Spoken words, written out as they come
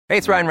Hey,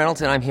 it's Ryan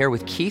Reynolds, and I'm here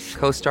with Keith,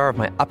 co-star of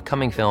my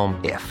upcoming film,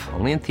 If,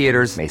 only in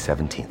theaters May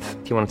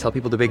 17th. Do you want to tell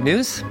people the big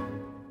news?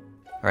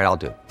 All right, I'll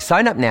do it.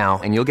 Sign up now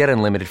and you'll get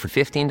unlimited for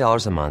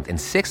 $15 a month and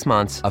 6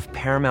 months of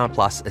Paramount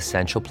Plus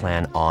Essential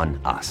Plan on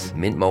us.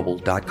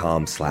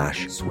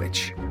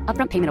 MintMobile.com/switch.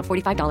 Upfront payment of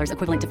 $45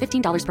 equivalent to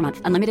 $15 per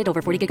month. Unlimited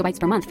over 40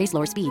 gigabytes per month. Face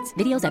lower speeds.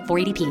 Videos at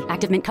 480p.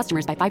 Active Mint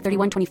customers by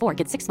 531.24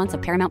 get 6 months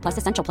of Paramount Plus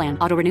Essential Plan.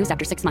 Auto renews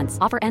after 6 months.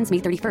 Offer ends May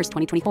 31st,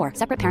 2024.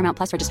 Separate Paramount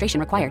Plus registration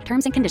required.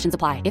 Terms and conditions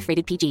apply if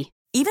rated PG.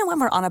 Even when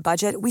we're on a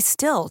budget, we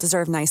still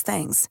deserve nice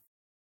things.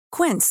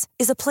 Quince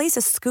is a place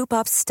to scoop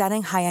up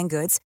stunning high-end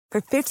goods for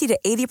 50 to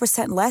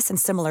 80% less than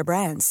similar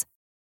brands.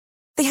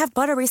 They have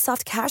buttery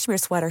soft cashmere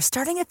sweaters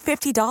starting at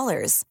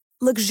 $50,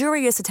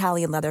 luxurious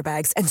Italian leather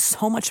bags, and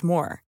so much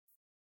more.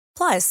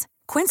 Plus,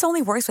 Quince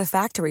only works with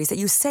factories that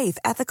use safe,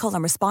 ethical,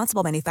 and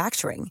responsible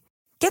manufacturing.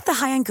 Get the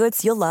high-end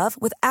goods you'll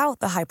love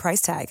without the high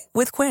price tag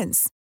with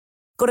Quince.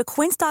 Go to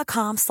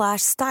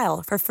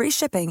quince.com/style for free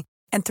shipping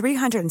and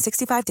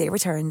 365-day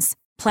returns.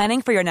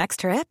 Planning for your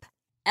next trip?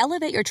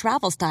 Elevate your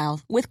travel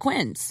style with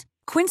Quince.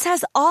 Quince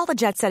has all the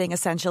jet-setting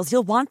essentials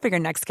you'll want for your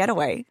next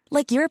getaway,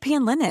 like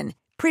European linen,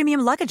 premium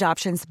luggage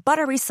options,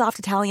 buttery soft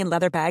Italian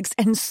leather bags,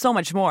 and so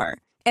much more.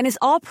 And is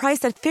all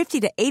priced at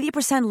 50 to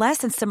 80% less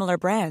than similar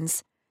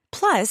brands.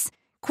 Plus,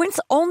 Quince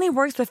only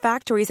works with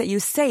factories that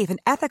use safe and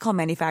ethical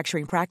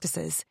manufacturing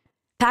practices.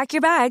 Pack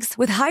your bags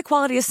with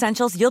high-quality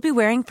essentials you'll be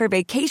wearing for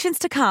vacations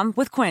to come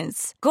with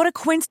Quince. Go to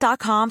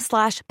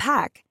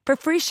quince.com/pack for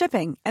free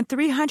shipping and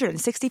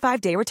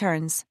 365-day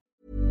returns.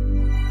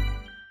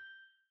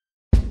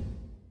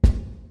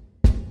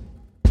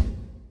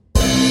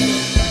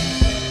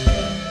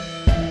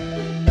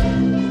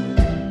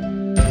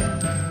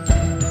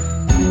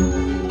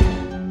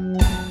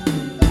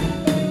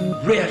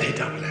 Really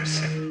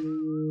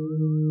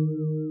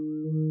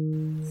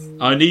 007.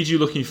 I Need You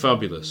Looking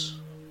Fabulous.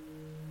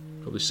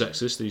 Probably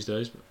sexist these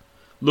days, but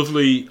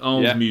lovely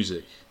armed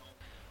music.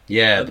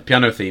 Yeah, the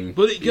piano theme.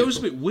 But it goes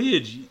a bit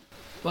weird.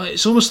 Like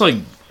it's almost like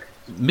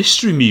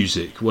mystery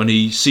music when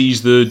he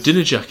sees the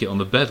dinner jacket on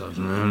the bed.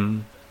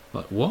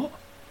 Like what?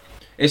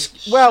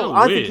 It's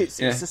I weird. think it's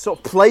a sort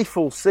of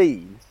playful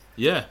scene.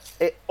 Yeah.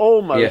 It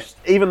almost,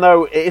 even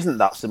though it isn't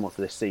that similar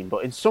to this scene,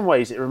 but in some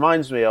ways it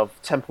reminds me of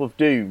Temple of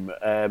Doom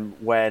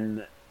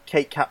when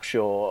Kate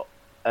Capshaw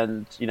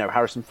and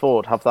Harrison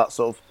Ford have that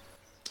sort of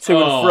to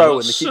and fro,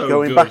 and they keep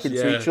going back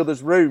into each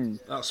other's room.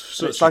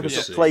 It's like a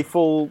sort of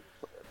playful,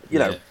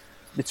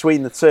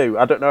 between the two.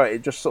 I don't know.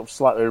 It just sort of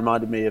slightly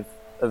reminded me of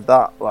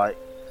that. Like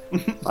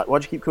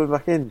why'd you keep coming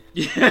back in?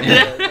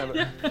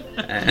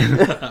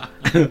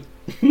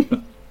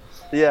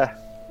 Yeah.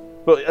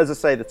 But as I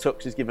say, the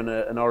tux is given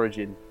an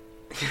origin.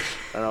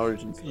 An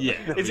origin. Yeah.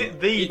 Is it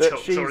the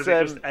tux or is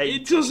it just a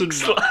it doesn't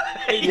matter.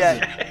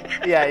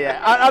 Yeah.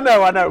 I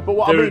know. But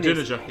what I mean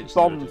dinner is jackets,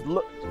 Bond's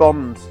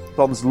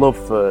love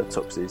for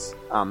tuxes,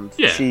 and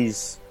Yeah.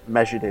 she's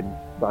measured him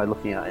by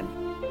looking at him.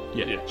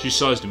 Yeah, she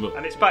sized him up.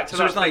 And it's back to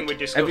that thing we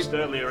discussed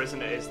earlier,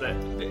 isn't it? Is that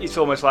it's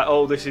almost like,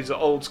 this is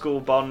old school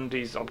Bond.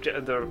 He's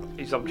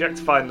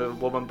objectifying the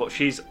woman, but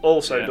she's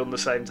also done the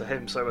same to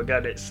him. So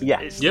again, it's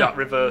that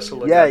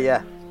reversal.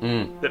 Again,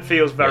 that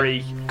feels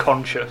very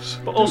conscious,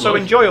 but also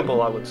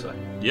enjoyable, I would say.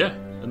 Yeah,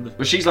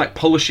 but she's like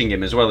polishing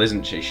him as well,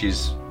 isn't she?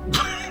 She's,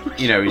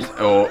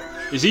 or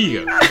his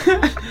ego.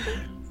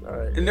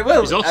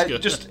 Well, his Oscar.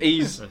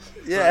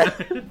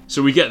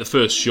 So we get the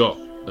first shot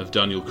of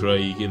Daniel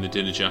Craig in the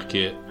dinner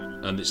jacket,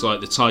 and it's like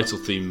the title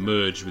theme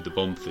merged with the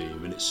Bond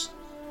theme, and it's,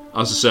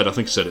 as I said, I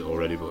think I said it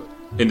already, but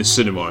in the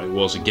cinema it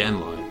was again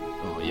like,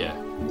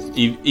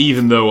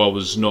 even though I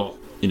was not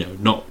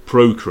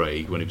pro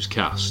Craig when he was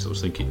cast, I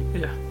was thinking,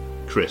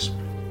 crisp.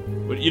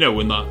 But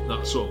when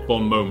that sort of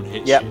Bond moment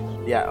hits you.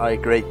 Yeah, I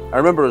agree. I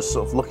remember us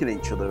sort of looking at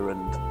each other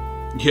and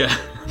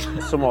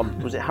someone,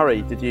 was it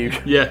Harry, did you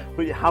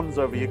put your hands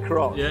over your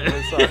crotch? Yeah.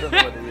 So I don't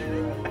know whether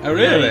you, oh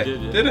really? Yeah,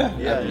 you did I?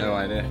 Yeah, I have no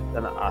idea.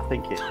 And I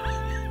think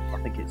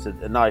it's a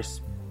nice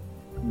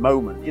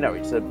moment.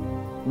 It's a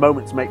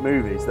moment to make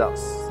movies.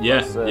 That's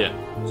a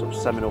sort of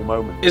seminal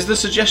moment. Is the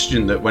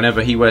suggestion that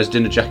whenever he wears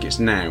dinner jackets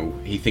now,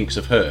 he thinks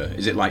of her?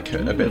 Is it like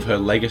a bit of her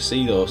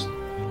legacy, or?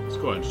 It's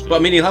quite interesting. But I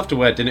mean, he'll have to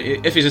wear dinner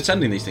if he's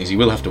attending these things. He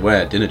will have to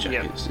wear dinner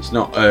jackets. It's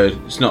not a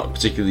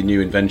particularly new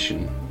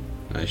invention.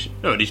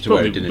 No, and he's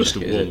probably must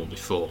have worn one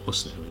before,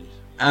 mustn't he?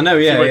 I know,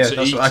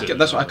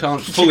 That's what I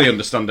can't fully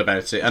understand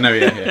about it. I know,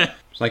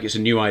 It's like it's a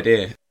new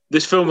idea.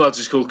 This film, lads,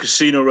 is called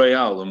Casino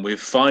Royale, and we've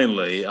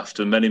finally,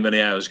 after many,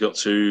 many hours, got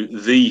to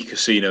the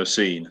casino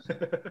scene.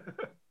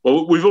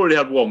 Well, we've already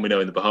had one, we know,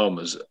 in the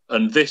Bahamas,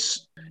 and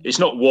it's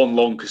not one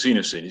long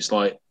casino scene. It's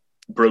like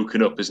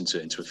broken up, isn't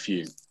it, into a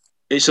few.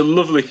 It's a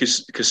lovely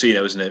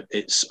casino, isn't it?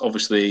 It's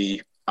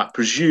obviously, I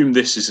presume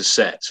this is a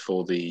set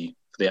for the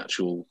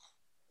actual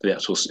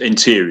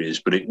interiors,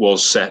 but it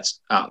was set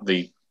at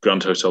the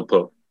Grand Hotel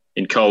Pub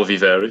in Karlovy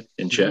Vary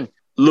in Czech.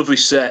 Lovely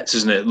sets,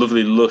 isn't it?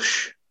 Lovely,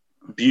 lush,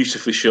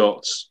 beautifully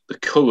shot. The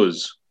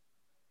colours.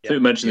 I think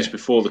we mentioned this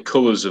before. The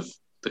colours of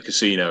the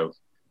casino.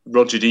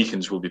 Roger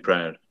Deakins will be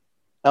proud.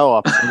 Oh,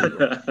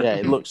 absolutely. Yeah,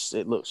 it looks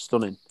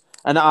stunning.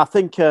 And I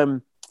think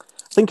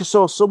I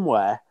saw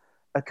somewhere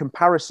a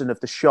comparison of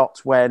the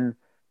shot when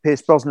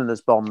Pierce Brosnan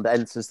as Bond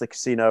enters the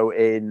casino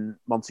in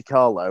Monte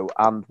Carlo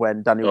and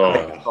when Daniel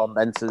Craig as Bond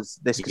enters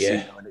this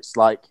casino, and it's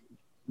like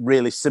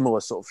really similar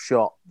sort of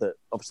shot that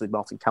obviously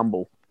Martin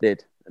Campbell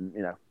did, and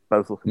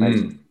both look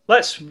amazing.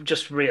 Let's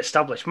just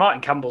re-establish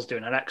Martin Campbell's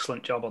doing an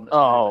excellent job on this.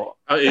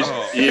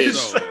 He is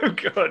so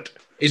good.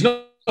 He's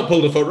not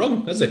pulled a foot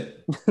wrong, has he?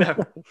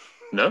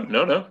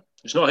 No.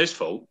 It's not his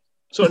fault.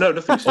 So no,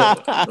 nothing's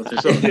fault.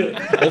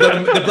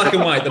 Although the black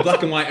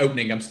and white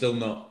opening, I'm still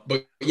not.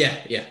 But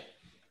yeah.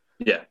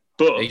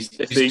 But he's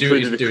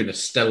doing a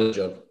stellar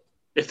job.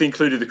 If they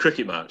included the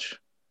cricket match,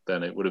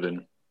 then it would have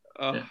been.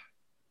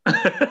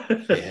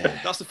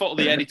 That's the fault of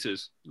the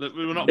editors.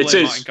 We're not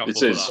blaming Martin Campbell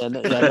for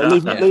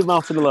that. Leave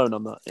Martin alone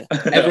on that. Yeah.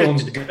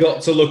 Everyone's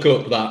got to look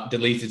up that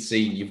deleted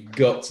scene. You've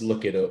got to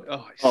look it up.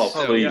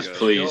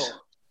 Please.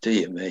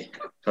 Dear me.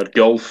 I've had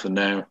golf and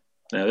now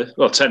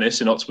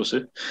tennis in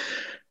Octopussy.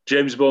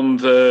 James Bond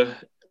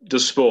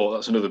does sport.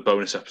 That's another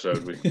bonus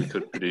episode we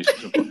could produce at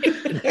some point.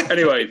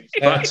 Anyway,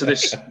 back to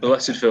this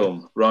blessed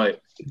film. Right.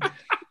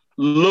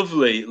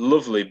 Lovely,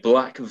 lovely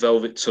black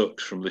velvet tux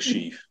from Le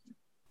Chiffre.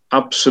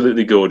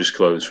 Absolutely gorgeous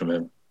clothes from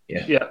him.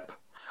 Yeah.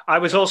 I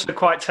was also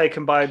quite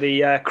taken by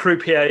the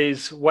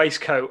croupier's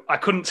waistcoat. I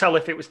couldn't tell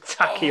if it was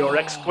tacky or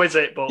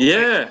exquisite, but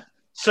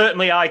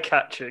certainly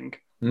eye-catching.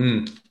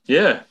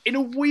 Yeah. In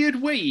a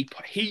weird way,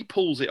 he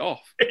pulls it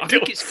off. I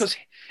think it's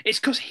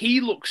because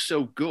he looks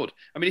so good.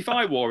 I mean, if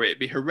I wore it, it'd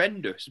be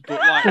horrendous.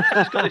 But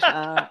he's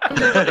got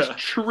this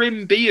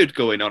trim beard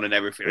going on and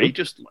everything.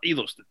 He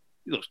looks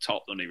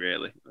top, doesn't he?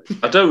 Really?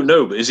 I don't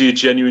know, but is he a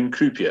genuine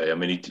croupier? I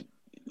mean,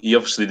 he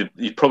obviously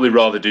you'd probably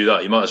rather do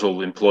that. You might as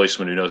well employ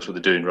someone who knows what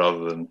they're doing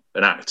rather than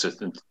an actor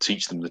and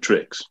teach them the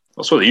tricks.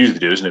 That's what they usually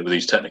do, isn't it, with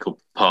these technical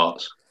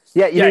parts?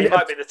 Yeah, he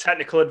might be the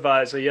technical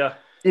advisor. Yeah.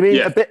 You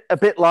mean a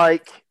bit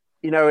like,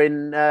 in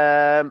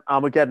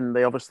Armageddon,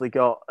 they obviously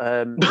got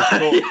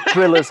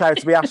thrillers how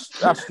to be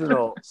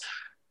astronauts.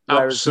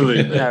 Whereas,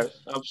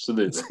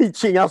 absolutely.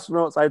 Teaching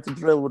astronauts how to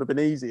drill would have been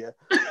easier.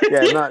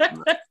 Yeah,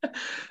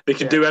 they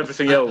can do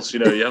everything else.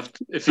 You have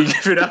to, if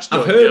you're an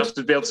astronaut, you have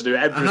to be able to do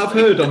everything. I've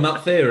heard on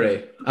that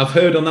theory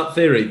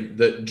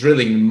that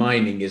drilling and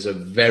mining is a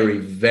very,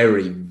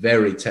 very,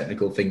 very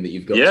technical thing that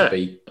you've got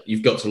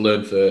to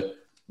learn for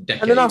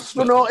decades. And an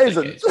astronaut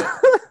isn't.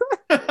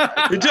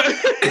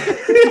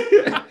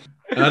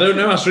 I don't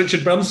know. Ask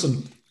Richard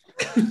Branson.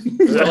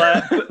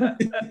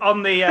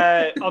 On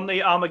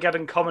the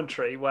Armageddon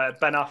commentary, where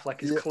Ben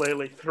Affleck is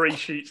clearly 3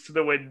 sheets to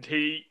the wind,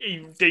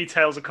 he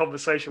details a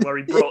conversation where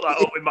he brought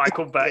that up with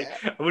Michael Bay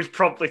and was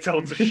promptly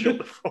told to shut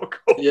the fuck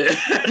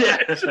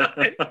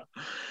up.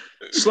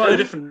 Slightly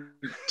different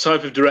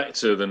type of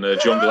director than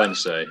John Glenn,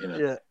 say.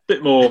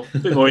 Bit more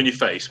in your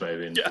face,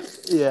 maybe.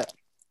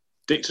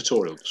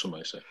 Dictatorial, some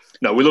may say.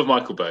 No, we love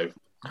Michael Bay.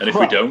 And if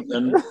we don't,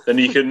 then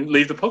you can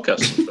leave the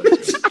podcast.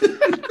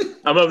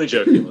 I'm only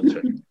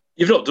joking.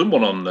 You've not done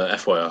one on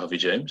FYR, have you,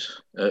 James?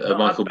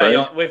 Michael Bay?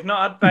 We've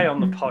not had Bay on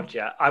the pod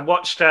yet. I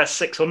watched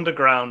Six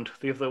Underground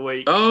the other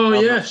week. Oh,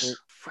 yes.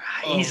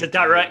 He's a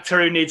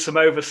director who needs some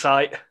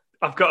oversight.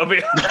 I've got to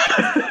be...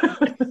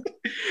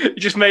 He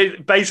just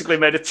basically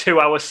made a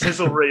 2-hour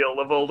sizzle reel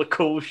of all the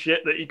cool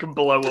shit that you can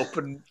blow up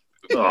and...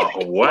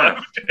 Oh,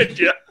 wow.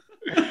 It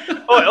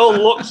all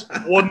looks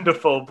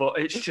wonderful, but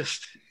it's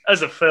just...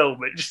 As a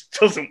film, it just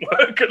doesn't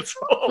work at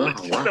all.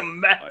 It's just a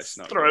mess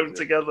thrown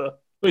together.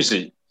 Well,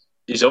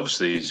 he's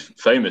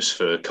famous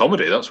for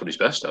comedy. That's what he's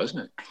best at, isn't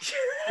it?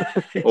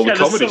 All the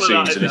comedy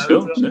scenes in his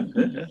films.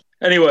 Yeah.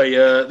 Anyway,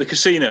 the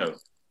casino.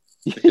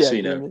 The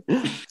casino.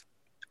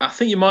 I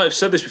think you might have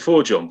said this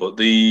before, John, but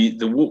the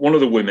one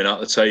of the women at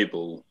the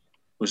table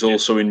was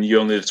also in You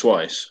Only Live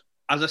Twice.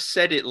 As I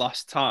said it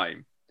last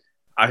time,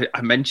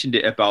 I mentioned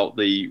it about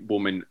the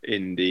woman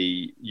in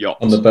the yacht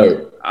on the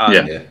boat.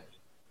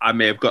 I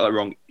may have got that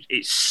wrong.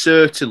 It's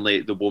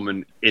certainly the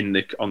woman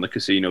on the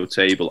casino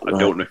table. I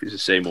don't know if it's the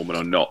same woman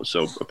or not,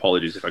 so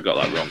apologies if I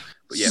got that wrong.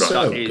 But yeah,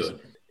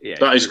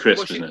 that is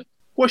crisp, isn't it?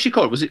 What's she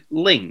called? Was it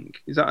Ling?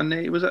 Is that a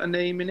name? Was that a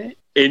name in it?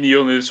 In You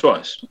Only Live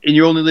Twice. In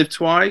You Only Live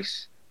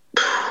Twice.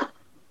 I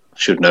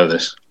should know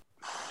this.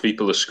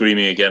 People are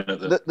screaming again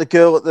at the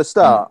girl at the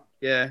start.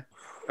 Yeah,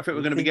 I think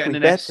we're going to be getting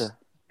an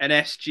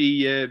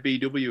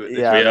SGBW at this.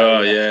 We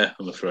are,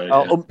 I'm afraid.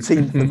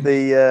 Umpteenth of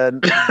the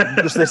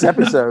just this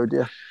episode,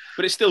 yeah.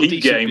 But it's still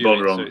decent getting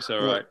Bond wrong. So it's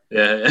all right.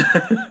 Yeah.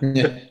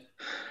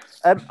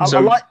 I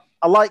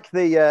like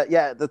the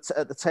at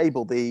the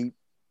table the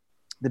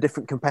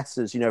different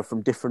competitors,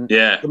 from different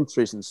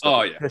countries and stuff.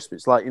 Oh yeah.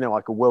 It's like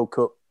like a World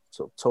Cup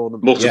sort of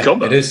tournament.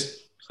 Multi-combat. It is.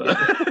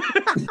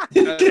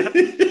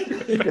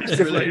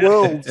 Different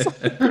worlds.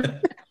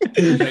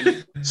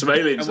 Some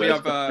aliens.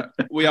 And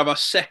we have our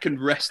second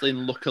wrestling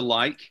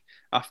look-alike.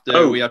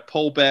 After we had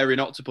Paul Bear in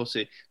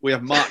Octopussy, we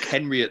have Mark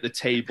Henry at the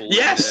table.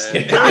 Yes,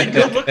 very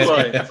good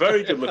look-alike.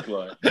 Very good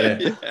look-alike.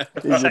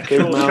 He's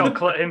actual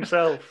chocolate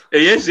himself.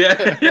 He is,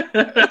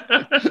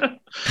 yeah.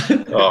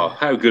 Oh,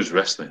 how good's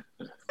wrestling?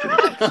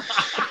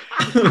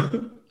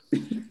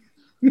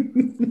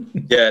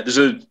 Yeah,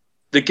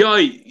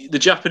 the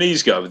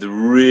Japanese guy with the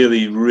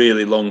really,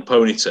 really long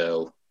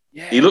ponytail.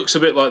 Yeah. He looks a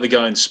bit like the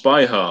guy in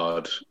Spy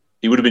Hard.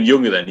 He would have been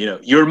younger then,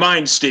 You're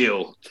Mind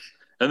Steel.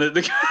 And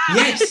the guy...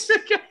 Yes!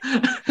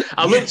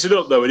 I looked it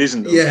up, though. It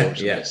isn't,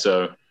 unfortunately. Yeah.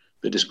 So, a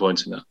bit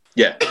disappointing, that.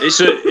 Yeah,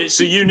 it's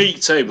a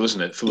unique table,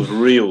 isn't it? Full of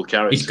real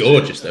characters. He's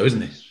gorgeous, though,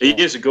 isn't he?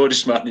 He is a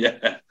gorgeous man,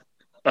 yeah.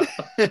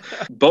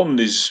 Bond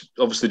is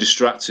obviously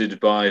distracted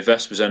by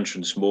Vesper's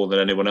entrance more than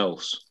anyone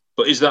else.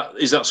 But is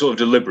that sort of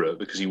deliberate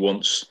because he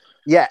wants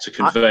to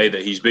convey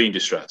that he's being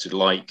distracted?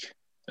 Like,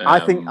 I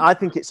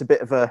think it's a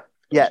bit of a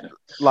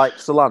like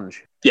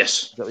Solange.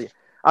 Yes,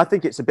 I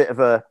think it's a bit of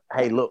a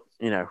hey, look,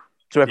 to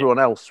everyone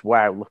else.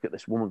 Wow, look at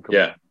this woman coming.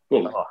 Yeah,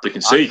 well, they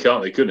can see,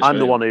 can't they? Goodness, I'm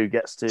the one who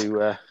gets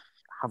to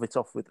have it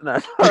off with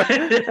poker.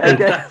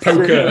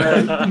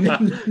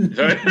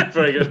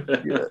 Very good.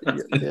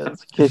 Yeah.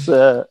 Kiss.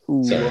 Your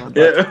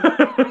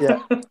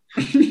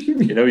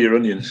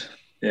onions.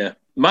 Yeah,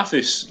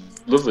 Mathis,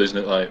 lovely, isn't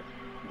it? Like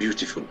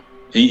beautiful.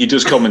 He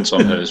does comment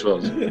on her as well.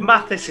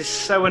 Mathis is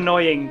so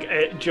annoying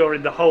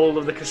during the whole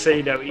of the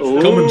casino. He's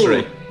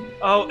commentary.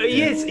 Oh,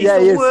 he is. He's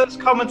the worst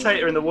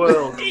commentator in the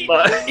world.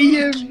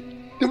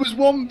 There was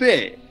one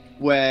bit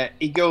where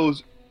he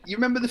goes. You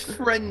remember the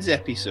Friends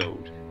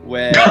episode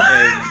where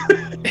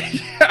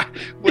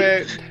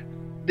where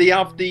they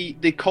have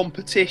the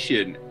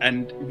competition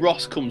and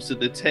Ross comes to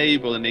the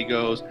table and he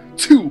goes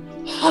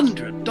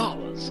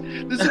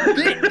 $200. There's a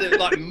bit that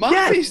like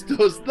Mathis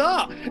does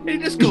that. He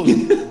just goes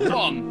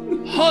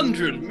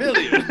 100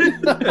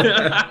 million.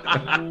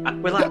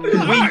 We're like, we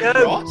know,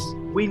 Ross.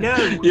 We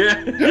know.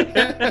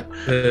 Yeah.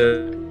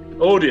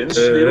 Audience.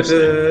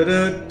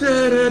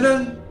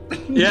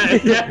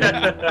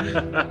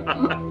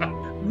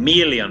 $1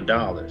 million.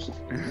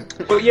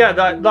 But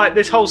yeah, like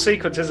this whole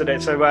sequence, isn't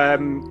it? So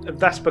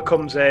Vesper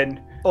comes in,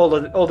 all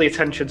the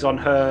attention's on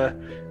her.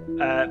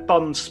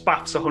 Bond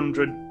spaffs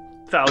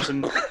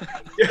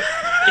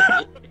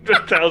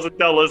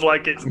 $100,000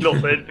 like it's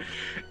nothing.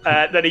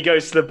 Then he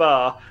goes to the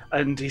bar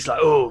and he's like,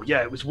 "Oh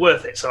yeah, it was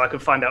worth it, so I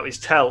could find out his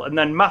tell." And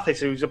then Mathis,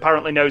 who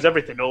apparently knows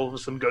everything, all of a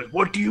sudden goes,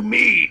 "What do you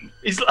mean?"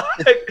 He's like,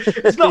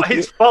 "It's not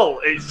his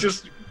fault. It's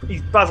just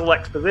he's Basil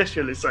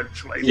exposition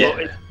essentially." Yeah.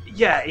 But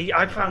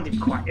I found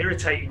him quite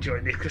irritating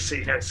during the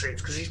casino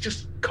scenes because he's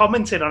just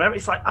commenting on everything.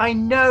 It's like, I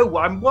know,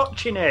 I'm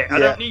watching it. I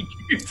don't need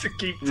you to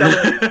keep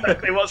telling me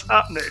exactly what's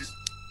happening.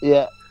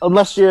 Yeah,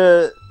 unless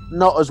you're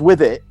not as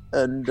with it,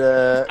 and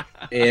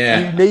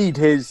you need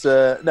his.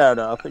 No,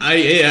 I think.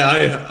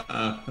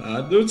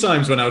 There were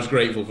times when I was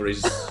grateful for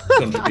his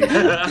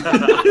contribution.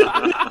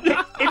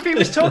 If he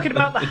was talking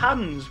about the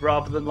hands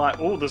rather than like,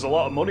 oh, there's a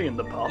lot of money in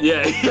the pot.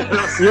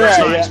 That's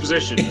not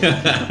exposition.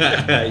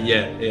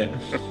 Yeah.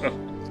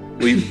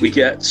 We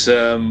get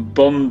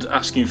Bond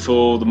asking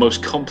for the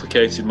most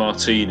complicated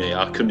martini.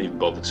 I couldn't even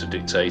bother to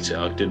dictate it.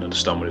 I didn't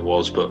understand what it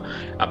was, but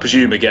I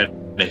presume again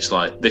it's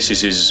like this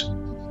is his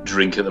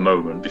drink at the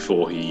moment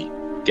before he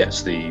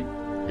gets the,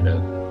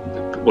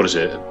 what is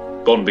it?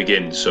 Bond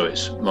begins, so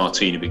it's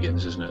martini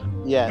begins, isn't it?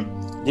 Yeah,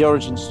 the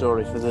origin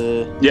story for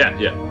the the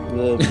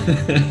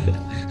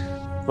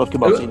vodka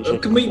martini.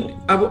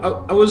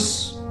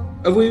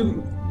 Have we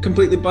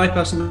completely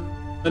bypassed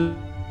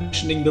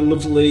mentioning the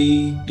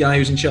lovely guy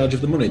who's in charge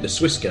of the money, the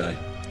Swiss guy?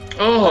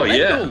 Oh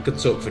yeah, I could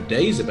talk for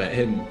days about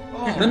him.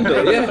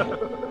 Lendl, yeah.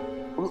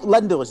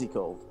 Lendl, is he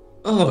called?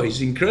 Oh,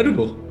 he's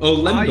incredible. Oh,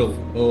 Lendl.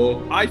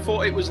 I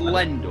thought it was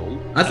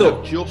Lendl. I've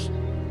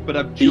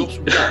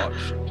just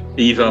watched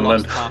Ivan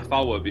last Lendl half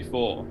hour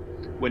before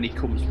when he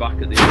comes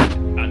back at the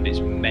end, and it's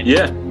Mendel.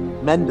 Yeah,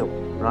 Mendel,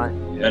 right?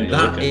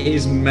 That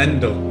is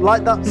Mendel.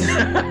 Like that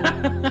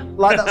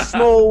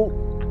small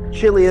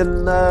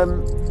Chilean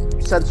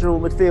central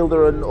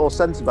midfielder or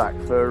centre back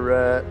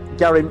for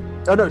Gary.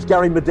 Oh no, it's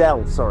Gary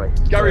Medel. Sorry,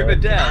 Gary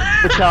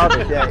Medel. For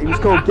Cardiff, yeah, he was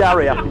called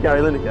Gary after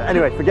Gary Lineker.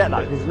 Anyway, forget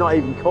that because he's not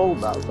even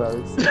called that.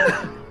 So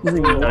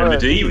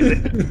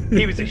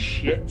he was a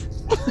shit.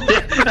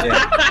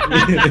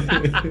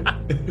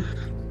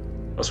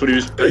 That's what he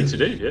was paid to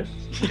do.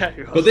 Yeah.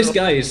 But this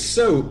guy is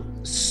so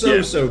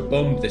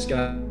Bond. This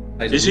guy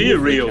is he a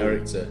real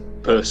character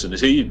person? Is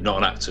he not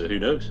an actor? Who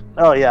knows?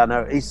 Oh yeah,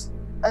 no. He's.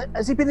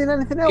 Has he been in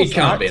anything else? He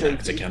can't be an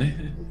actor, can he?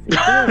 It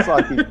feels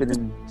like he's been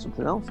in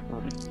something else.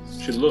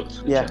 Should look.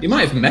 Yeah. You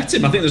might have met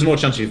him. I think there's more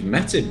chance you've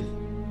met him.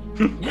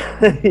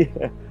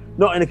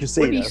 Not in a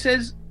casino.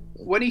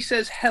 When he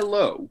says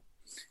hello,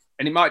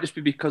 and it might just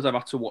be because I've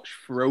had to watch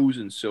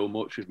Frozen so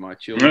much with my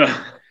children.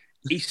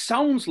 He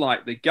sounds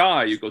like the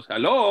guy who goes,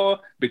 "Hello,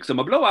 big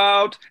summer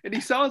blowout," and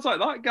he sounds like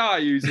that guy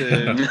who's. He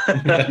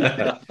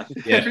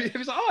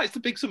was like, "Oh, it's the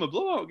big summer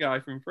blowout guy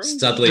from Frozen."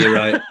 Sadly, you're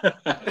right.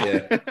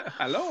 Yeah.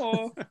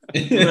 Hello.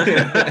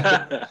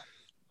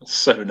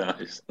 So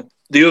nice.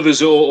 The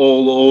others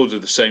all order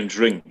the same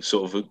drink.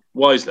 Sort of.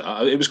 Why is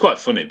that? It was quite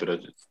funny,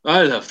 but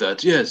I'd have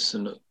that. Yes,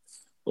 and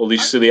all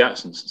these silly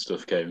accents and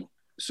stuff came.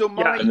 So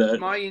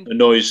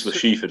annoys Le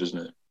Chiffre, doesn't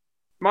it?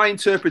 My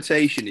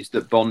interpretation is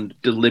that Bond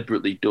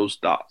deliberately does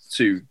that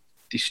to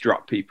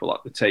distract people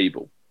at the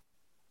table.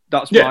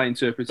 That's my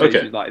interpretation.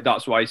 Okay. Like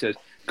that's why he says,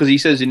 because he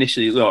says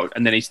initially, look,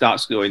 and then he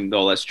starts going,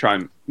 no, let's try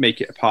and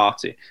make it a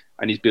party,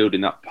 and he's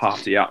building that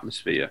party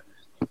atmosphere,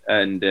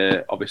 and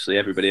obviously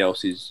everybody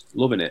else is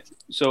loving it.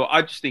 So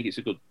I just think it's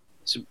a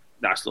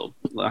nice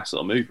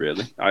little move,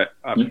 really. I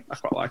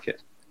quite like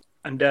it.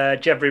 And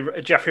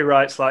Jeffrey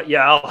writes like,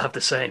 yeah, I'll have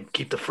the same.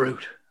 Keep the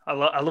fruit. I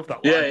love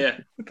that one. Yeah.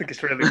 I think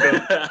it's really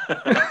good.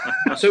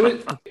 So,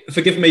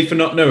 forgive me for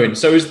not knowing.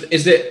 So,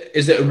 is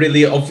it a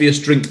really obvious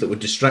drink that would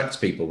distract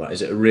people? That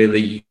is it a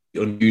really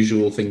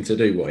unusual thing to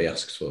do? What he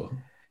asks for.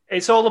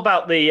 It's all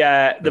about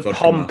the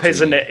pomp,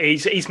 isn't it?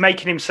 He's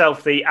making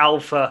himself the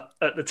alpha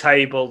at the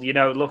table. You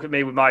know, look at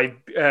me with my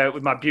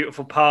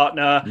beautiful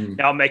partner.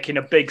 Now I'm making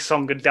a big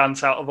song and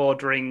dance out of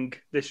ordering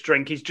this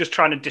drink. He's just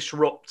trying to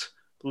disrupt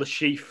Le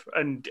Chiffre,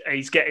 and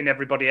he's getting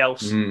everybody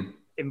else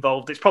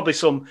involved. It's probably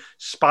some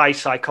spy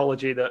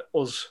psychology that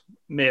us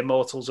mere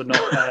mortals are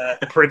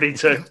not privy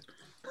to.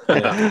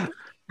 Yeah.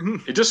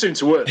 It does seem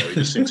to work, though. He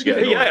just seems to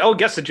get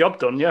gets the job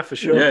done, for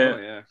sure.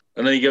 Yeah.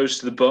 And then he goes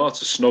to the bar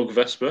to snog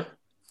Vesper,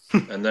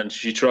 and then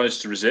she tries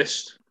to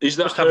resist. Is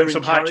that just having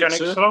some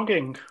hygienic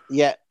snogging?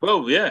 Yeah.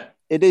 Well, yeah.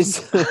 It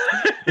is.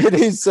 It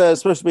is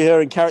supposed to be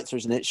her in character,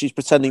 isn't it? She's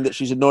pretending that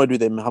she's annoyed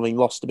with him having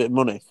lost a bit of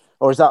money,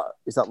 or is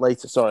that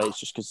later? Sorry, it's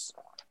just because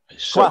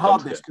it's quite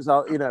hard. This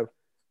because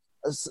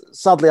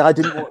sadly I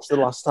didn't watch the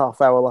last half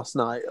hour last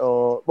night,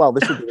 or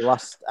this would be the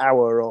last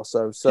hour or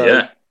so. So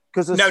yeah.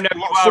 Because no, you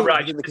are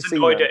right. She's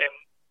annoyed at him.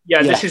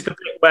 Yeah, this is the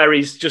bit where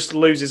he just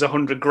loses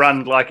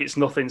 $100,000 like it's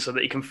nothing, so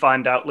that he can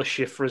find out Le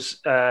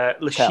Chiffre's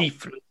tell.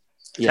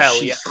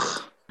 Yeah.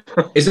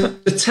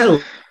 Isn't a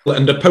tell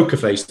and a poker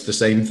face the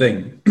same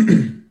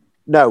thing?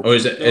 No. Or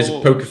is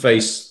poker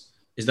face?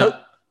 Is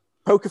that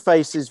poker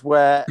face is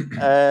where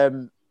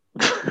you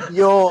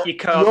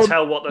can't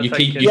tell what they're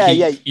thinking.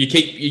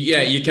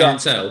 You can't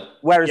tell.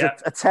 Whereas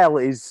a tell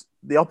is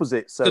the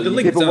opposite. So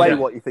you give away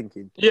what you're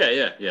thinking.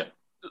 Yeah.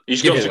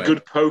 He's got a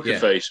good poker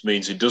face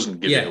means he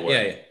doesn't give it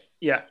away.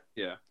 Yeah.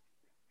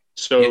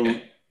 So,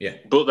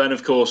 but then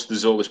of course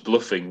there's all this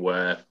bluffing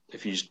where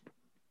if he's,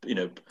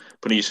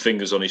 putting his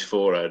fingers on his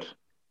forehead,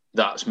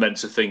 that's meant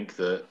to think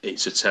that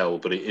it's a tell,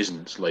 but it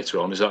isn't later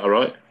on. Is that all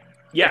right?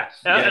 Yeah.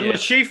 And Le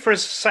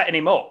Chiffre's setting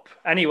him up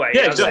anyway.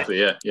 Yeah, exactly.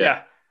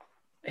 Yeah.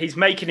 He's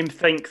making him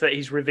think that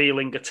he's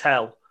revealing a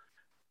tell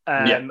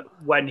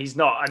when he's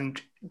not,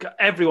 and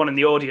everyone in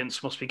the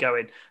audience must be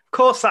going, of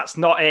course that's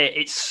not it.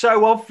 It's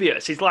so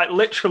obvious. He's like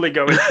literally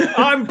going,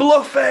 I'm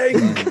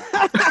bluffing.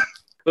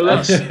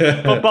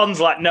 But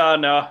Bond's like, no,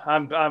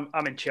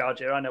 I'm in charge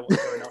here. I know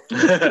what's going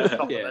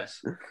on.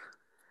 This.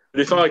 But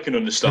if I can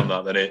understand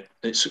that, then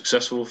it's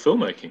successful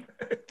filmmaking.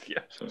 Yeah.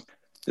 So,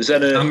 is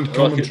that and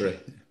commentary?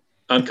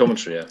 And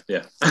commentary,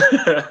 yeah.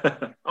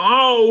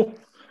 Oh,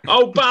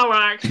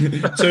 Balak!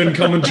 Turn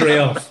commentary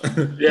off.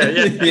 Yeah.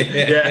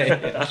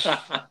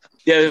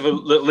 Yeah, we have a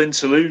little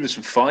interlude with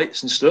some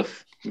fights and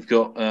stuff. We've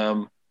got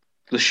Le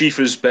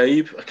Chiffre's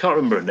babe. I can't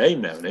remember her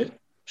name now, innit?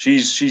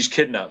 She's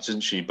kidnapped,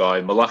 isn't she,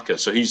 by Malacca?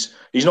 So he's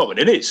not been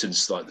in it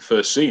since like the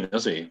first scene,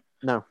 has he?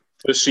 No.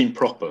 First scene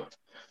proper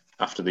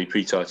after the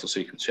pre-title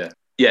sequence.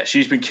 Yeah,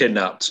 she's been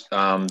kidnapped,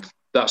 and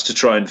that's to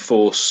try and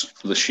force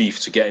Le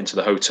Chiffre to get into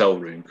the hotel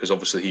room because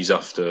obviously he's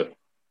after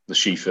Le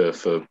Chiffre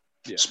for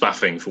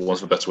spaffing, for want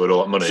of a better word,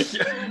 all that money.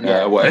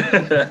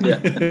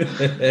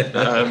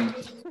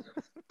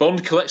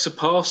 Bond collects a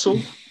parcel.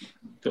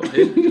 Got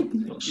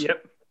him.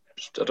 Yep.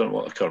 I don't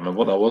know I can't remember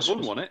what that was.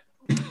 Wouldn't want it.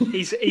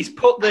 He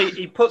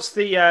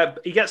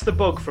gets the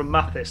bug from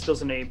Mathis,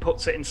 doesn't he? He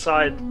puts it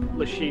inside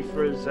Le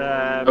Chiffre's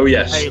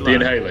inhaler, the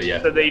inhaler,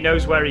 so that he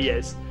knows where he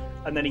is,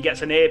 and then he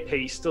gets an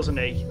earpiece, doesn't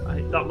he?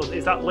 That must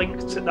be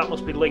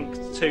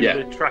linked to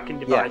the tracking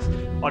device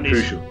on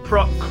his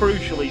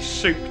crucially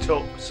souped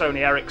up Sony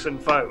Ericsson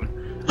phone.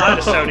 I had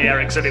a Sony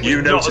Ericsson, it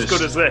was not as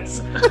good as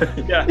this.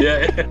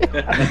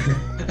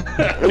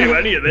 Do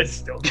any of this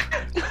stuff.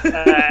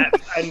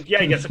 And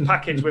he gets a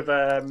package with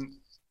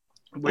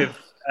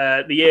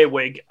the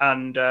earwig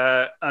and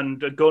a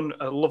gun,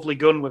 a lovely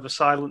gun with a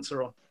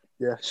silencer on.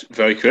 Yeah, it's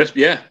very crisp.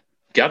 Yeah,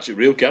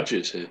 real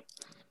gadgets here.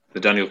 The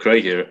Daniel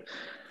Craig era.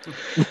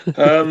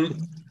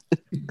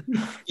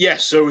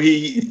 So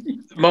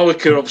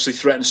Malacca obviously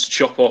threatens to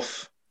chop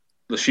off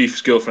Le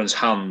Chiffre's girlfriend's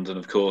hand, and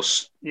of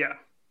course,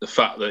 the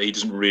fact that he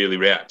doesn't really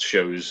react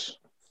shows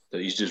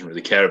that he doesn't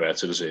really care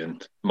about it, does he?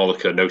 And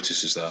Malacca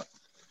notices that,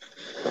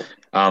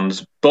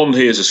 and Bond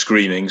hears her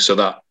screaming, so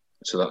that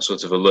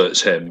sort of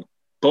alerts him.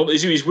 Bond,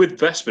 he's with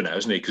Vesper now,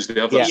 isn't he? Because they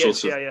have that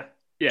sort of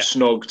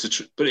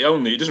snog but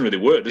it doesn't really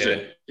work, does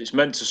it? It's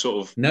meant to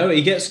sort of. No,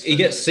 he gets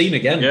seen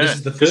again. Yeah. This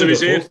is the third or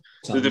fourth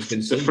time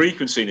the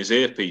frequency in his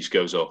earpiece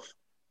goes off.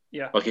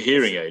 Yeah, like a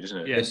hearing aid, isn't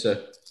it? Yeah. Yes,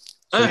 sir.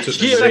 It's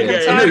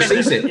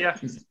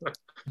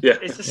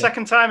the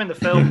second time in the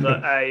film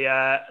that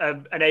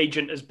an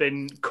agent has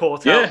been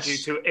caught out due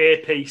to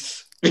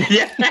earpiece.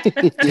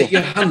 Take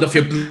your hand off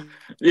your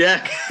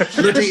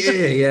bloody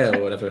ear,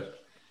 or whatever.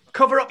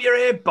 Cover up your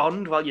ear,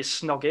 Bond, while you're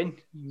snogging,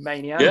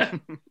 maniac. Yeah.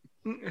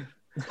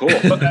 Cool.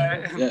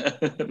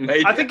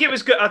 I think it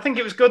was good. I think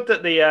it was good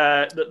that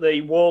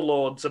the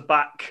warlords are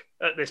back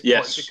at this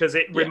point because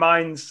it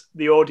reminds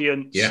the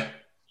audience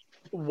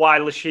why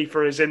Le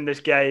Chiffre is in this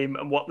game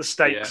and what the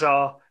stakes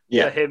are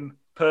for him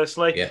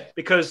personally. Yeah.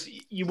 Because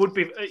you would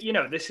be,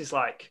 this is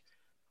like,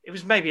 it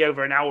was maybe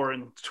over an hour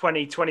and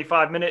 20,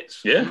 25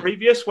 minutes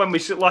previous when we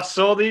last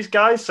saw these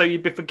guys. So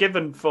you'd be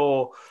forgiven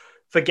for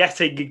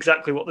forgetting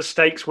exactly what the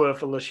stakes were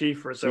for Le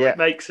Chiffre. So it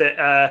makes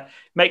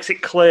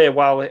it clear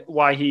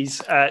why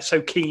he's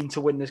so keen to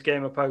win this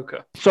game of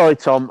poker. Sorry,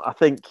 Tom. I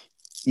think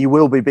you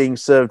will be being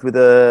served with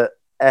a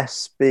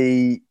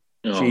SBGW.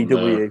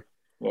 No.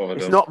 Well,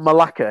 it's not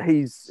Malacca.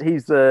 He's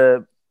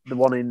the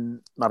one in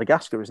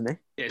Madagascar, isn't he?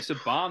 Yeah, it's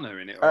Obama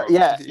in it.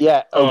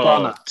 Obama.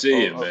 Oh,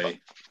 dear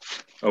me.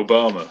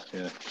 Obama,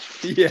 yeah.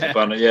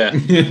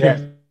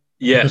 Obama,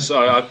 Yes,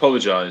 I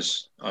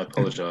apologise.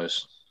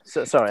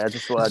 So, sorry, I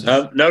just wanted...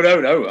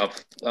 No.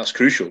 That's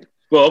crucial.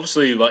 Well,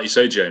 obviously, like you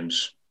say,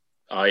 James,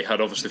 I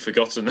had obviously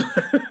forgotten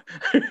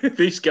who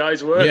these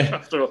guys were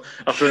after an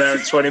hour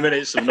and 20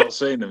 minutes of not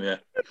seeing them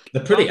yet.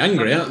 They're pretty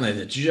angry, aren't they?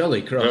 They're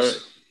jolly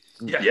cross.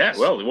 Yeah,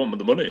 well, they want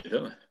the money,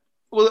 don't they?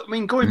 Well, I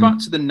mean, going back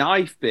to the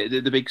knife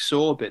bit, the big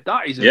saw bit,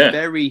 that is a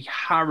very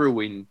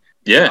harrowing...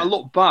 Yeah. I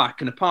look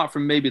back, and apart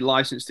from maybe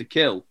License to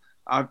Kill,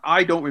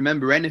 I don't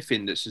remember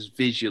anything that's as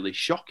visually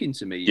shocking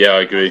to me. Yeah,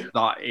 I agree.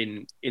 That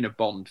in a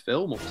Bond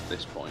film up to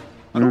this point.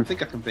 I don't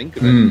think I can think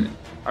of anything.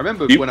 I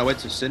remember when I went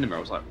to cinema, I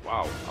was like,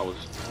 wow, I was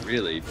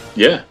really...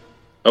 Yeah.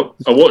 I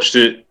watched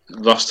it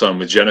last time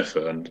with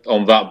Jennifer, and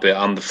on that bit,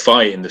 and the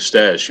fight in the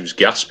stairs, she was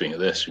gasping at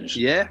this. She was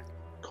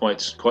quite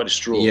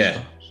distraught.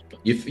 Yeah.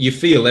 You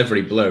feel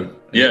every blow.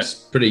 Yeah. It's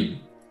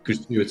pretty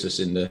gratuitous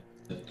in the...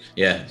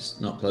 Yeah, it's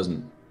not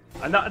pleasant.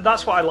 And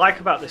that's what I like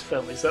about this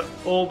film, is that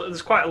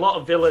there's quite a lot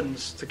of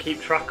villains to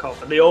keep track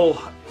of, and they all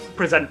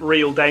present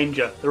real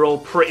danger. They're all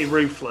pretty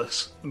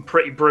ruthless and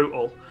pretty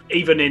brutal.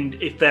 Even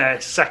if they're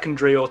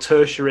secondary or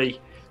tertiary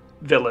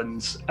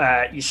villains,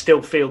 you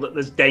still feel that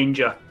there's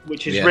danger,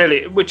 which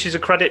is a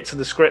credit to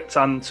the script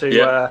and to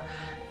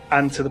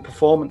the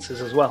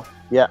performances as well.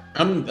 Yeah,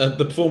 and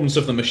the performance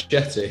of the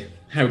machete.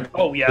 How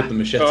good the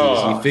machete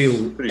is. You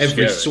feel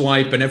every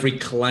swipe and every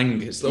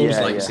clang. It's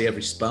almost like you see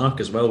every spark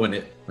as well when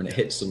it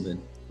hits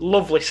something.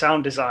 Lovely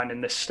sound design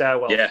in this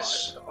stairwell.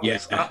 Yes. Fight.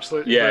 It's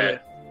absolutely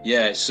brilliant.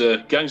 Yeah, it's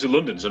Gangs of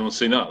London. Has anyone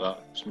seen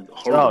that? Some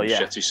horrible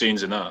machete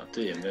scenes in that.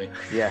 Dear me.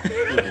 Yeah.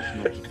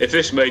 If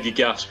this made you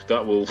gasp,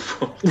 that will...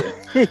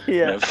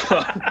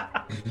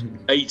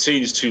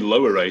 18 is too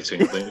low a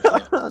rating, I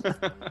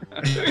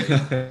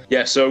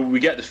think. So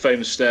we get the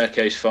famous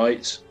staircase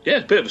fight. Yeah,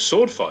 it's a bit of a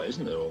sword fight,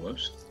 isn't it,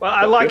 almost? Well,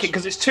 I like it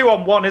because it's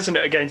 2-on-1, isn't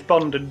it, against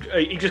Bond, and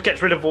he just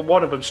gets rid of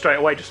one of them straight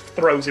away, just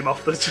throws him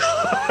off the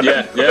top.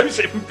 Throws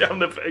him down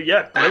the...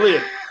 Yeah,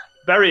 brilliant.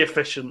 Very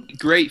efficient.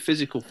 Great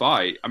physical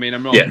fight. I mean,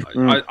 I'm not...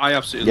 I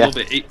absolutely love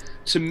it.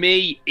 To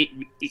me,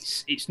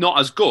 it's not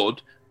as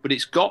good, but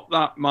it's got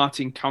that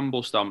Martin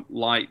Campbell stamp,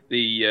 like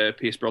the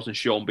Pierce Brosnan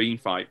Sean Bean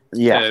fight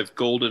of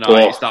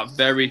GoldenEye. It's that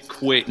very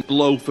quick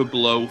blow for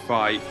blow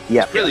fight.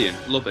 Yeah, it's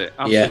brilliant. Love it.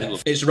 Absolutely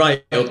love it. It's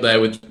right up there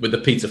with the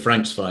Peter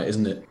Franks fight,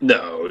 isn't it?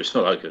 No, it's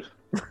not that good.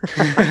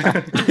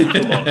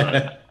 Come on,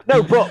 man.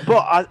 No,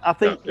 but I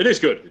think it is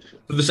good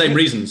for the same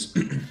reasons.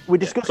 We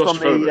discussed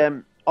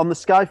on the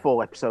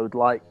Skyfall episode.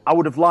 Like, I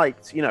would have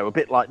liked, a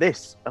bit like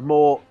this, a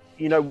more,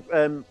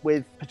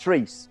 with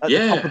Patrice at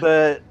the top of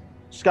the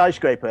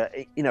skyscraper.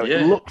 It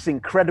looks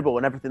incredible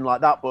and everything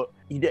like that, but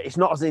it's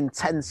not as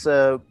intense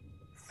a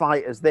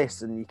fight as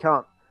this, and you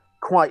can't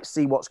quite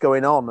see what's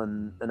going on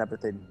and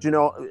everything. Do you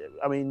know?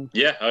 I mean,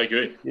 yeah, I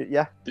agree.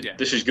 Yeah,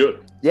 this is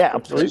good. Yeah,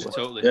 absolutely.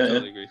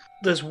 Totally agree.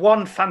 There's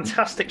one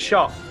fantastic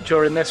shot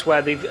during this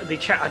where they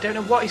I don't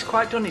know what he's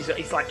quite done.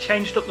 He's like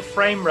changed up the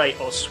frame rate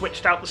or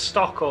switched out the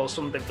stock or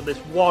something for this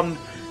one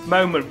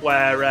moment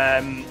where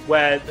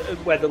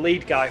the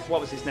lead guy,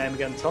 what was his name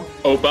again, Tom?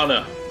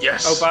 O'Banner.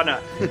 Yes.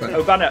 O'Banner.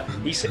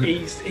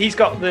 He's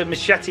got the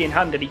machete in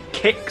hand and he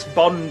kicks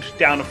Bond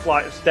down a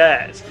flight of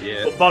stairs.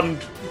 Yeah. But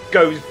Bond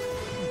goes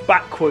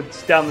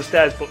backwards down the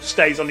stairs but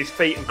stays on his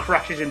feet and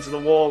crashes into the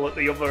wall at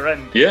the other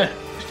end. Yeah.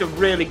 It's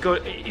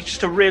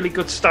just a really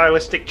good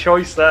stylistic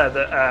choice there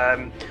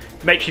that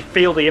makes you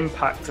feel the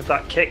impact of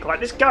that kick.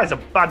 Like, this guy's a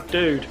bad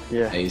dude.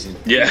 Yeah. Amazing.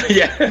 Yeah.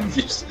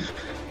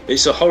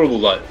 It's a horrible,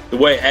 the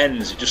way it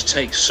ends, it just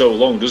takes so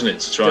long, doesn't it,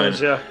 to try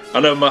and... I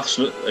know Matt's,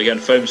 again,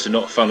 famously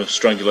not a fan of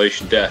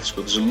strangulation deaths,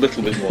 but there's a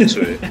little bit more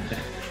to it.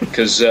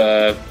 Because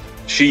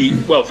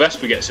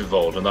Vesper gets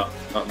involved, and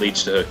that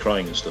leads to her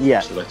crying and stuff.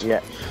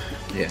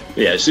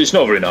 It's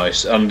not very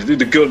nice. And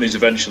the gun is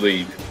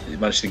eventually... He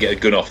managed to get a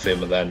gun off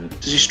him, and then...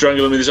 Does he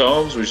strangle him with his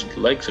arms or his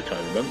legs? I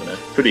can't remember now.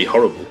 Pretty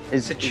horrible.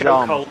 It's a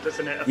chokehold,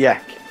 isn't it? I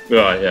think.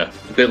 Right, yeah.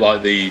 A bit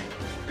like the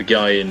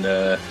guy in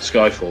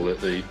Skyfall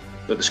at the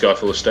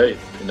Skyfall estate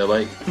in the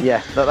lake.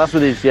 Yeah, that's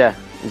with his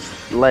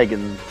leg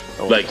and...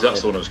 Legs, that's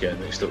the one I was getting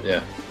mixed up,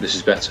 yeah. This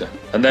is better.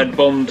 And then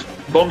Bond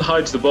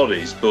hides the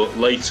bodies, but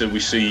later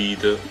we see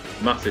that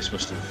Mathis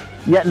must have...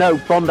 Yeah, no,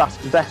 Bond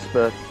asks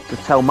Vesper to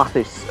tell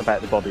Mathis about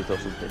the bodies or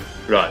something.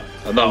 Right,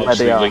 and that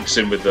obviously links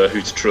in with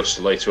Who to Trust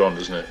later on,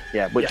 doesn't it?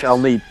 Yeah, which I'll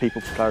need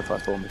people to clarify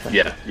for me.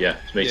 Yeah,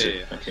 it's me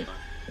too. Thank you.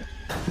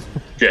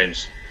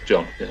 James.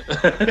 John.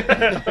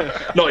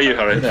 Yeah. Not you,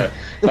 Harry, no.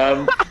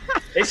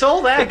 It's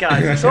all there,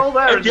 guys. It's all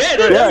there.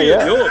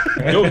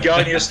 You're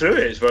guiding us through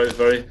it. It's very,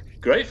 very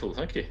grateful.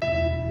 Thank you.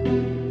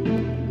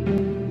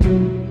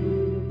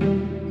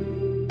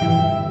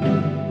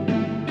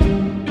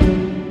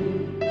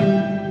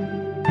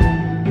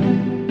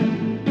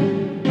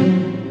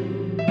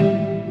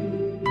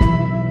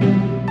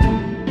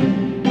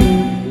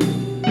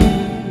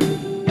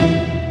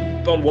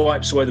 Bond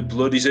wipes away the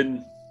blood. He's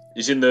in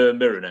the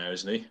mirror now,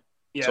 isn't he?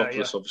 Yeah,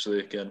 topless, obviously,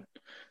 again,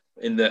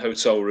 in the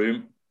hotel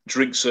room,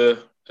 drinks a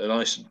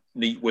nice,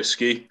 neat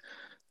whiskey,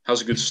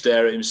 has a good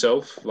stare at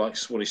himself,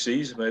 likes what he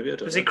sees, maybe. I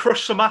don't know. Does he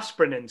crush some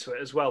asprin into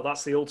it as well?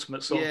 That's the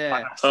ultimate sort of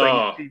badass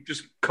thing. He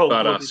just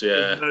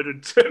cold-blooded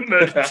murdered two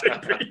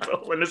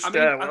people in a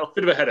stairwell.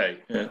 Bit of a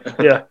headache.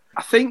 Yeah.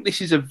 I think this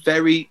is a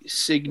very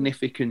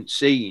significant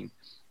scene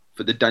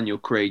for the Daniel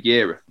Craig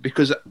era,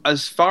 because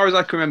as far as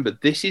I can remember,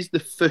 this is the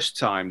first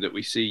time that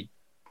we see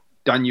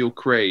Daniel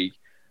Craig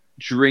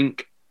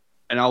drink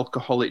an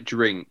alcoholic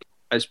drink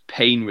as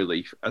pain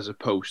relief as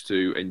opposed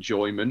to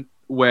enjoyment.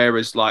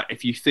 Whereas, like,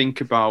 if you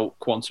think about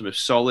Quantum of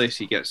Solace,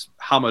 he gets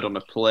hammered on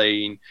a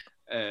plane.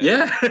 And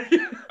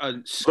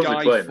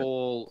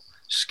Skyfall,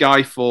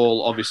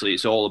 obviously,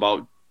 it's all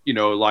about,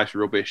 life's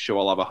rubbish, so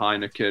I'll have a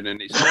Heineken,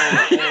 and it's all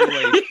the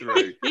way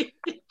through.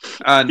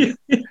 And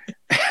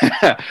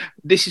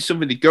this is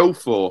something to go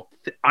for.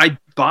 I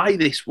buy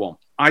this one.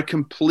 I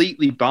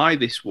completely buy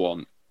this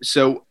one.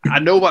 So I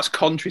know that's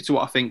contrary to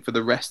what I think for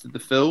the rest of the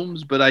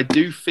films, but I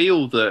do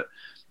feel that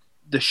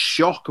the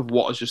shock of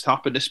what has just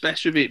happened,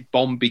 especially with it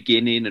Bond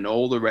beginning and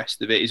all the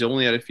rest of it, he's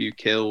only had a few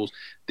kills.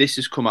 This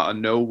has come out of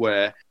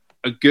nowhere.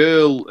 A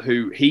girl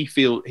who he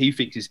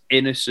thinks is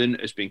innocent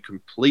has been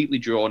completely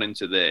drawn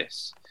into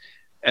this.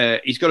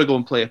 He's got to go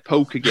and play a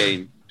poker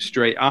game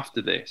straight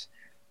after this.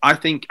 I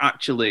think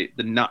actually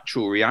the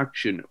natural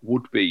reaction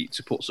would be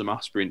to put some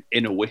aspirin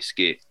in a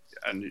whiskey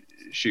and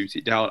shoot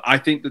it down. I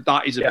think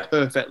that is a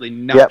perfectly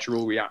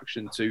natural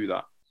reaction to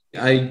that.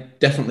 I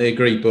definitely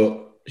agree,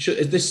 but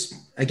is this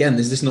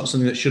not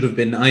something that should have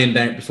been ironed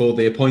out before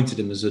they appointed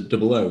him as a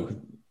 00?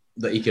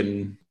 That he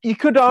can. You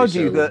could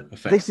argue that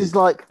this is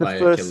like the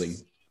first. Killing.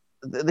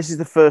 This is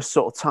the first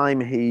sort of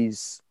time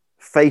he's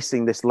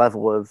facing this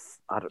level of,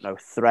 I don't know,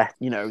 threat.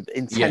 The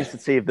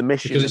intensity of the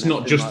mission. Because it's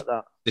not just like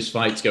that. This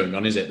fight's going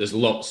on, is it? There's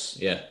lots.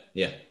 Yeah.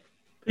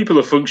 People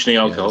are functioning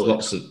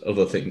alcoholics. There's lots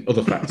of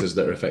other factors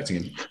that are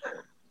affecting him.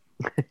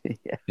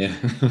 Yeah.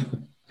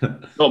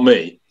 Not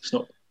me. It's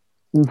not.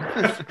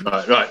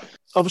 Right.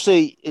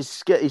 Obviously,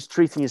 he's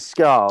treating his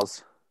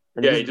scars.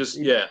 He does.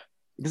 Yeah.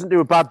 He doesn't do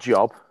a bad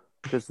job,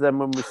 because then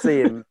when we see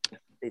him,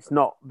 it's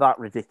not that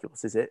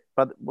ridiculous, is it?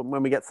 But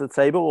when we get to the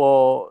table,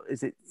 or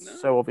is it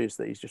so obvious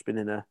that he's just been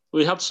in a?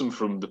 Well, he had some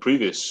from the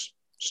previous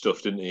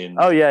stuff, didn't he?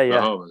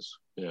 Bahamas.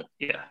 Yeah.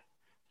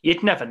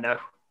 You'd never know.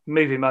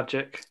 Movie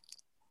magic.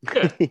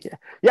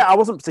 Yeah, I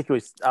wasn't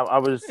particularly. I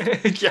was.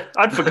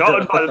 I'd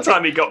forgotten by the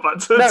time he got back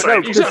to the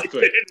table.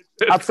 Exactly.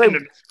 I'd say,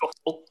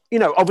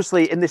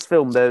 obviously in this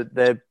film,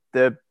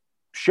 they're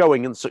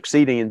showing and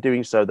succeeding in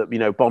doing so that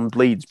Bond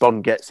bleeds,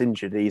 Bond gets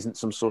injured. He isn't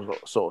some sort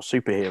of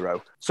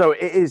superhero. So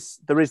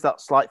there is that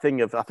slight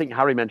thing of, I think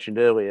Harry mentioned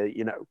earlier,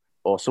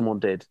 or someone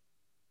did,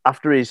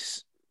 after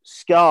his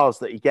scars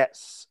that he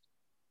gets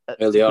at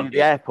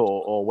the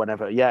airport or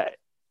whenever. Yeah,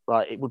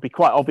 like it would be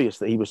quite obvious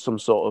that he was some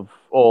sort of,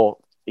 or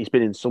he's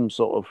been in some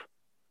sort of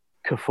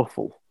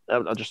kerfuffle.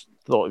 I just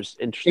thought it was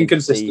interesting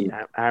to see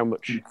how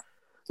much.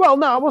 Well,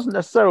 no, I wasn't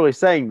necessarily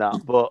saying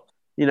that, but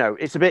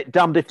it's a bit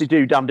damned if they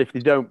do, damned if they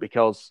don't,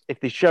 because if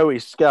they show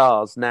his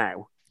scars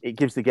now, it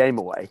gives the game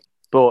away.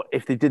 But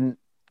if they didn't,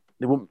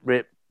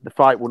 the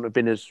fight wouldn't have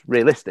been as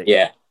realistic.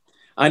 Yeah,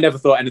 I never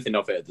thought anything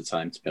of it at the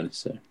time, to be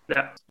honest. So.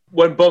 Yeah.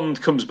 When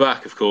Bond comes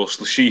back, of course,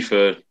 Le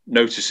Chiffre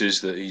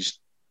notices that he's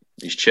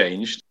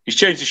changed. He's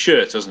changed his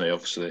shirt, hasn't he?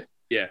 Obviously.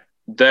 Yeah.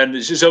 Then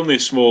it's only a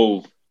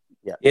small.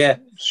 Yeah.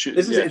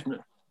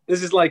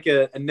 This is like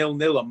a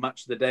 0-0 on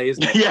Match of the Day,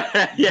 isn't it?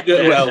 Yeah.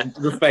 Well,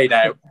 the fade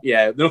out.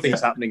 Yeah,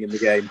 nothing's happening in the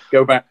game.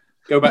 Go back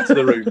to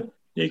the room.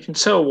 You can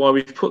tell why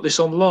we've put this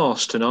on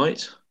last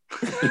tonight.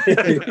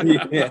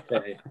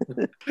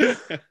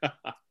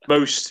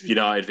 Most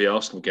United v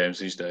Arsenal games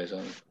these days,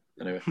 aren't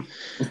they? Anyway.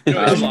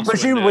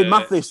 Presumably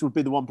Mathis would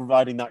be the one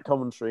providing that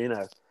commentary,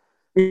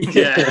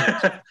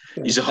 Yeah,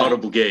 he's a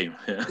horrible game.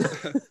 Yeah.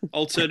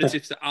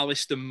 Alternative to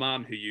Alistair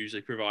Mann, who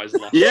usually provies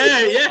last.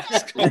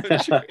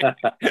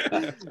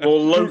 More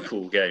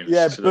local games.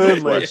 Yeah,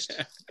 Burnley.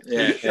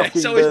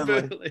 It's always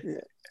Burnley.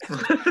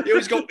 Yeah. He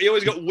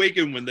always got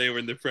Wigan when they were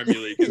in the Premier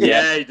League.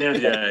 Yeah, he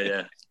did.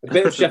 Yeah. A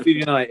bit of Sheffield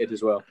United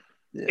as well.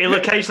 He'll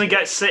occasionally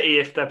get City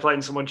if they're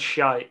playing someone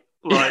shite.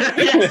 Like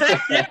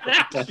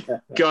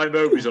Guy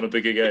Mowbray's on a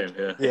bigger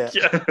game. Yeah.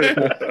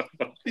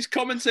 He's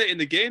commentating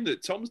the game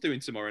that Tom's doing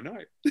tomorrow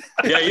night.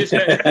 Yeah, he is.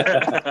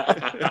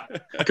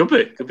 Could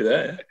be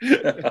there.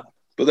 Yeah.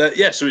 But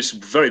so it's a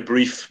very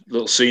brief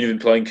little scene of him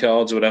playing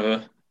cards or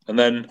whatever, and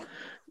then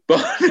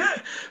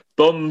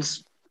Bond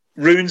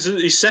ruins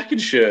his second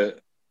shirt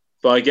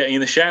by getting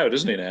in the shower,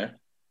 doesn't he? Now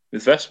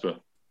with Vesper.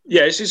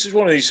 Yeah, it's just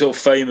one of these sort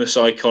of famous,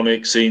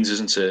 iconic scenes,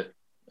 isn't it?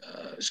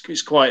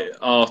 It's quite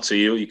arty,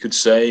 you could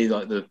say,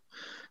 like the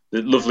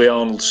lovely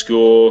Arnold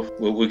score.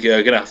 We're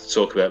going to have to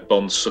talk about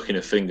Bond sucking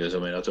her fingers. I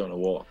mean, I don't know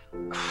what.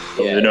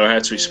 Don't really know how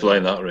to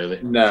explain that,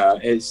 really. No,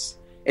 it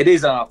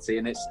is arty,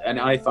 and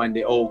I find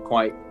it all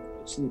quite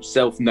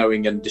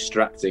self-knowing and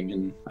distracting,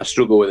 and I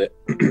struggle with it.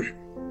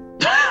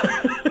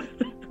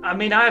 I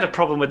mean, I had a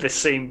problem with this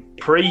scene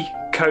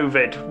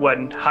pre-COVID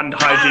when hand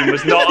hygiene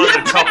was not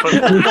at the top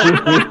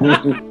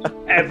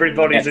of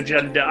everybody's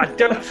agenda. I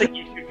don't think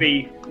you should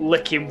be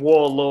licking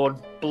Warlord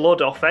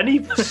blood off any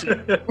hands.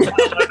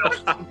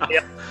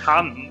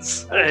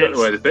 I don't know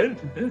where they've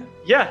been.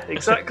 Yeah,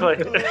 exactly.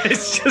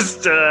 It's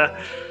just,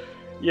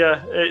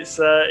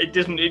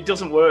 it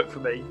doesn't work for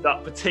me.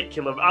 That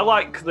particular. I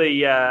like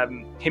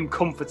the him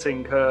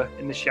comforting her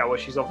in the shower.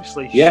 She's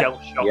obviously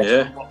shell shocked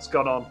from what's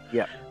gone on.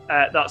 Yeah.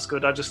 That's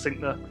good. I just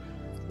think the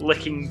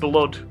licking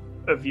blood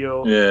of your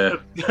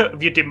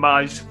of your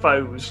demised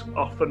foes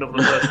off another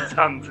person's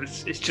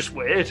hands it's just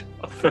weird.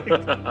 I think.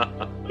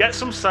 Get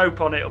some soap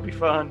on it, it'll be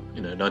fine.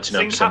 99%.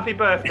 Sing Happy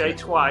Birthday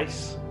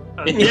twice.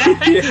 And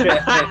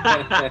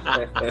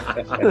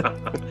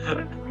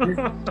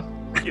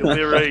you'll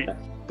be right.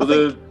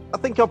 I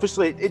think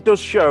obviously it does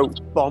show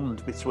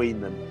bond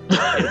between them.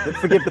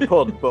 Forgive the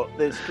pun, but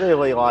there's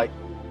clearly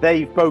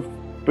they've both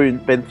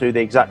been through the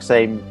exact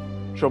same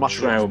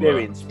traumatic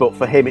experience, but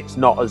for him it's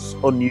not as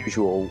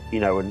unusual,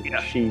 and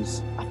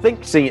she's, I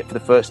think, seeing it for the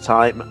first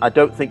time. I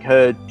don't think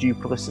her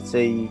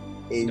duplicity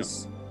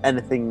is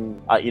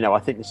anything, I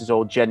think this is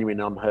all genuine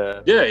on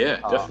her.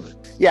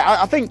 Definitely.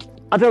 I think,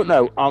 I don't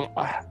know,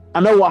 I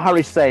know what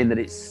Harry's saying, that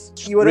it's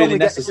you would really only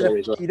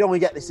necessary. You'd only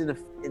get this in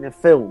a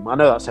film. I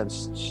know that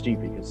sounds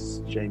stupid because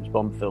it's a James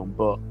Bond film,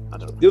 but I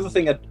don't know. The other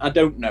thing I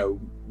don't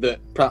know that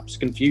perhaps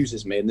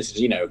confuses me, and this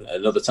is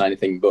another tiny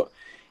thing, but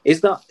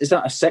is that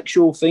a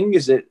sexual thing?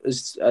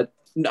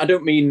 I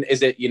don't mean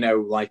is it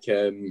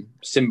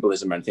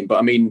symbolism or anything, but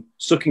I mean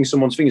sucking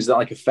someone's fingers, is that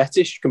like a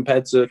fetish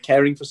compared to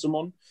caring for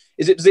someone?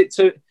 Is it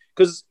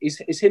because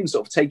is him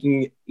sort of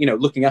taking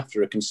looking after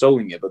her,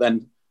 consoling her, but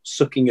then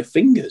sucking her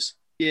fingers?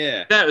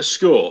 Yeah. Without a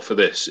score for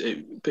this,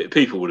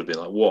 people would have been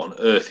like, what on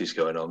earth is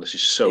going on? This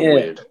is so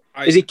weird.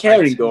 Is he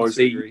caring or is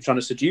he trying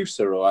to seduce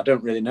her? Or I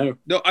don't really know.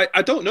 No,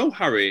 I don't know,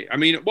 Harry. I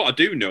mean, what I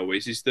do know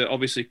is that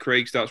obviously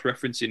Craig starts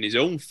referencing his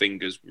own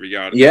fingers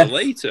regarding her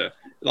later.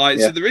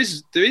 So there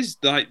is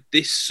like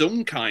this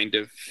some kind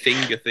of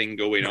finger thing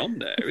going on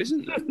there,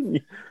 isn't there?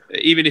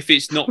 Even if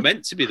it's not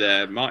meant to be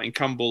there. Martin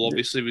Campbell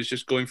obviously was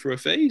just going through a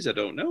phase. I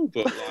don't know,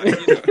 but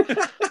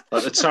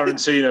like the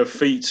Tarantino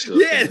feet stuff.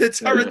 Yeah, the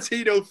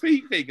Tarantino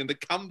feet thing and the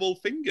Campbell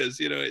fingers.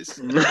 It's.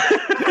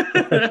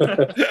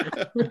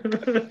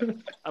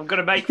 I'm going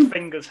to make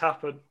fingers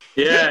happen.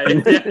 Yeah.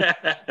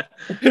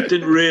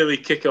 Didn't really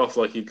kick off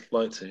like you'd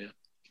like to.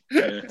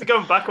 Yeah. To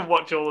go back and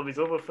watch all of his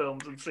other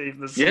films and see if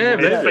there's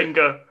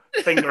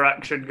some finger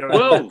action going on.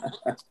 Well,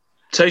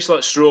 tastes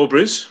like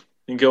strawberries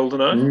in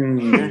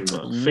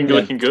GoldenEye. Finger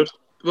looking good.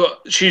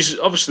 But she's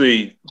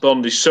obviously,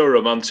 Bond is so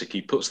romantic,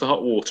 he puts the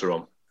hot water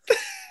on.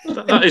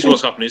 That is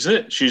what's happening, isn't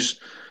it?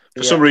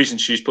 For some reason,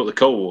 she's put the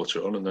cold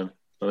water on, and then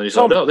he's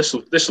like, no, this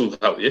will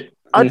help you.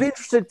 I'd be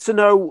interested to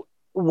know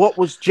what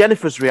was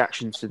Jennifer's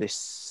reaction to this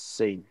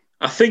scene.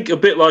 I think a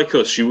bit like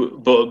us,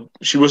 but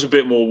she was a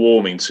bit more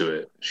warming to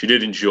it. She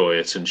did enjoy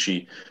it, and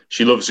she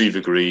loves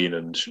Eva Green,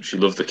 and she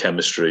loved the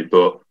chemistry.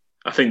 But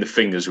I think the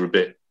fingers were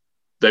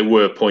they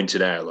were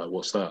pointed out. Like,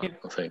 what's that?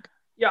 I think.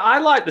 Yeah, I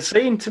like the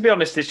scene. To be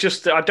honest, it's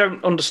just I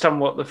don't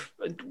understand what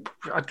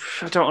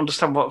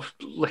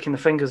licking the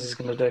fingers is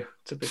going to do.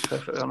 To be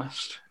perfectly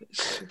honest,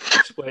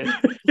 it's weird.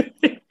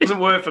 It doesn't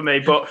work for me.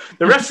 But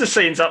the rest of the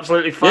scene's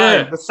absolutely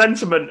fine. Yeah. The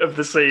sentiment of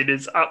the scene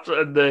is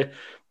absolutely the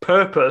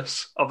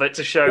purpose of it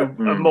to show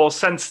a more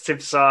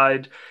sensitive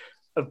side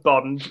of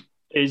Bond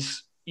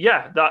is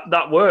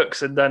that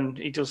works, and then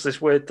he does this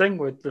weird thing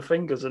with the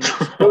fingers and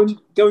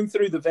going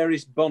through the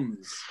various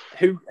Bonds.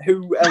 Who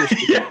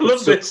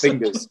else did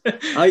fingers?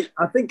 I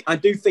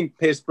do think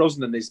Pierce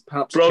Brosnan is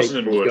perhaps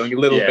capable of going a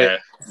little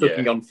bit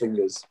sucking on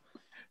fingers,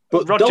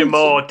 but Roger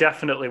Moore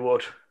definitely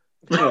would.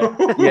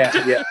 Yeah.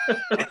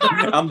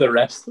 And the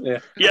rest. Yeah,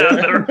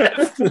 the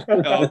rest.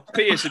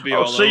 Pierce would be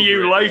I'll see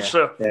you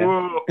later.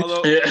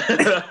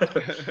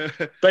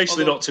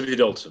 Basically, not Timothy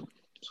Dalton.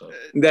 So.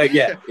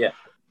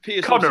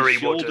 Pierce Connery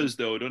shoulders,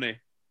 though, doesn't he?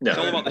 No. It's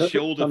all about the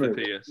shoulder for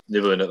Pierce.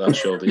 Nibbling at that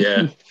shoulder,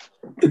 yeah.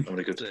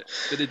 Very good.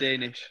 Bit of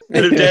Danish.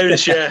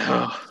 Yeah.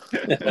 Oh,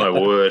 my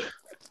word.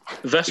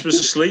 Vesper's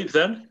asleep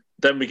then.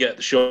 Then we get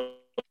the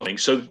shopping.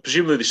 So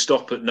presumably they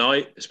stop at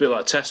night. It's a bit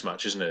like a test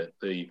match, isn't it?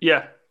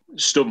 Yeah.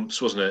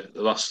 Stumps, wasn't it,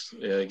 the last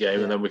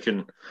game? And then we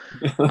can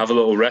have a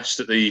little rest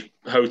at the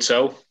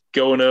hotel.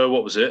 Go on,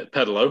 what was it,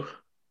 Pedalo,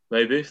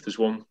 maybe, if there's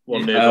one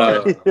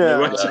nearby.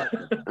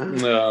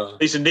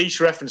 These are niche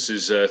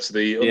references to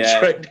the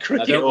untrained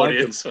cricket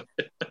audience.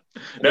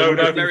 No,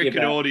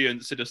 American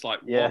audience are just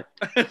like, what?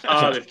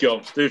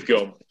 They've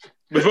gone.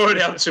 We've already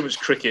had too much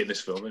cricket in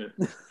this film,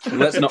 innit?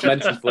 Let's not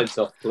mention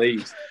Flintoff,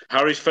 please.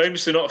 Harry's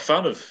famously not a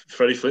fan of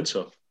Freddie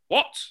Flintoff.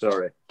 What?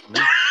 Sorry.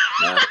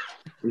 No.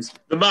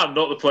 The man,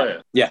 not the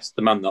player. Yes,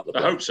 the man, not the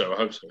player. I hope so,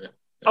 yeah.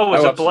 Oh,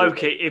 as a bloke,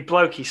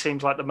 he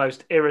seems like the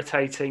most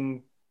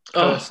irritating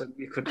person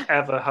you could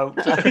ever hope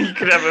you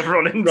could ever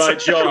run into. Right,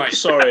 John, Right.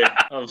 sorry.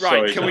 I'm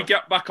sorry. Right, can we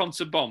get back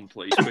onto Bond,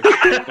 please?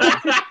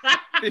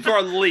 Before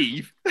I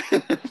leave.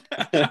 Fellow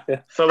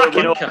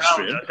Cracking all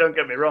Lancastrian. around, don't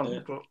get me wrong. Yeah.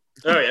 But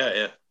Oh,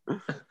 yeah.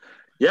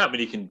 Yeah, I mean,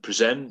 he can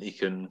present, he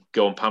can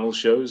go on panel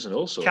shows and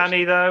all sorts. can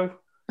he, though?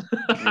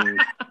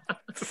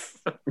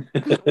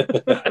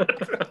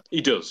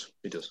 He does.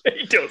 He does,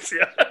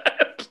 yeah.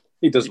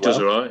 He does He well.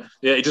 does all right.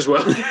 Yeah, he does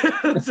well.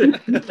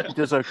 He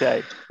does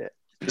okay. Yeah.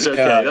 It's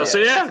okay. That's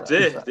it.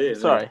 Yeah, dear.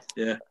 Sorry.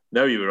 Yeah.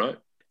 No, you were right.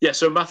 Yeah.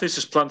 So Mathis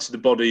has planted the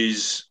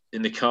bodies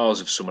in the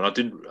cars of someone. I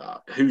didn't.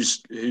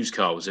 Whose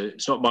car was it?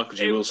 It's not Michael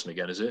G. Wilson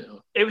again, is it?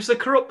 It was the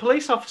corrupt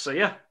police officer,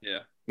 yeah. Yeah.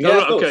 Oh, right, I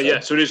thought okay. so. Yeah.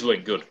 So it is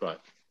linked. Good. Right.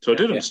 So I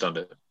did understand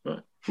it. Right.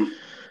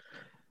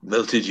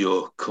 Melted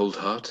your cold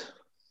heart.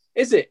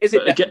 Is it But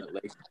again-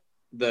 definitely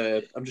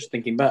I'm just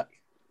thinking back.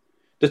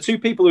 The two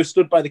people who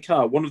stood by the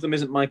car, one of them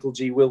isn't Michael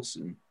G.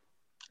 Wilson.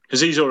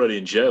 Because he's already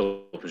in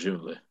jail,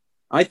 presumably.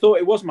 I thought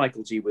it was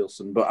Michael G.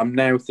 Wilson, but I'm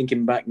now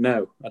thinking back.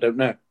 No, I don't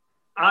know.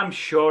 I'm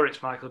sure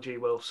it's Michael G.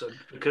 Wilson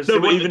because No, they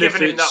but wouldn't have even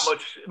given if him that it's-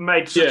 much,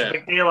 made such Yeah. a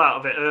big deal out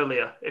of it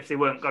earlier if they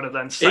weren't going to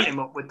then set him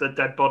up with the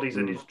dead bodies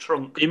in his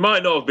trunk. He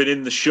might not have been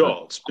in the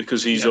shot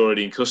because he's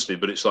already in custody,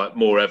 but it's like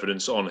more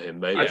evidence on him,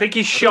 maybe. I think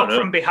he's I shot don't know.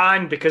 from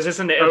behind because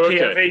isn't it a Oh, okay.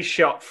 POV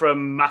shot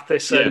from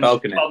Mathis Yeah. and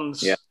Balcony.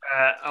 Bonds Yeah.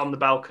 on the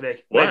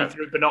balcony, Wow. maybe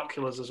through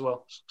binoculars as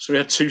well. So we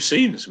had two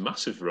scenes,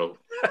 massive role.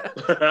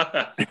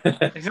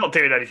 He's not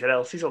doing anything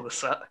else. He's on the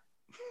set.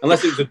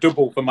 Unless it was a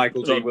double for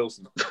Michael G. Well,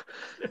 Wilson.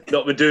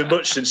 Not been doing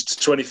much since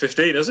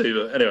 2015, has he?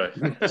 But anyway,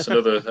 that's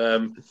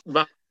another.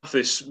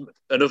 Mathis,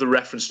 another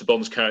reference to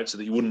Bond's character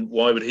that you wouldn't.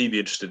 Why would he be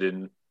interested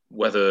in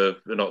whether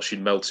or not she'd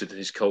melted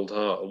his cold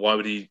heart? Why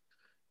would he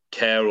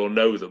care or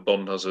know that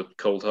Bond has a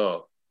cold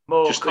heart?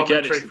 More Just again,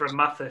 commentary it's- from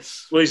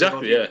Mathis. Well,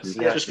 exactly, yeah.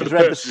 Yeah. Just for He's the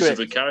read the purposes of the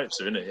script.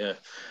 character, isn't it? Yeah.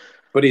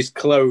 But his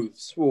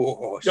clothes.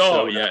 Oh,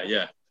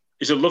 Yeah.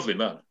 He's a lovely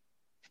man.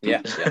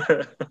 Yeah.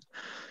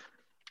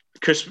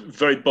 Chris,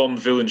 very Bond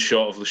villain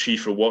shot of Le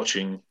Chiffre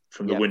watching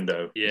from the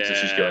window as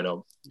this is going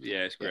on.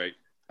 Yeah, it's great.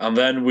 And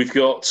then we've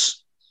got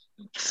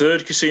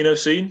third casino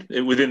scene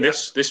within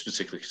this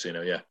particular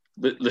casino, yeah.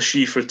 Le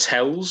Chiffre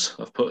tells,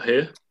 I've put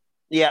here.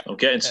 Yeah. I'm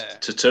getting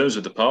to terms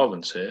with the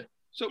parlance here.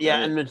 So, Yeah,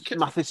 and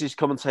Mathis is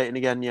commentating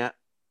again,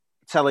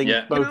 telling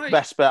both Can I-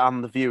 Vesper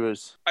and the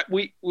viewers.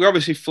 we're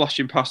obviously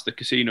flashing past the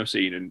casino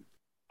scene, and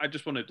I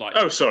just wanted like.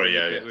 Oh, sorry,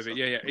 yeah.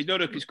 No,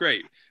 it's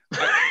great.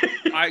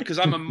 Because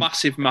I'm a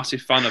massive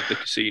fan of the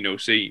casino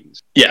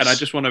scenes. Yes. And I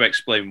just want to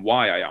explain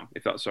why I am,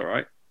 if that's all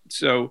right.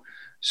 So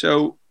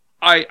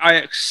I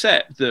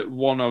accept that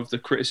one of the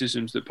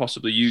criticisms that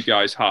possibly you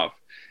guys have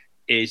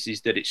is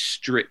that it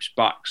strips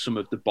back some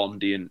of the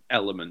Bondian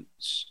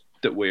elements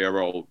that we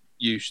are all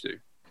used to.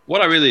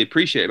 What I really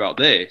appreciate about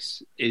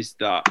this is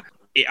that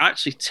it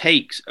actually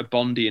takes a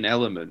Bondian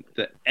element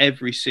that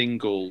every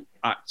single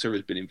actor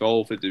has been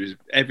involved with.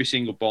 Every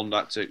single Bond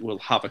actor will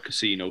have a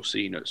casino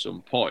scene at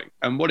some point.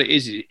 And what it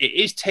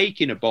is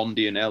taking a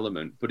Bondian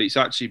element, but it's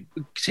actually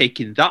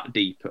taking that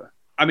deeper.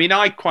 I mean,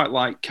 I quite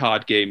like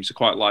card games. I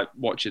quite like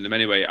watching them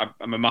anyway.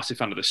 I'm a massive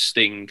fan of The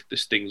Sting. The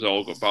Sting's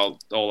all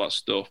about all that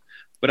stuff.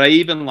 But I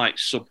even like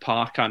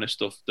subpar kind of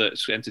stuff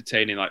that's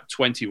entertaining, like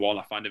 21.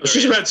 I find it very. I was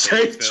just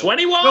about to say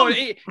 21.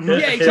 No,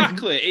 yeah,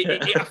 exactly.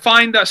 I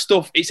find that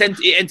stuff. It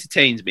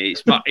entertains me.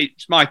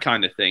 It's my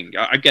kind of thing.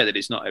 I get that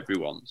it's not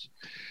everyone's,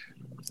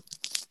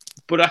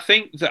 but I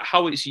think that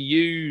how it's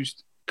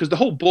used, because the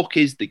whole book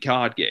is the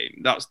card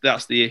game.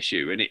 That's the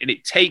issue, and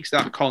it takes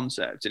that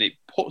concept and it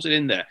puts it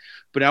in there.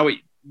 But how it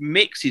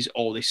mixes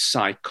all this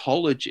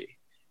psychology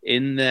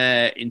in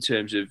there in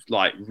terms of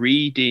like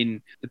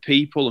reading the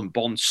people and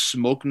Bond's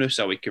smugness,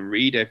 how he can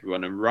read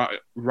everyone, and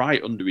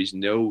right under his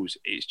nose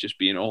it's just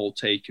being all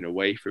taken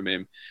away from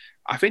him.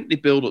 I think they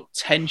build up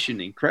tension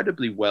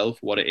incredibly well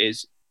for what it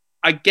is.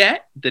 I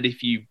get that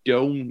if you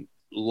don't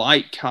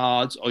like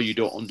cards or you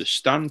don't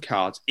understand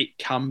cards, it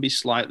can be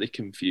slightly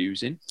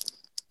confusing,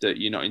 that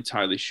you're not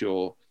entirely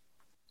sure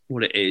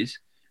what it is.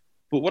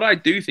 But what I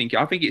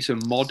think it's a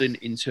modern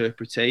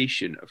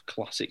interpretation of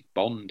classic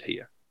Bond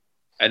here.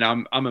 And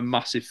I'm a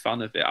massive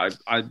fan of it.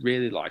 I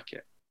really like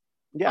it.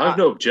 Yeah, I have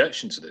no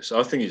objection to this.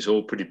 I think it's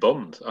all pretty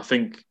Bond. I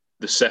think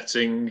the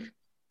setting,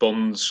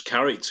 Bond's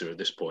character at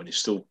this point is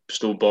still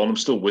Bond. I'm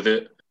still with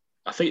it.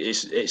 I think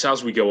it's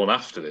as we go on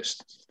after this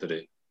that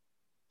it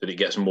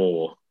gets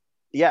more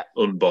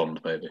un-Bond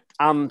maybe.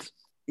 And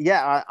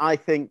I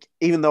think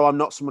even though I'm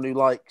not someone who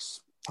likes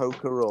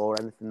poker or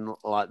anything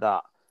like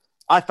that,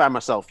 I find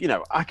myself,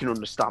 I can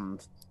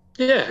understand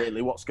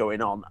really what's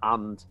going on,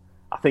 and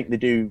I think they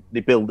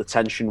build the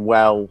tension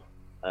well.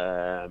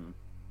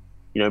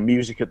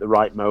 Music at the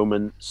right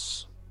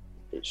moments.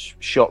 It's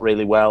shot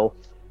really well.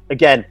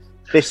 Again,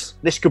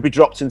 this could be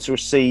dropped into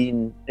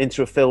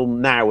a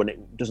film now, and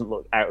it doesn't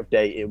look out of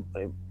date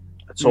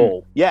at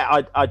all.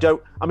 Yeah, I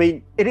don't. I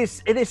mean, it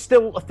is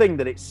still a thing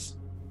that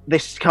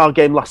this card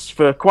game lasts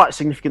for quite a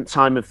significant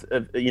time of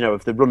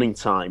the running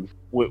time.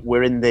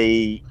 We're in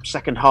the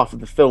second half of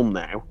the film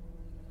now.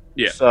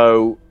 Yeah.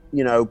 So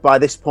by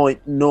this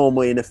point,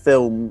 normally in a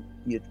film,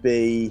 you'd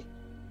be,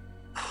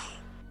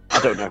 I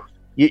don't know,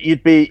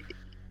 you'd be.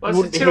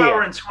 Well, it's a 2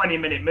 hour and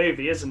 20-minute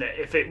movie, isn't it?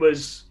 If it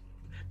was,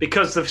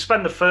 because they've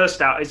spent the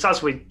first hour. It's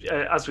as we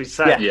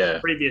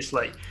said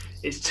previously.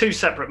 It's two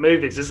separate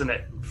movies, isn't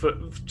it?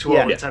 To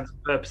all intents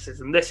and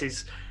purposes, and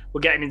we're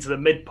getting into the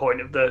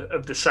midpoint of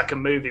the second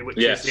movie, which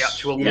is the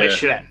actual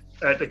mission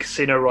at the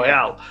Casino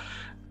Royale.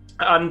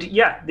 And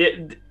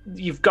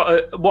you've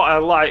got what I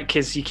like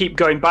is you keep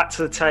going back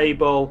to the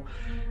table,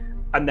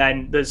 and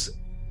then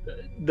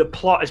the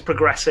plot is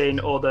progressing,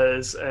 or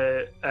there's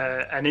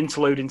an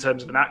interlude in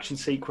terms of an action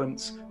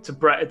sequence to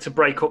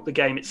break up the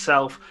game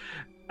itself.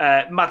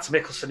 Mads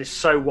Mikkelsen is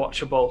so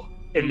watchable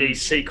in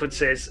these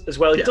sequences as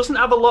well. He doesn't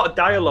have a lot of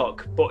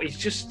dialogue, but he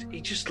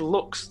just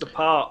looks the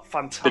part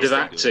fantastic. Bit of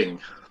acting.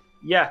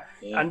 Yeah,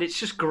 and it's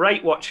just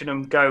great watching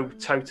them go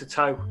toe to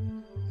toe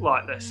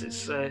like this.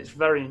 It's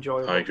very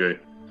enjoyable. I agree.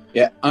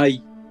 Yeah,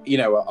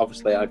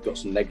 obviously I've got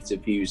some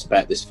negative views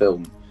about this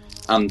film,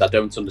 and I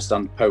don't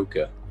understand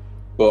poker,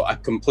 but I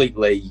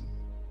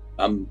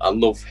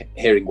love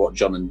hearing what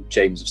John and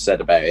James have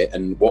said about it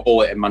and what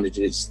all it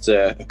manages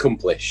to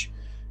accomplish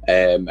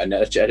and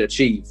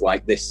achieve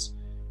like this.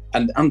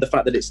 And the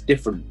fact that it's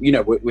different,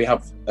 we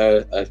have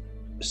a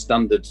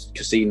standard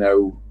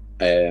casino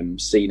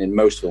scene in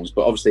most films,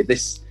 but obviously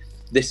this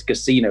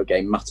casino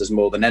game matters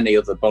more than any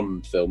other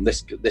Bond film.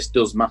 This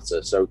does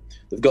matter, so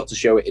they've got to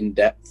show it in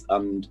depth.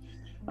 And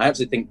I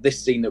actually think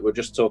this scene that we're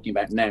just talking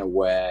about now,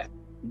 where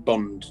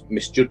Bond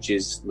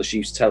misjudges Le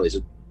Chiffre-Tell,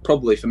 is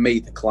probably for me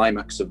the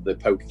climax of the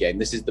poker game.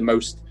 This was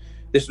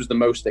the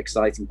most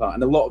exciting part,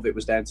 and a lot of it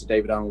was down to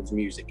David Arnold's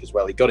music as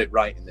well. He got it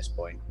right in this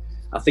point.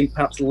 I think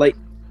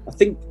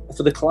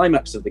for the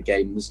climax of the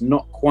game, there's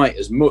not quite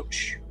as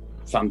much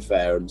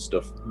fanfare and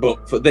stuff.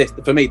 But for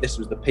me, this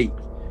was the peak.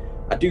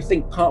 I do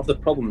think part of the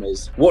problem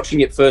is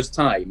watching it first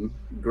time,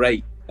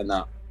 great and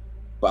that.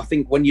 But I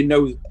think when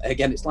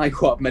again, it's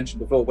like what I've mentioned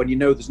before, when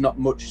there's not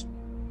much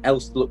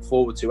else to look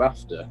forward to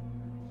after,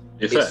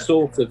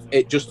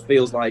 it just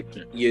feels like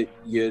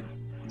you're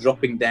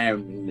dropping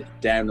down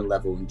a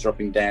level and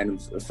dropping down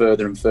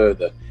further and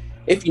further.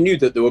 If you knew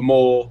that there were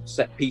more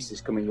set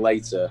pieces coming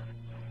later,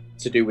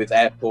 to do with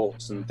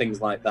airports and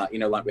things like that,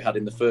 like we had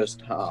in the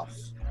first half,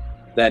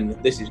 then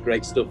this is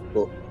great stuff.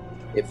 But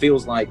it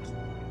feels like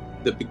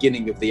the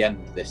beginning of the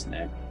end. This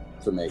now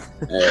for me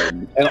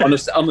on a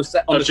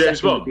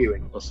second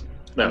viewing.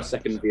 No. On a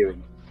second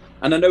viewing,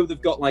 and I know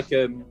they've got like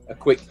a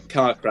quick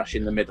car crash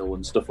in the middle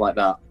and stuff like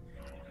that.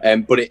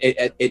 But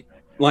it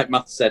like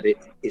Matt said,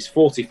 it's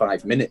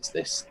 45 minutes.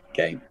 This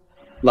game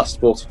lasts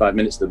 45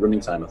 minutes. The running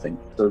time, I think,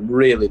 it's a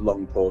really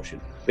long portion.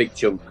 Big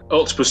chunk.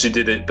 Octopussy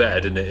did it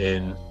better, didn't it,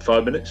 in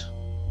 5 minutes?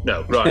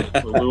 No, right.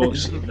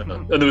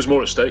 And there was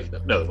more at stake.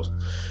 No, there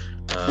wasn't.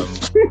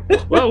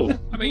 Well,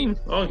 I mean,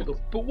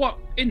 but what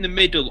in the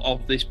middle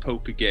of this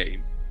poker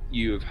game,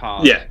 you have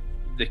had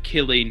the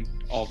killing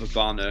of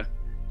Havana,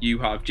 you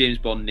have James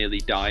Bond nearly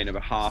dying of a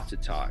heart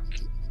attack.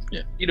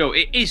 Yeah,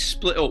 it is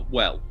split up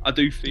well. I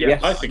do feel. Yeah,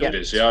 I think it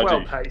is. Yeah,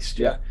 well paced.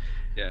 Yeah.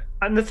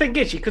 And the thing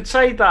is, you could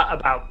say that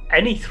about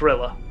any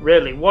thriller,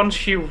 really.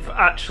 Once you've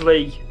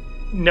actually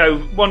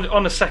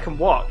on a second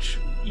watch,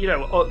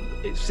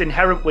 it's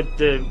inherent with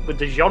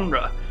the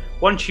genre.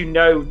 Once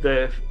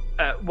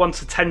once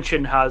the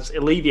tension has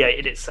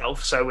alleviated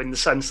itself, so in the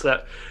sense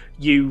that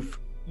you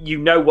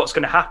know what's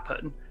going to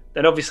happen,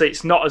 then obviously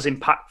it's not as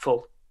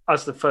impactful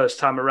as the first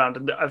time around.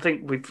 And I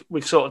think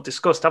we've sort of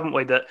discussed, haven't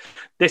we, that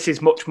this is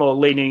much more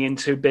leaning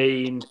into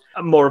being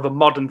more of a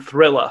modern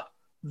thriller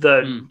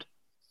than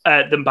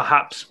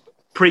perhaps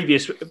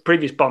previous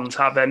Bonds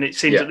have, and it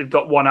seems that they've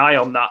got one eye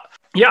on that.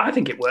 Yeah, I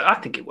think it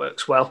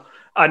works well.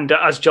 And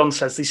as John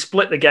says, they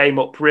split the game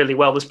up really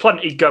well. There's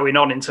plenty going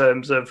on in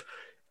terms of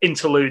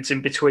interludes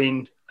in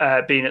between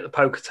being at the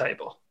poker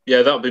table.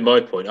 Yeah, that would be my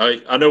point.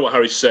 I know what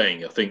Harry's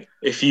saying. I think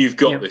if you've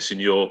got this in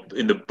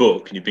the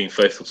book and you're being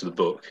faithful to the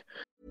book.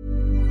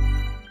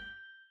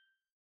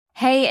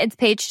 Hey, it's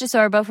Paige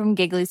DeSorbo from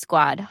Giggly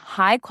Squad.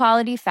 High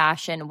quality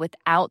fashion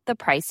without the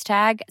price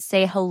tag.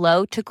 Say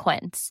hello to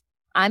Quince.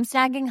 I'm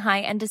snagging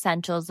high-end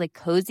essentials like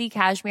cozy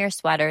cashmere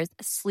sweaters,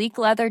 sleek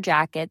leather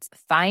jackets,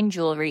 fine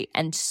jewelry,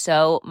 and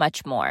so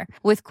much more.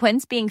 With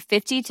Quince being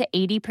 50 to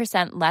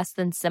 80% less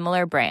than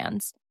similar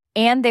brands.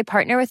 And they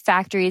partner with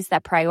factories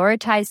that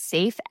prioritize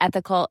safe,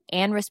 ethical,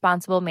 and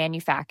responsible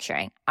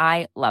manufacturing.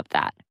 I love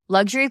that.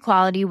 Luxury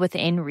quality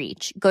within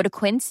reach. Go to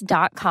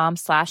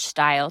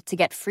quince.com/style to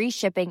get free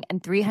shipping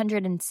and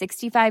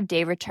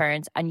 365-day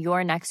returns on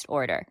your next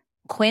order.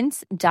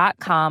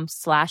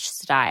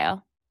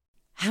 Quince.com/style.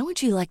 How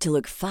would you like to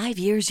look 5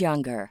 years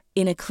younger?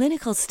 In a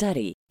clinical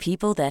study,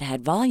 People that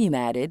had volume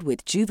added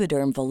with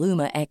Juvederm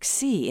Voluma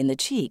XC in the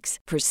cheeks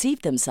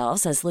perceived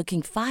themselves as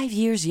looking 5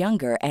 years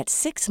younger at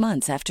 6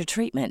 months after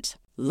treatment.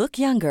 Look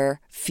younger,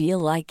 feel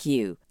like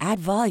you. Add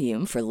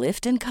volume for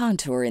lift and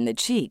contour in the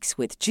cheeks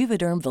with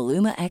Juvederm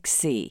Voluma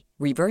XC.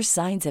 Reverse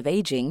signs of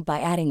aging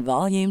by adding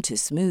volume to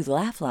smooth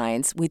laugh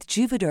lines with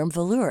Juvederm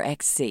Volure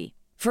XC.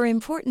 For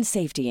important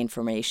safety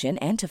information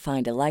and to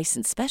find a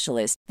licensed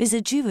specialist,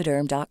 visit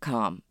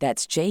Juvederm.com.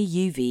 That's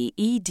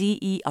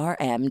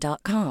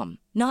JUVEDERM.com.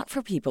 Not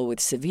for people with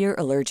severe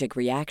allergic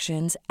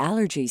reactions,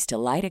 allergies to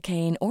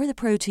lidocaine, or the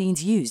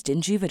proteins used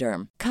in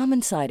Juvederm.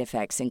 Common side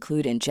effects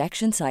include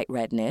injection site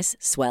redness,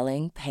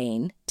 swelling,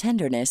 pain,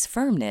 tenderness,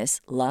 firmness,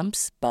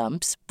 lumps,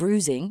 bumps,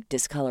 bruising,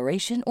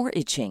 discoloration, or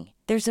itching.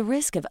 There's a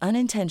risk of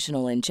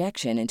unintentional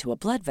injection into a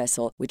blood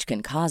vessel, which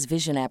can cause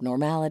vision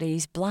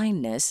abnormalities,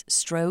 blindness,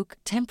 stroke,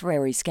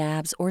 temporary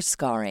scabs, or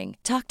scarring.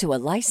 Talk to a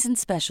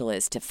licensed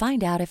specialist to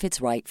find out if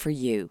it's right for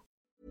you.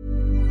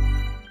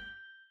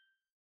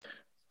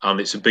 And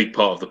it's a big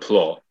part of the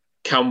plot.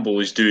 Campbell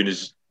is doing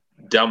his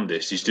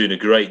damnedest. He's doing a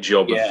great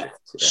job of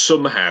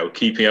somehow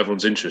keeping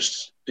everyone's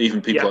interest,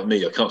 even people like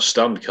me. I can't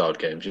stand card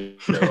games. You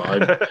know,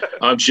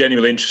 I'm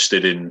genuinely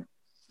interested in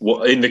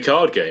the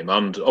card game,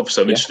 and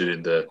obviously I'm interested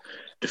in the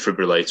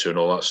defibrillator and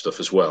all that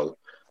stuff as well.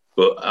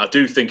 But I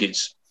do think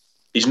he's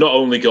not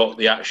only got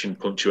the action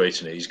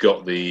punctuating it, he's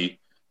got the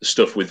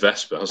stuff with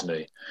Vesper, hasn't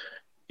he?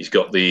 He's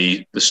got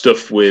the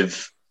stuff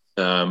with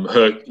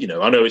her. You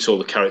know, I know it's all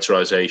the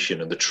characterization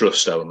and the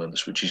trust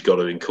elements which he's got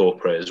to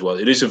incorporate as well.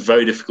 It is a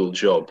very difficult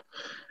job,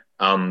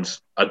 and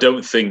I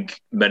don't think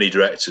many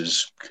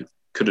directors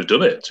could have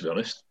done it, to be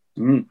honest.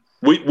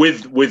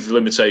 With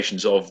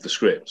limitations of the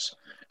scripts.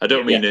 I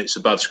don't mean it's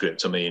a bad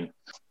script. I mean,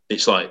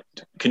 it's like,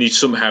 can you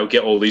somehow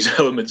get all these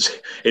elements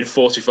in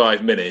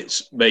 45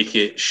 minutes, make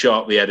it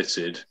sharply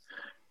edited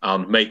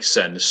and make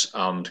sense,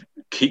 and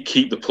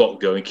keep the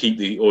plot going, keep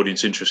the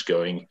audience interest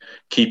going,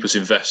 keep us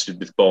invested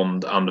with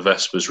Bond and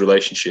Vesper's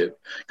relationship?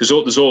 Because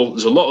there's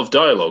a lot of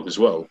dialogue as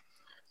well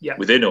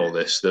within all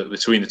this, that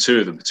between the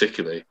two of them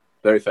particularly.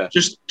 Very fair.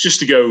 Just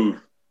to go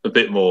a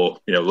bit more,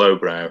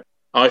 lowbrow,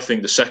 I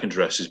think the second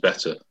dress is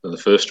better than the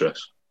first dress.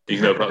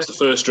 Even though perhaps the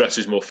first dress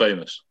is more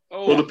famous.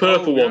 Well, the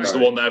purple one's the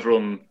one that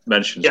everyone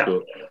mentions,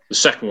 but the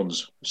second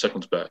one's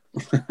better.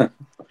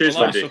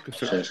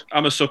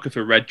 I'm a sucker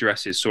for red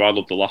dresses, so I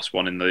love the last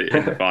one in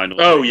the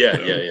final. Oh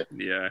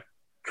yeah.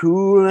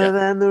 Cooler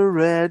than the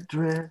red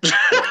dress.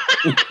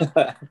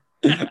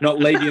 Not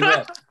Lady in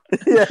Red.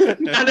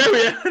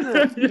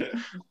 I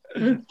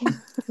know.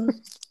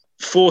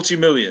 40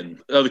 million.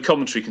 The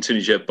commentary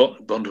continues. Yeah,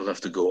 Bond will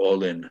have to go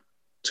all in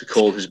to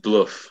call his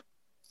bluff.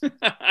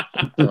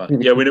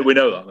 Yeah, we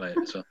know that, mate.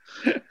 So.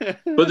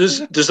 But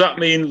does that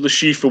mean Le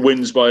Chiffre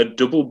wins by a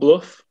double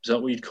bluff? Is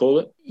that what you'd call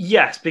it?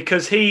 Yes,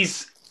 because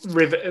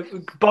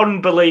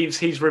Bond believes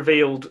he's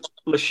revealed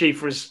Le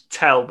Chiffre's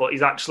tell, but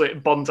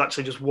Bond's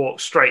actually just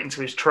walked straight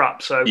into his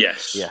trap. So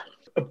yes,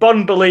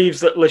 Bond believes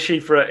that Le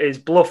Chiffre is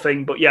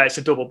bluffing, but it's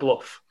a double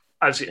bluff,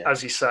 as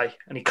you say,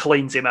 and he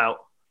cleans him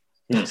out.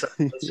 So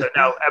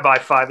now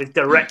MI5 is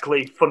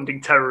directly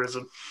funding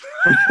terrorism.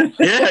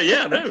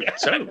 No,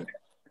 totally.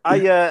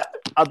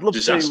 I'd love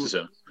disaster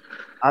zone.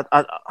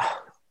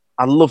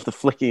 I love the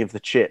flicking of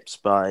the chips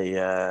by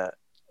Le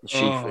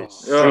Chiffre.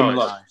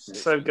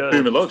 So good.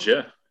 Truman Lodge,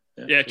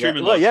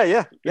 Truman Lodge.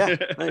 Yeah.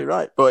 No, you're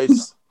right, but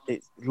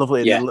it's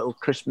lovely. The little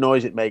crisp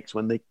noise it makes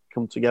when they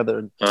come together.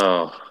 And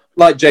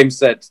like James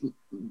said,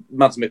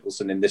 Mads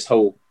Mikkelsen in this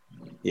whole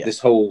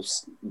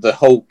the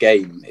whole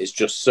game is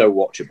just so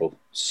watchable,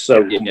 so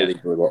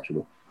unbelievably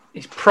watchable.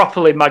 He's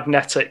properly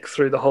magnetic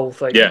through the whole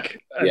thing.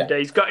 And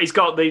he's got a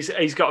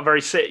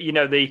very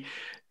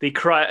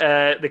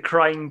the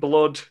crying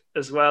blood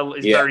as well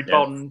is very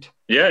Bond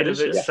in of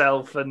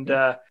itself, and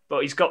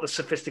but he's got the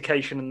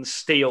sophistication and the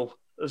steel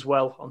as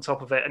well on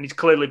top of it, and he's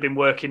clearly been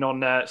working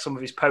on some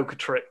of his poker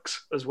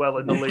tricks as well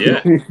in the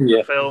lead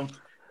film.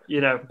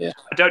 I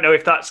don't know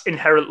if that's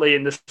inherently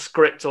in the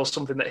script or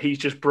something that he's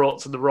just brought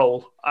to the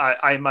role.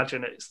 I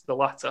imagine it's the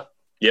latter.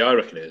 Yeah, I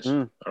reckon it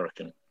is. I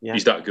reckon. Yeah.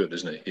 He's that good,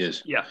 isn't he? He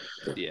is. Yeah,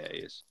 he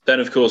is.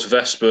 Then, of course,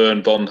 Vesper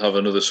and Bond have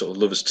another sort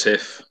of lovers'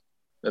 tiff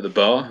at the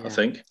bar, I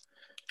think.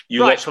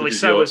 You rightfully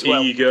so as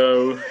well.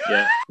 Ego.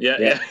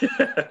 Yeah.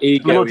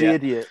 Ego, bloody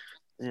idiot.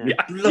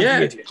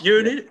 Idiot. You're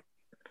an idiot.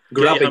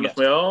 Grabbing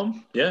my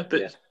arm. Yeah,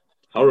 but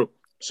horrible.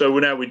 So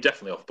we're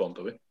definitely off Bond,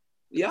 are we?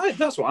 Yeah,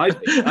 that's what I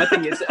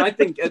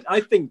think. I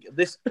think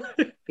this.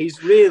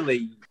 He's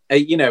really,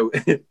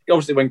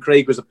 obviously when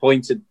Craig was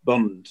appointed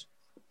Bond,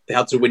 they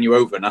had to win you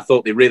over, and I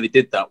thought they really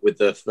did that with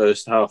the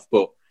first half.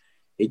 But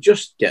it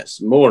just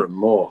gets more and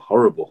more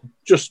horrible.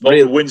 Just Bond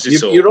really wins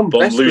it all. You're on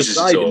Vesper's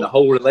side in the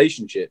whole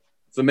relationship.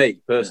 For me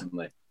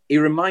personally, he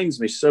reminds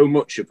me so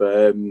much of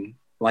I'm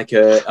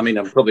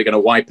probably going to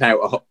wipe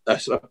out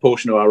a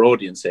portion of our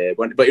audience here,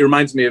 but he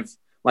reminds me of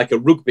like a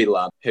rugby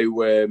lad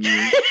who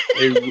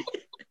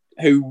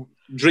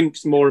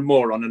drinks more and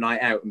more on a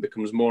night out and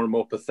becomes more and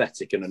more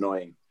pathetic and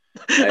annoying.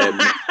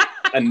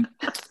 And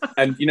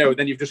then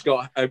you've just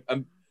got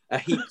a a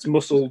heaped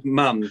muscled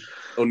man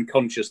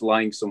unconscious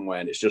lying somewhere,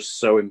 and it's just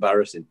so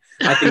embarrassing.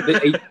 I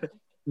think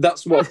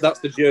that's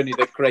the journey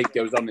that Craig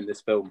goes on in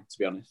this film, to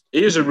be honest.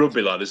 He is a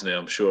rugby lad, isn't he?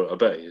 I'm sure. I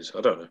bet he is.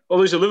 I don't know.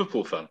 Oh, he's a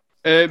Liverpool fan.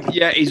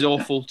 Yeah, he's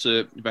awful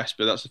to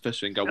Vesper. That's the first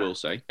thing I will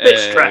say.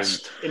 Bit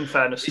stressed, in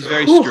fairness. He's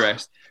very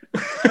stressed.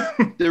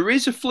 There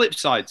is a flip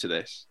side to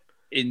this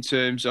in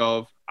terms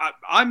of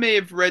I may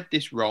have read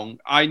this wrong.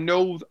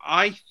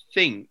 I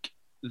think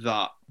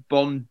that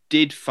Bond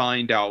did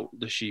find out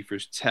Le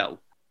Chiffre's tell,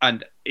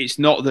 and it's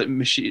not that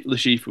Le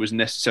Chiffre was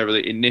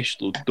necessarily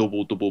initial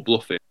double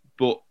bluffing,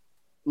 but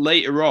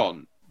later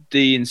on,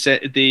 the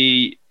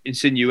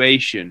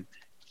insinuation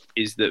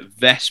is that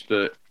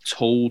Vesper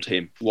told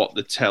him what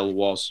the tell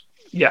was.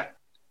 Yeah.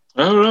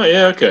 Oh, right.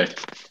 Yeah, okay.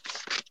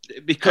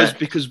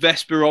 Because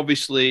Vesper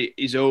obviously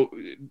is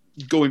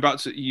going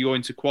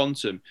to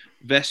Quantum.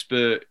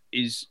 Vesper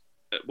is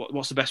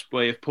what's the best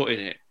way of putting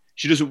it?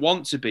 She doesn't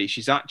want to be.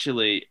 She's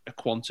actually a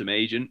quantum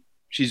agent.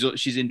 She's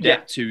in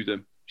debt to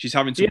them. She's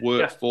having to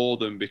work for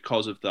them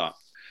because of that.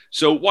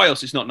 So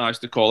whilst it's not nice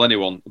to call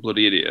anyone a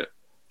bloody idiot,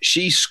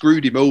 she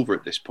screwed him over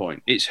at this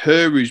point. It's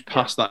her who's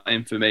passed that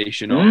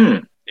information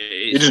on.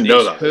 He doesn't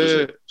know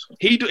that.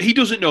 He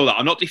doesn't know that.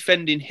 I'm not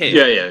defending him.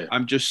 Yeah.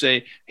 I'm just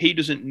saying he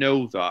doesn't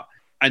know that.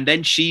 And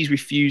then she's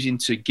refusing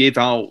to give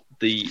out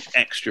the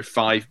extra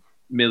 £5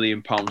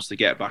 million to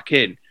get back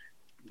in,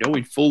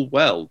 knowing full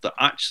well that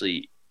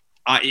actually,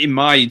 in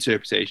my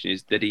interpretation,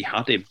 is that he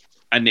had him.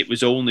 And it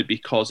was only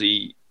because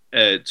he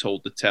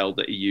told the tell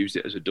that he used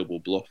it as a double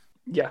bluff.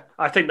 Yeah,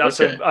 I think that's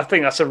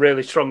a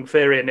really strong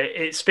theory, and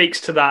it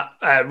speaks to that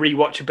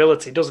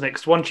rewatchability, doesn't it?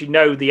 Because once you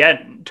know the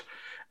end,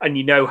 and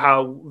you know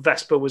how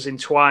Vesper was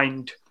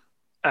entwined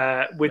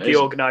with the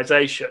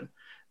organisation,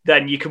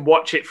 then you can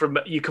watch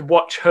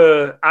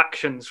her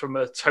actions from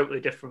a totally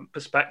different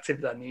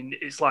perspective. Then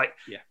it's like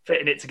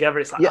fitting it together.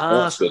 It's like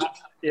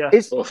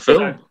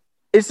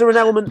Is there an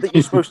element that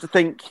you're supposed to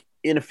think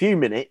in a few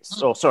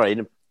minutes,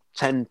 in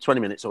 10,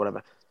 20 minutes or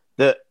whatever,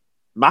 that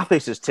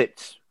Mathis has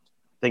tipped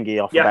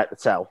thingy off about the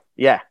tell?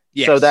 Yeah.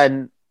 Yes. So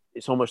then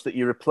it's almost that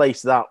you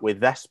replace that with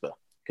Vesper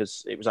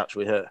because it was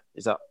actually her.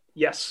 Is that?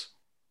 Yes.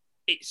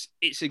 It's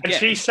again. And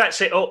she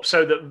sets it up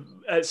so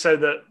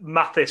that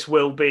Mathis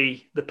will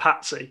be the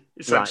patsy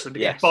essentially.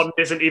 Because Bond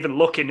isn't even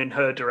looking in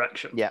her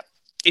direction. Yeah.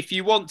 If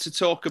you want to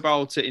talk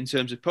about it in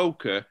terms of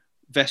poker,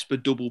 Vesper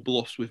double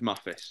bluffs with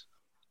Mathis.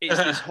 It's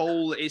this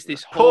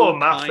whole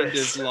kind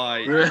of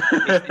like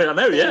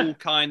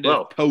kind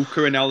of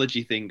poker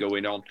analogy thing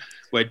going on,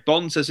 where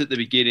Bond says at the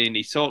beginning,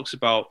 he talks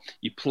about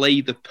you play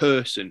the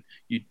person,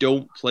 you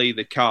don't play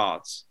the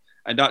cards,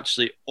 and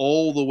actually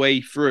all the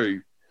way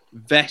through,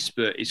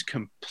 Vesper is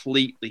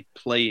completely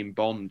playing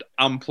Bond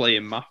and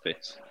playing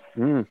Mathis.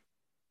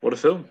 What a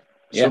film!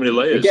 So many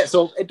layers.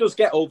 It does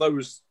get all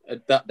those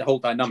the whole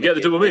dynamic. You get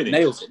the double meaning. It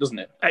nails it, doesn't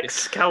it?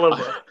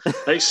 Excalibur.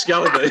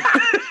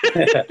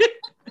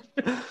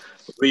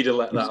 Read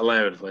that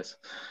aloud, please.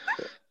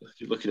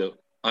 If you look it up,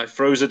 I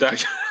froze a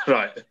dagger.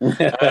 Right.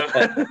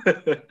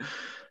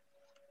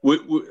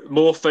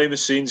 More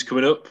famous scenes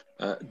coming up.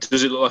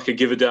 Does it look like a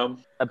give a damn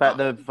about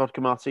the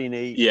vodka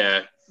martini?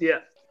 Yeah.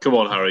 Come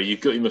on, Harry. You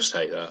must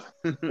take that.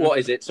 What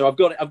is it? So I've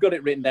got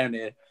it written down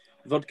here.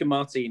 Vodka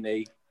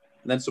martini.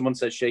 And then someone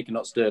says shaken,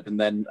 not stirred. And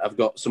then I've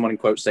got someone in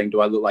quotes saying,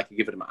 do I look like a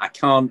give a damn? I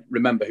can't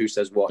remember who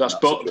says what. That's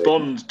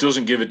Bond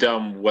doesn't give a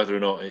damn whether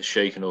or not it's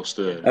shaken or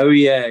stirred. Oh,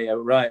 yeah,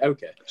 right,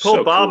 okay.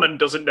 Paul Barman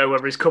doesn't know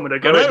whether he's coming or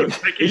going.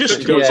 He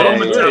just goes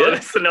on and telling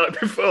us the night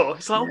before.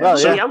 It's like,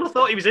 I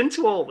thought he was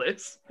into all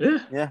this.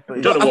 Yeah.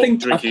 But don't know what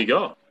drink he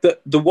got.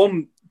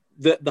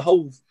 The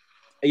whole,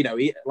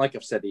 like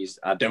I've said,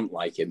 I don't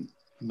like him.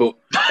 But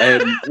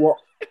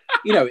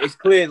it's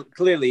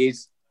clearly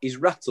he's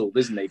rattled,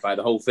 isn't he, by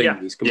the whole thing?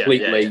 He's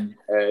completely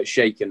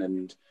shaken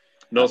and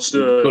not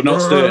stirred. But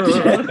not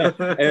stirred.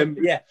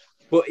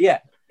 But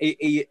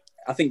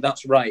I think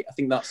that's right. I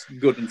think that's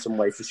good in some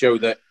ways to show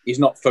that he's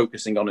not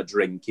focusing on a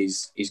drink.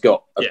 He's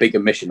got a bigger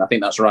mission. I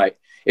think that's right.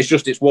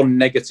 It's one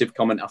negative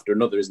comment after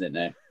another, isn't it?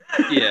 Now.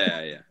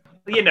 Yeah.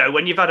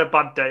 When you've had a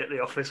bad day at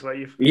the office where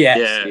you've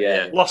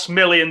lost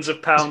millions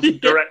of pounds and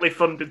directly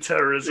funded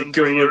terrorism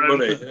through your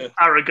own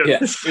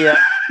arrogance. Yeah.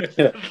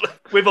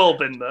 We've all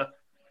been there.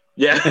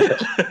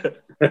 Yeah.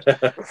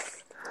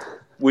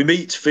 We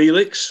meet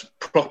Felix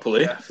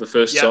properly for the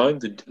first time,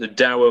 the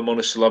dour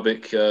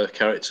monosyllabic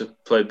character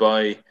played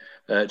by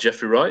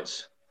Jeffrey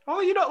Wright. Oh,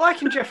 you're not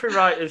liking Jeffrey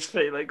Wright as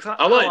Felix?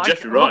 I like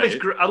Jeffrey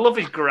Wright. I love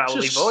his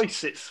growly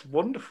voice. It's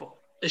wonderful.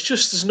 It's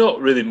just there's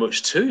not really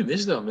much to him,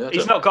 is there? I mean,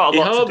 he's not got a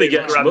lot to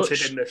do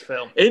granted in this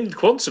film. In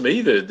Quantum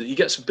either, he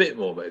gets a bit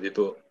more maybe,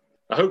 but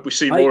I hope we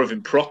see more of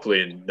him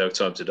properly in No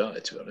Time to Die,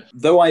 to be honest.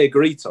 Though I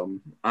agree, Tom,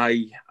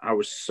 I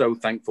was so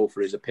thankful for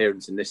his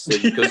appearance in this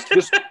scene because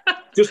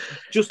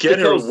just get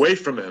her away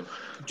from him.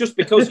 Just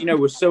because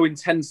we're so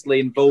intensely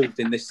involved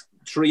in this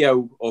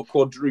trio or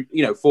four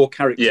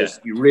characters,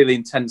 you really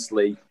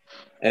intensely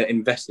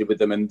invested with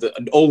them, and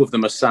all of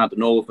them are sad,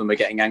 and all of them are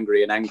getting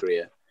angrier and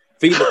angrier.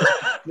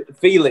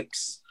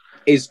 Felix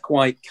is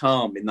quite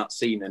calm in that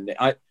scene, and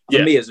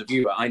for me as a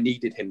viewer, I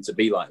needed him to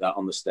be like that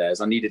on the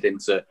stairs. I needed him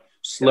to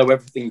slow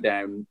everything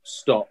down,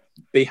 stop,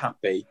 be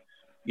happy,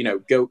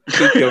 keep going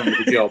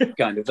with the job,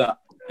 kind of that.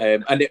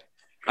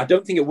 I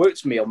don't think it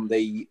worked for me on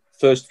the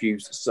first few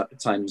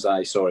times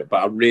I saw it,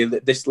 but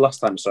this last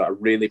time I saw it, I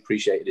really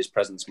appreciated his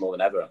presence more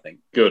than ever, I think.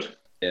 Good.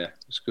 Yeah,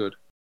 it's good.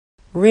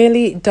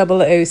 Really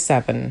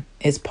 007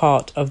 is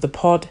part of the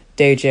Pod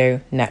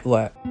Dojo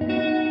network.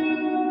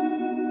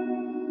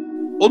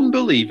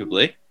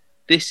 Unbelievably,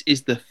 this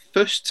is the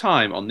first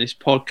time on this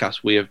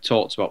podcast we have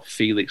talked about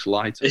Felix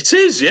Leiter. It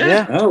is,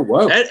 yeah. Oh,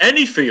 wow.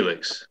 Any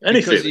Felix.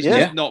 Because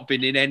he's not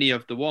been in any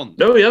of the ones.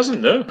 No, he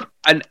hasn't, no.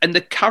 And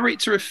the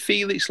character of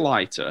Felix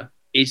Leiter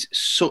is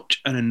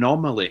such an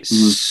anomaly.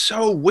 It's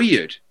so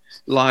weird.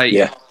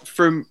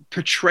 From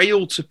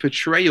portrayal to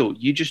portrayal,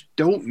 you just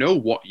don't know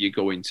what you're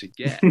going to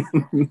get.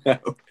 No.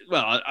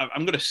 Well,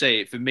 I'm going to say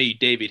it for me.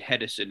 David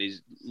Hedison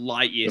is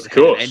light years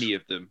ahead of any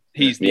of them.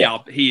 He's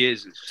he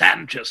is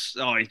Sanchez.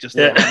 Oh, he's just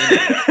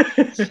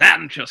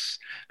Sanchez.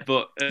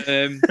 But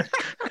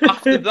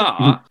after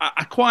that,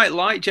 I quite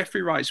like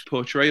Jeffrey Wright's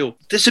portrayal.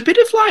 There's a bit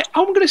of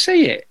I'm going to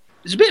say it.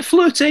 There's a bit of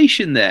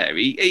flirtation there.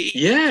 He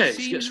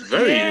gets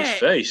very in his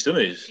face,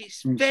 doesn't he?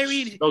 It's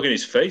very knocking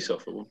his face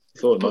off.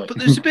 But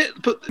there's a bit.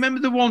 But remember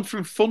the one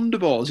from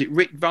Thunderball? Is it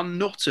Rick Van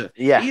Nutter?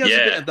 Yeah, he has a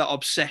bit of that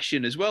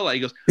obsession as well. He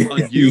goes,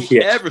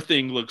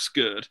 everything looks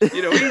good. He's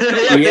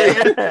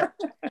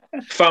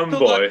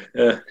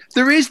fanboy.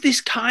 There is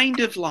this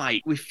kind of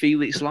with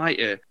Felix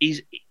Leiter.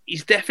 He's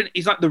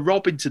definitely like the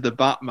Robin to the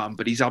Batman,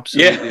 but he's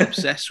absolutely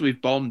obsessed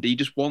with Bond. He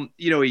just wants,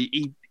 he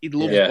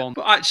loves Bond.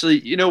 But actually,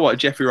 you know what?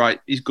 Jeffrey Wright,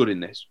 he's good in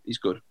this. He's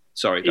good.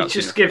 Sorry, he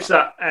just gives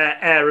that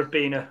air of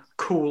being a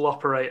cool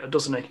operator,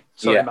 doesn't he?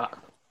 Sorry, Matt.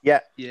 Yeah.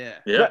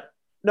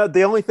 No,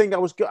 the only thing I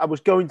was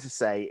going to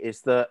say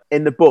is that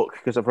in the book,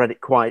 because I've read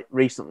it quite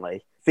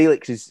recently,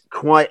 Felix is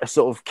quite a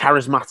sort of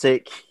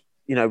charismatic,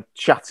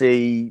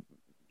 chatty,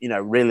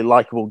 really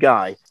likable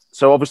guy.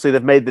 So obviously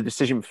they've made the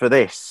decision for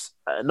this.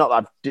 Not that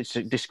I'm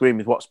disagreeing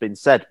with what's been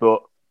said,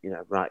 but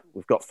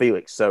we've got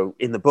Felix. So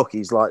in the book,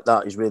 he's like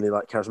that. He's really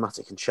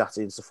charismatic and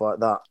chatty and stuff like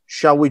that.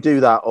 Shall we do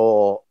that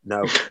or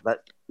no?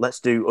 Let's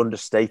do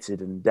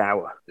understated and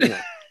dour.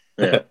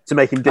 To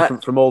make him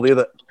different from all the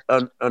other.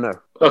 Oh no,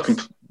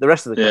 the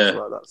rest of the cast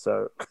are like that.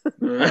 So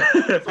no.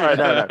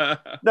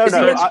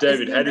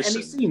 David Hedison.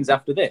 Any scenes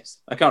after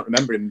this? I can't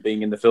remember him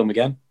being in the film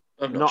again.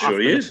 I'm not sure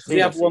he is. Does he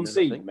have one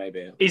scene?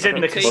 Maybe he's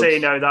in the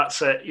casino. That's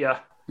it. Yeah.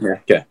 Yeah.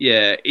 Okay.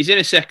 Yeah, he's in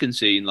a second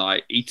scene.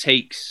 He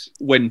takes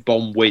when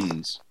Bond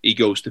wins, he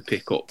goes to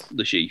pick up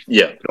the sheath.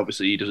 Yeah, but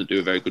obviously he doesn't do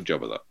a very good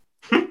job of that.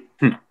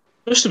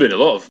 Must have been a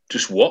lot of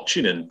just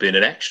watching and being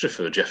an extra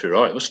for Jeffrey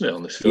Wright, wasn't it,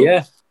 on this film? Yeah,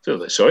 I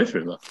feel sorry for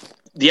him.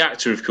 The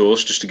actor, of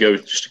course, just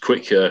a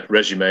quick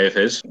resume of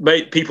his.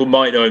 People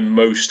might know him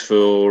most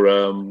for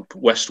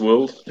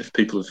Westworld. If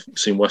people have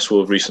seen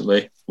Westworld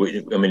recently,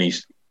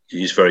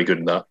 he's very good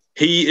in that.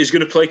 He is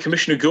going to play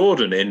Commissioner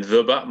Gordon in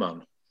The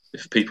Batman.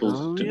 If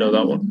people didn't know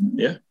that one,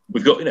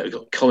 we've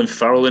got Colin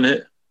Farrell in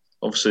it,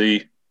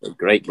 obviously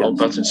great Robert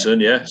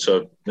Pattinson,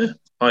 so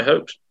high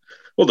hopes.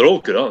 Well, they're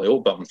all good, aren't they?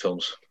 All Batman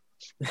films,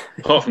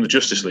 apart from the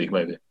Justice League,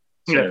 maybe.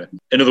 So, anyway.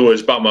 In other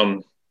words,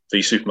 Batman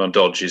v Superman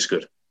Dodge is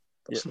good.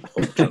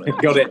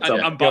 Got it.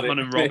 And Batman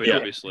and Robin,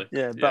 obviously.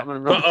 Yeah, Batman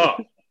and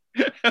Robin.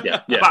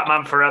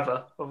 Batman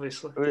Forever,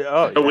 obviously. We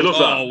love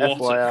that.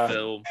 What a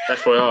film!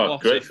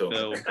 FYR, great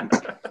film.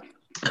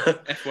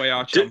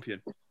 FYR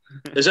champion.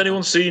 Has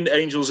anyone seen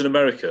Angels in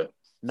America?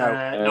 No,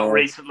 not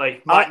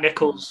recently. Mike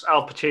Nichols,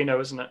 Al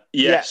Pacino, isn't it?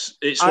 Yes,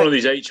 it's one of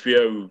these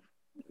HBO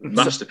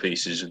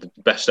masterpieces of the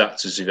best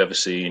actors you've ever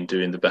seen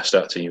doing the best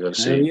acting you've ever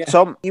seen.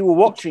 Tom, you were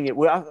watching it.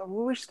 Were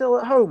we still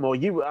at home, or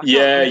you?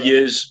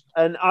 Years.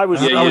 And I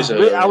was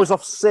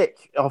off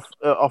sick,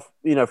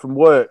 from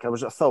work. I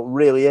felt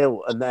really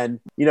ill, and then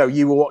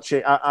you were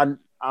watching, and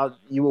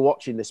you were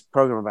watching this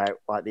program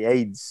about the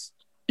AIDS.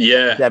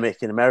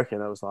 Epidemic in America,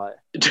 and I was like,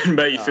 it didn't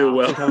make you feel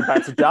well. I think I'm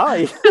about to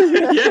die.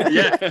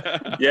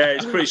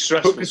 It's pretty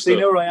stressful.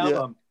 Casino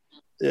Royale.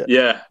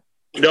 Yeah.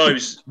 No,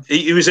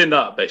 he was in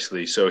that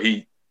basically. So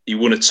he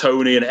won a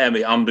Tony, an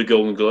Emmy, and a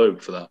Golden Globe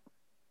for that.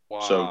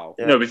 Wow.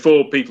 So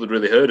before people had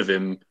really heard of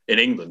him in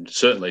England,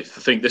 certainly I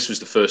think this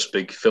was the first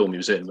big film he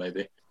was in.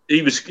 Maybe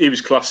he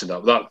was class in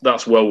that.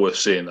 That's well worth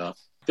seeing. That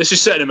this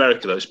is set in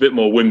America though. It's a bit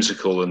more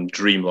whimsical and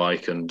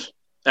dreamlike, and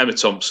Emma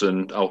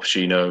Thompson, Al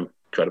Pacino.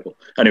 Incredible.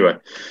 Anyway,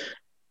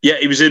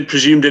 he was in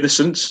Presumed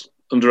Innocence,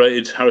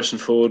 underrated Harrison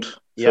Ford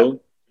film.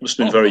 Must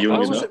have been very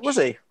young in that. Was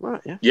he? Right,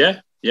 yeah.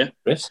 Yeah.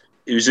 Yes.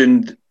 He was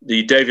in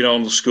the David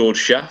Arnold scored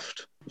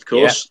Shaft, of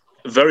course.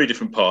 A very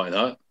different part in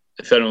that,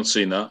 if anyone's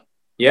seen that.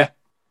 Yeah.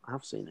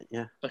 I've seen it,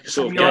 yeah. Like a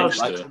sort of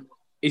gangster.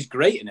 He's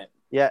great in it.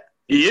 Yeah.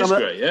 He is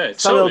great, yeah.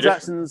 It's Samuel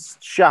Jackson's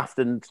Shaft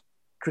and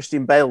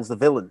Christian Bale's the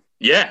villain.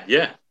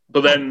 Yeah.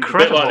 But then, a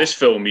bit like this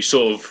film, he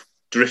sort of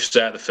drifts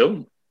out of the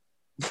film.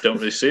 Don't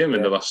really see him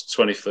in the last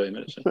 20, 30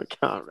 minutes.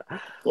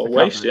 What a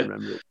waste,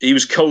 He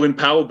was Colin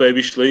Powell,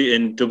 babishly,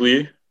 in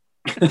W.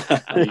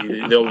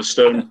 the Oliver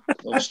Stone,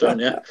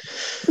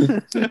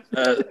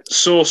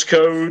 Source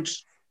Code,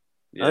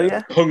 Yeah. Oh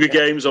yeah, Hunger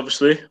Games,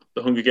 obviously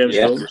the Hunger Games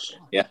films.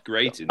 Yeah,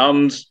 great.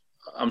 And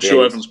I'm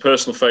sure everyone's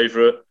personal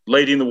favourite,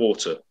 Lady in the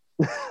Water.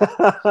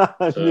 That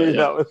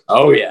was...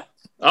 Oh yeah.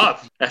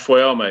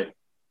 FYR, mate.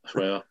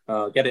 FYR.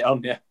 Oh, get it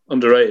on, yeah.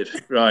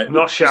 Underrated, right? I'm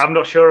not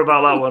sure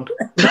about that one.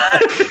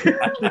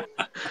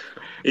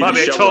 Might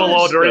be a tall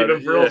order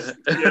even for us.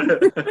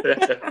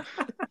 Yeah.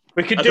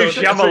 We could do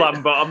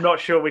Shyamalan, but I'm not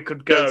sure we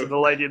could go to the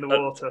Lady in the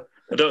Water.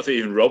 I don't think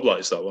even Rob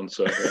likes that one.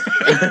 So.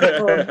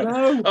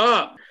 Oh,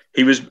 no.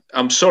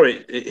 I'm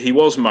sorry, he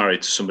was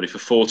married to somebody for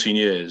 14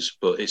 years,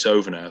 but it's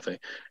over now, I think.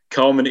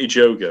 Carmen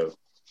Ejogo.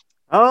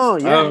 Oh,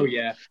 yeah. Oh,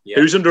 yeah.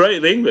 Who's underrated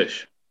in the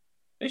English?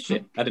 Is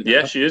she? I didn't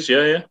know that. She is.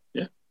 Yeah.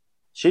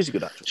 She's a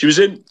good actress. She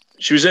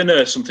was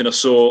in something I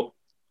saw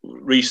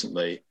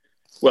recently.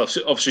 Well,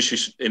 obviously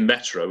she's in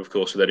Metro, of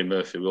course, with Eddie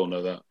Murphy. We all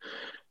know that.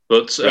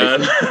 But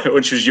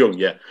when she was young,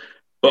 yeah.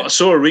 But I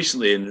saw her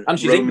recently in... And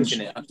she's English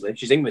in it, actually.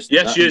 She's English.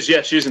 Yeah, she is.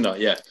 Yeah, she is in that,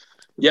 yeah.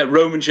 Yeah,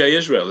 Roman J.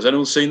 Israel. Has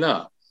anyone seen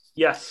that?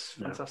 Yes,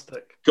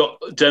 fantastic.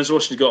 Denzel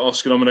Washington got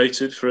Oscar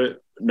nominated for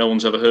it. No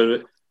one's ever heard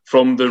of it.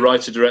 From the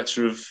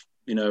writer-director of,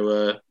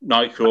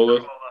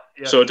 Nightcrawler.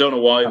 Yeah. So I don't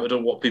know why. I don't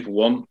know what people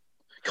want.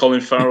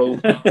 Colin Farrell.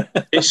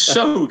 It's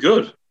so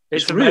good.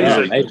 It's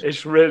amazing. Really,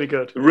 it's really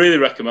good. I really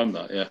recommend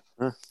that, yeah.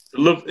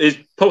 Love is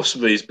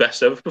possibly his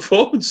best ever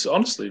performance,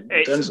 honestly.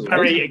 It's Denzel.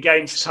 very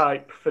against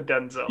type for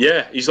Denzel.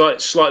 Yeah, he's like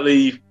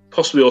slightly,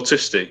 possibly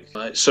autistic,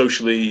 like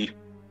socially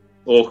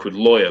awkward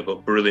lawyer,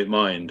 but brilliant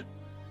mind.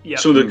 Yep.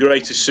 Some of the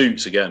greatest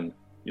suits, again,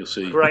 you'll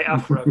see. Great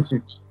afro.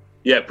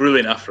 Yeah,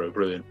 brilliant afro,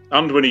 brilliant.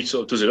 And when he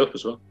sort of does it up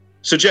as well.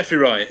 So Jeffrey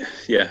Wright,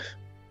 yeah.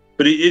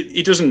 But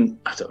he doesn't,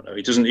 I don't know,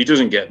 he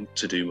doesn't get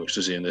to do much,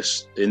 does he, in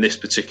this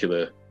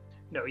particular...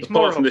 No, he's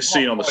more from this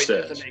scene on the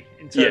stairs, isn't he?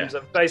 In terms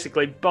of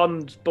basically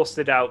Bond's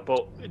busted out,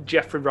 but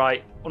Jeffrey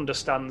Wright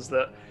understands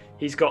that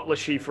he's got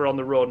Lachifa on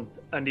the run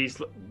and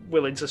he's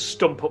willing to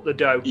stump up the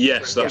dough.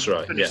 Yes, that's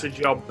right. Finish the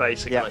job,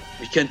 basically. Yeah.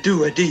 We can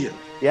do a deal.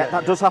 Yeah,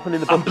 that does happen in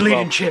the book. I'm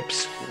bleeding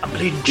chips. I'm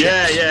bleeding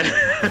chips.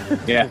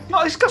 Yeah.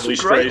 Oh, he's got some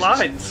great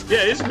lines. Yeah,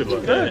 it's a good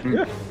line.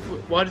 Yeah.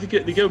 Why did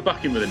they go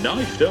back in with a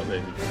knife, don't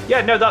they?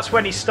 Yeah, no, that's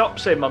when he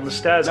stops him on the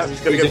stairs.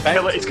 He's going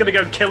to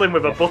go kill him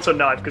with a butter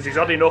knife because he's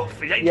had enough.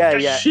 Yeah.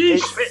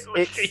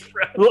 It's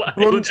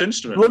blunt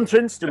instrument. Blunt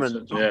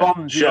instrument. Yeah.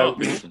 Bond,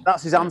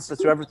 that's his answer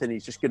to everything.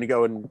 He's just going to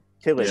go and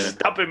kill him.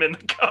 Stab him in the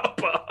car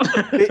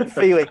park.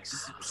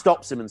 Felix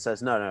stops him and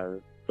says, no.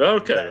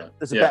 Okay.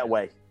 There's a better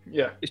way.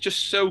 Yeah. It's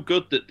just so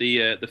good that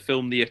the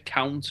film The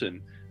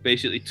Accountant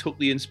basically took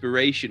the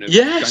inspiration of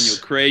Daniel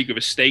Craig with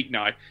a steak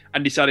knife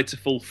and decided to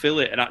fulfill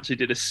it and actually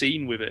did a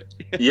scene with it.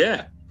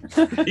 Yeah.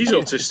 He's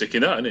autistic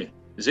in that, isn't he?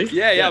 Is he?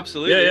 Yeah,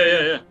 absolutely.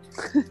 Yeah.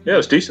 Yeah,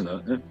 it's decent,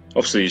 that. Yeah.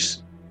 Obviously,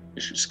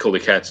 he's called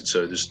accountant,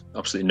 so there's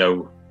absolutely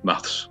no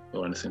maths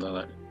or anything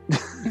like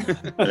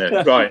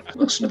that. Right,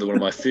 that's another one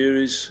of my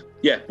theories.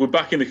 Yeah, we're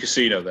back in the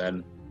casino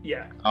then.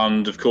 Yeah.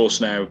 And, of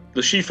course, now,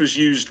 Lachifa's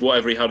used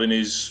whatever he had in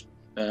his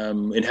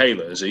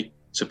inhaler, has he?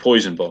 To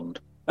poison Bond.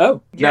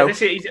 Oh, yeah,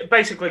 this is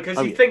basically because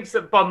he thinks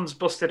that Bond's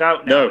busted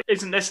out now. No.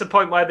 Isn't this the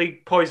point where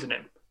they poison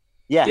him?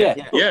 Yeah.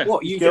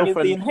 What, using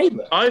the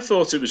inhaler? I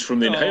thought it was from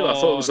the inhaler. I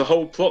thought it was the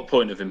whole plot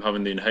point of him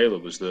having the inhaler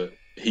was that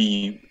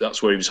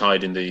that's where he was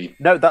hiding the...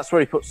 No, that's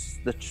where he puts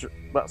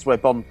that's where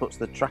Bond puts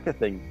the tracker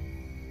thing.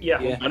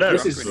 Yeah. I know.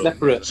 This is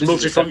separate. It's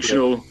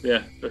multifunctional.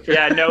 Yeah. Okay.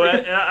 Yeah. No,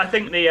 I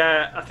think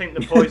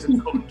the poison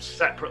comes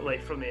separately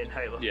from the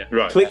inhaler. Yeah.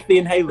 Right. Click the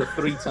inhaler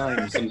 3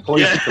 times and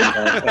poison comes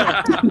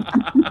out.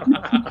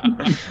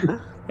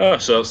 Oh,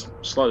 so it's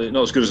slightly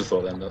not as good as I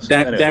thought then.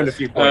 Down a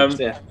few points.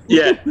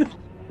 Yeah.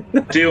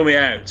 Deal me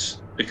out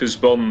because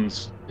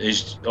Bond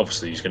is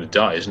obviously he's going to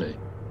die, isn't he?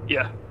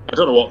 Yeah. I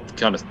don't know what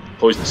kind of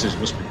poison this is. It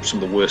must be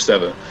some of the worst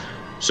ever.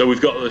 So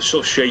we've got the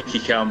sort of shaky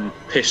cam,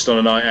 pissed on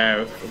a night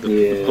out,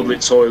 the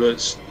public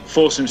toilets,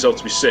 forcing himself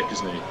to be sick,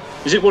 isn't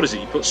he? What is it?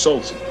 He puts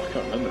salt in it? I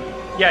can't remember.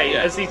 Yeah,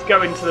 as he's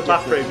going to the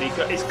bathroom,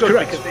 it's good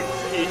because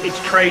his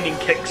training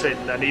kicks in,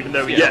 and even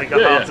though he's having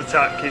a heart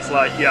attack, he's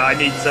like, I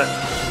need to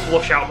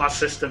flush out my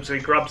system. So he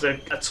grabs a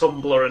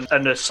tumbler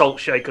and a salt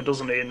shaker,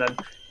 doesn't he? And then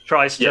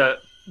tries to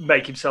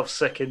make himself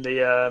sick in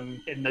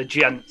the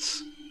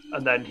gents.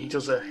 And then he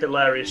does a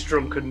hilarious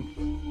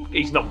drunken...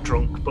 He's not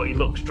drunk, but he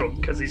looks drunk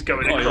because he's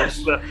going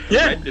across the...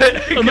 Yeah,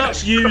 and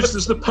that's used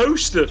as the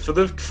poster for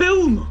the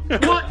film.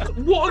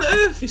 What on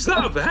earth is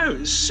that about?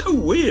 It's so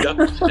weird.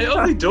 It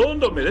only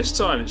dawned on me this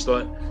time. It's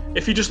like,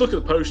 if you just look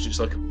at the poster, it's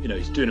like,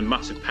 he's doing a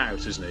massive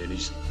pout, isn't he? And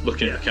he's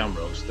looking at the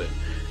camera, obviously.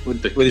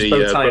 With his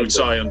bow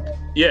tie on.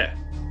 Yeah.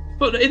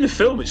 But in the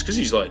film, it's because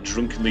he's like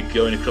drunkenly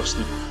going across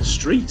the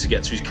street to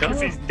get to his car.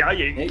 Because he's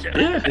dying.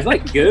 Yeah. He's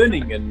like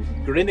gurning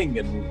and grinning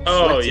and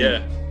sweating.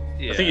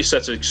 Yeah. I think you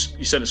sent a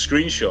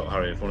screenshot,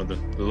 Harry, of one of the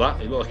it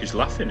looked like he's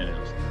laughing in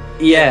it.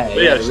 Yeah,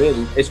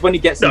 really. It's when he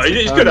gets into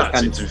it's good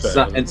acting, to be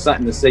fair. And sat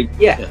in the seat.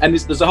 Yeah. And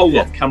there's a whole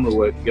lot of camera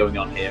work going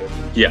on here.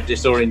 Yeah.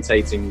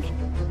 Disorientating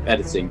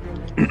editing.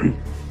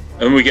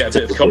 And we get a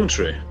bit of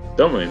commentary,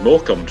 don't we? More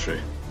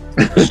commentary.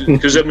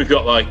 Because then we've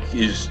got like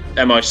his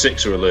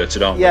MI6 are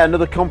alerted, aren't we? Yeah,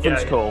 another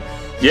conference call.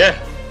 Yeah.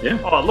 Yeah.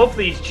 Oh, I love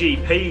these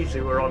GPs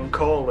who are on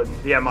call in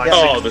the MI6.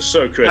 Oh, they're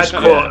so crisp.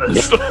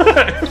 Headquarters.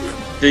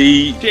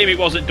 Jamie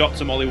wasn't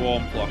Dr. Molly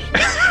Warmflosh.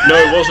 No,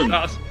 it wasn't.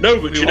 No,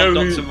 but do you know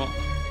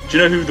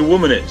who the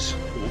woman is?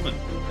 A woman?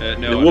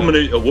 No. A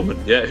woman,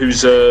 yeah,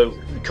 who's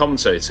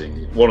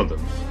commentating, one of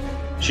them.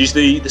 She's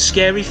the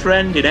scary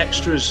friend in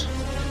Extras.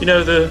 You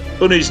know, the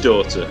Bunny's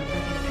daughter.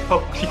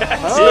 Oh,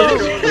 yes. Oh,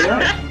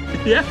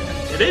 yeah,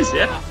 it is,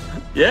 yeah.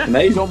 Yeah.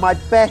 Amazing. You're my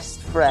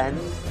best friend.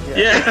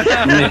 Yeah.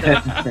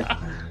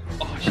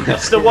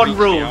 That's the one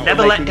rule.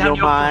 Never let down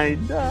your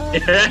mind.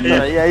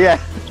 Yeah.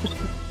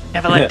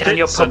 Never let down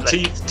your some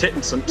public. Teeth, tit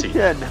and some teeth.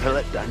 Yeah, never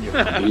let down your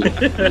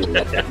public. Never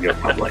let down your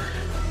public.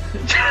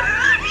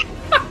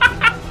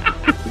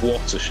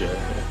 What a show.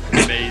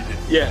 Amazing.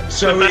 Yeah,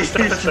 so the best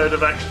episode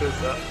of Extras,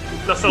 that.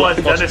 That's the Les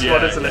Dennis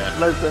one, isn't it?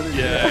 Les Dennis.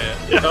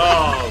 Yeah.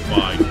 Oh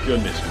my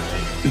goodness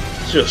me.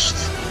 Just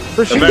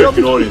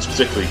American audience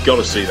particularly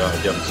gotta see that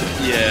again.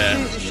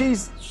 Yeah.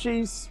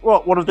 She's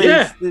what, one of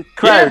these the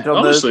crowd on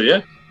honestly,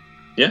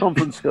 the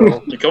conference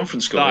call. The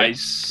conference call. That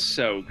is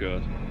so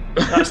good.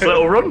 That's a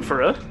little run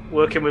for her,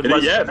 working with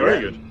Les. Yeah, very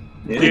good.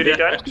 Beauty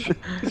Dench.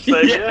 So,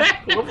 yeah,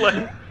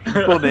 lovely.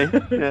 Funny,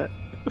 yeah.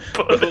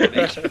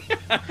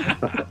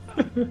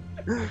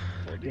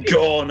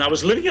 Go on, I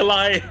was living a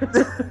lie.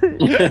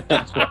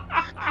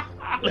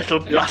 Little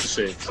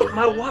bastard. Took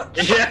my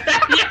watch.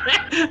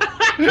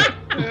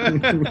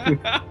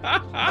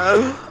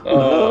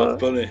 Oh,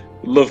 Bunny.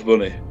 Love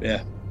Bunny,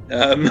 yeah.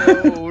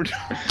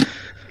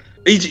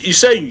 You're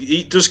saying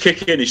he does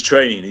kick in his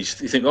training. You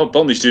think, oh,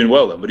 Bondi's doing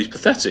well then, but he's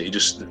pathetic. He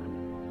just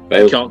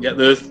can't get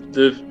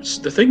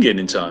the thing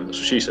in time. That's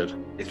what she said.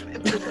 It's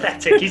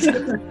pathetic. He's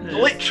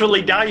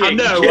literally dying. I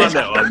know.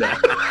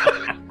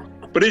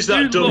 But is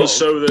that done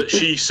so that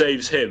she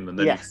saves him, and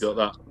then you've got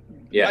that?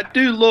 Yeah, I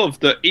do love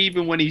that.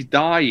 Even when he's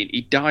dying,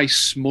 he dies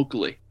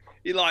smugly.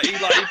 He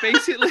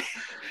basically,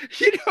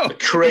 you know, a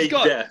Craig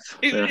death.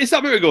 It's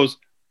that bit where he goes,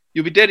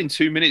 "You'll be dead in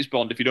 2 minutes,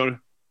 Bond, if you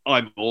don't."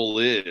 I'm all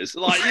ears.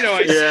 Like, you know,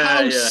 it's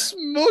how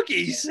smug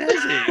he says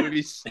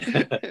it.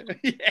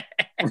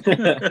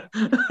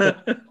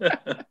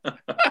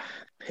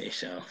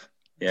 Peace out.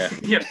 Yeah.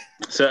 Yep.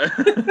 So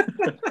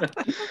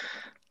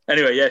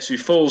anyway, so he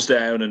falls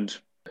down, and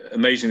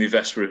amazingly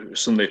Vesper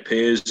suddenly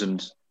appears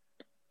and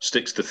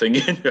sticks the thing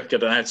in. I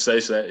don't know how to say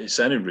that. It's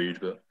sounding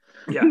rude, but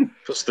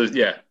puts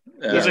the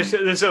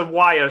there's a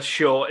wire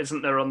short,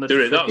 isn't there, on the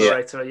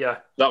defibrillator? Yeah,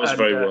 that was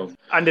very well.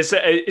 And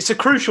it's a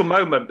crucial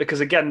moment because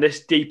again,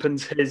 this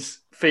deepens his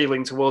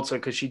feeling towards her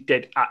because she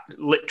did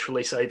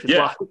literally save his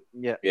life.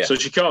 Yeah. So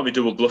she can't be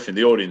double bluffing.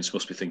 The audience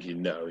must be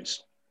thinking, no,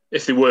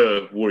 if they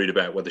were worried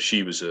about whether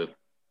she was a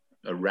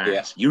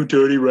rat, you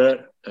dirty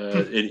rat.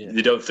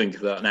 They don't think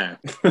of that now.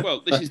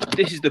 Well, this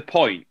is the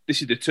point.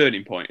 This is the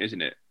turning point,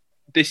 isn't it?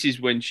 This is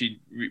when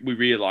we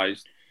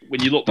realised,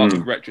 when you look back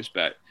in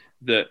retrospect,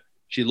 that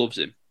she loves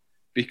him.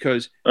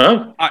 Because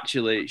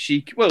actually, if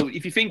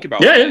you think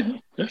about it,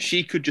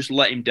 she could just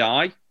let him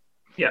die.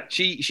 Yeah.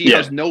 She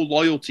has no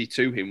loyalty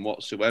to him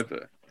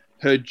whatsoever.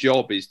 Her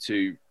job is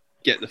to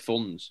get the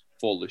funds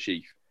for Le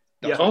Chiffre.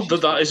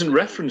 That isn't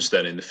referenced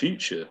then in the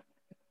future.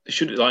 They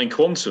should, like in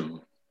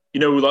Quantum, you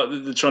know, like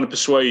they're trying to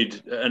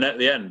persuade, and at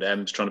the end,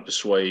 M's trying to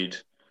persuade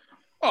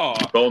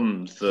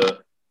Bond that,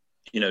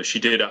 you know, she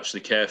did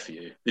actually care for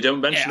you. They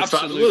don't mention the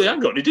fact that, well,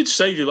 hang on, he did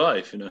save your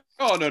life, you know.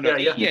 Oh, no.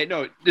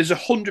 No, there's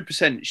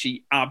 100%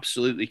 she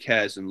absolutely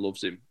cares and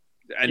loves him.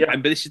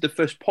 But this is the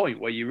first point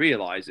where you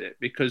realise it,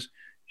 because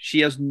she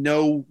has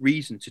no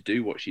reason to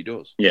do what she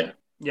does. Yeah.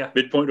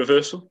 Midpoint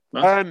reversal?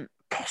 No?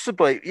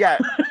 Possibly, yeah.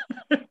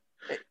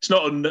 It's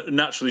not a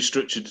naturally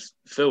structured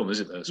film, is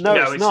it? Though?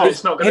 No,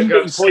 it's not going to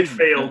go Sid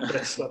Field,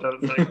 this, I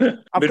don't think.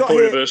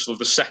 Midpoint reversal of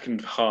the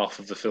second half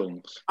of the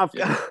films.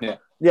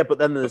 Yeah, but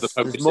then there's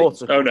more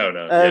to... Oh,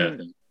 no.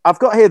 I've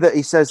got here that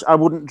he says, I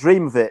wouldn't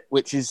dream of it,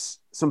 which is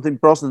something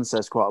Brosnan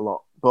says quite a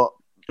lot. But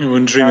I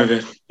wouldn't dream of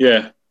it,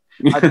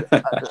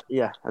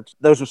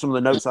 those were some of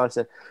the notes I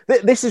said.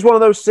 This is one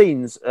of those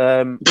scenes,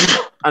 and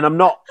I'm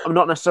not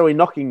necessarily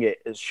knocking it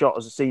as short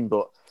as a scene,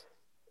 but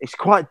it's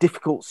quite a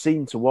difficult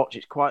scene to watch.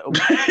 It's quite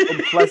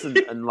unpleasant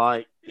and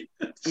like...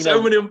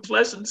 many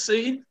unpleasant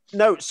scenes.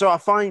 No, so I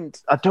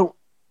don't...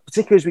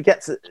 Particularly as we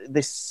get to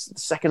this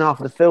second half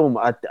of the film,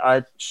 I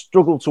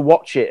struggle to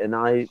watch it,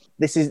 and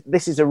this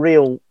is a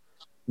real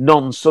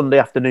non-Sunday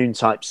afternoon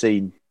type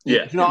scene.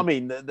 Yeah, you know what I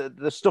mean.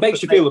 The stuff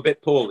makes you feel a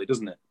bit poorly,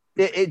 doesn't it?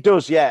 It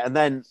does, yeah. And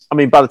then, I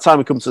mean, by the time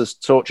we come to this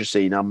torture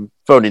scene, I'm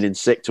phoning in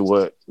sick to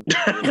work.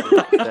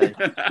 I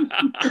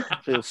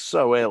feel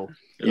so ill.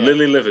 Yeah.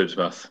 Lily livered,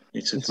 Math.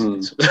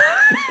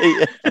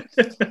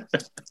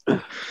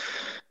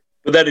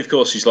 But then, of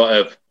course, he's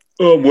like,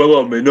 "Oh, well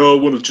on me. No, I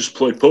want to just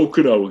play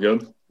poker now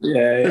again."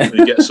 Yeah. And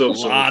he gets up,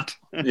 lad.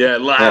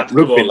 Lad.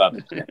 Rugby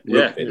lad.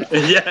 Yeah.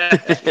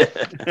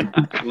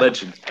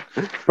 Legend.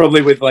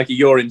 Probably with like a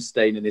urine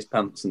stain in his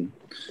pants and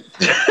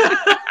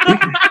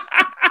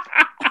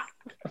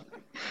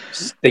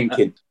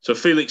stinking. So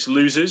Felix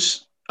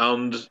loses,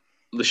 and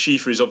Le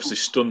Chiffre is obviously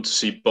stunned to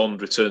see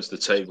Bond return to the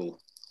table.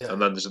 Yeah.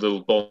 And then there's a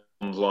little Bond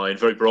line,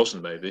 very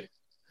Brosnan maybe.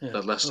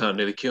 That last time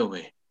nearly killed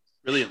me.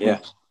 Brilliant.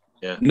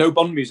 Yeah. No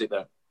Bond music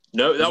though.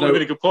 No, that would have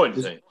been a good point.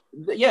 I think.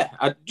 Yeah,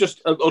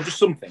 just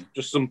something.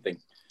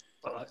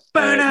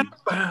 Bam.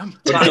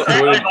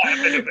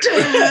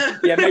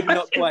 Yeah, maybe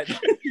not quite.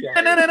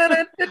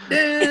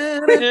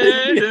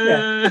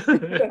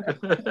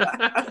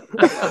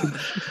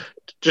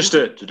 Just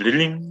a.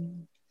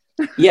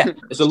 Yeah,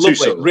 it's a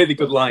lovely, really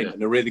good line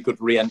and a really good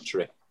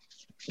re-entry.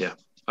 Yeah,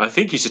 I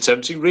think he's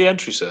attempting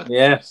re-entry, sir.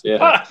 Yes,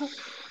 yeah.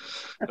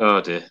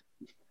 Oh dear.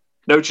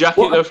 No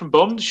jacket though from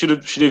Bond.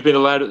 Should he have been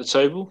allowed at the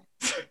table?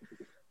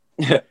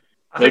 I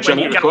think when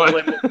you gamble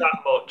him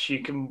that much,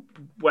 you can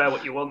wear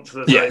what you want to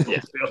the table.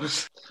 To be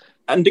honest.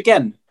 And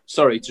again,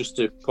 sorry, just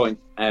to point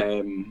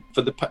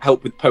for the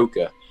help with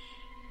poker,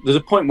 there's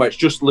a point where it's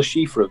just Le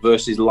Chiffre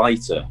versus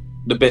Leiter.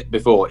 The bit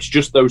before, it's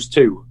just those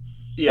two.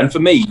 Yeah. And for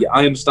me,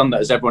 I understand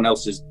that as everyone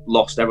else is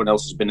lost, everyone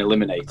else has been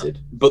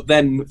eliminated. But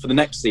then for the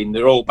next scene,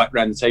 they're all back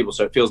around the table,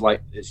 so it feels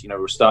like it's,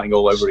 we're starting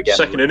all over again.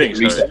 Second innings.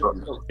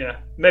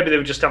 Yeah, maybe they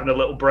were just having a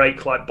little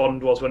break like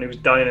Bond was when he was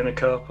dying in a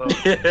car park.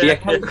 Yeah,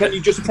 can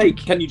you just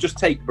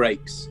take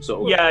breaks?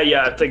 Sort of.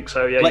 Yeah, I think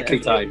so. Yeah,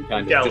 flexi time,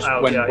 kind of, just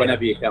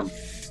whenever you can.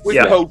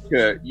 With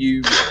poker,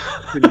 you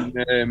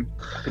can.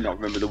 I cannot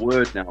remember the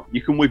word now.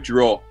 You can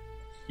withdraw.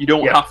 You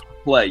don't have to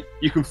play.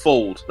 You can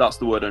fold. That's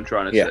the word I'm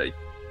trying to say.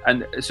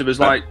 And so there's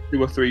like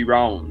 2 or 3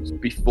 rounds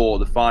before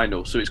the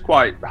final. So it's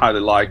quite highly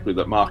likely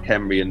that Mark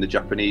Henry and the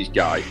Japanese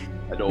guy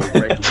had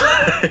already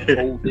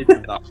folded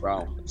in that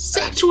round.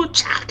 Sexual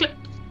chocolate.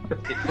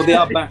 But they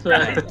are back.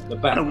 They're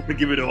back. I'm going to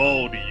give it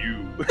all to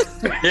you.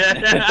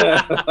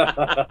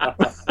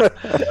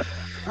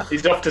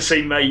 He's off to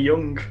see Mae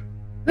Young.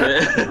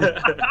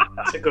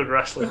 That's a good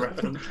wrestling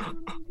reference.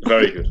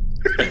 Very good.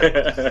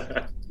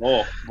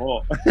 More.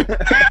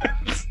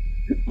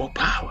 More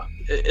power.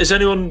 Has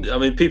anyone? I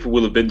mean, people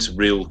will have been to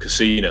real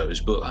casinos,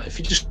 but if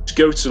you just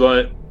go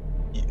to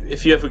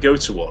if you ever go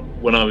to one,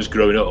 when I was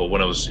growing up, or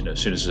when I was, as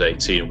soon as I was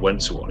 18 and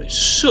went to one, it's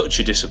such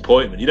a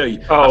disappointment.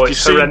 After you've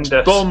seen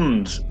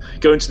Bond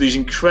going to these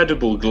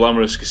incredible,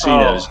 glamorous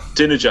casinos,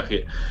 dinner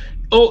jacket.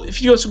 Or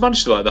if you go to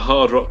Manchester, the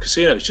Hard Rock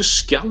Casino, it's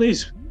just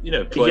scallies.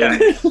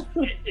 Playing.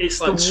 It's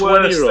like the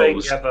worst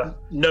thing ever.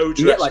 No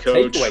dress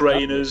code,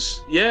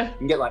 trainers. Yeah. You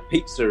can get like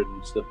pizza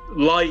and stuff.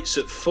 Lights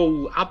at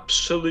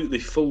absolutely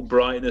full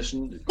brightness,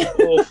 and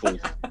awful,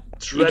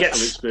 dreadful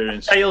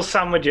experience. Stale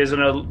sandwiches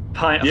and a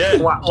pint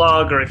of flat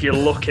lager if you're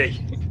lucky.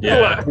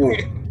 Yeah.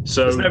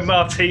 So there's no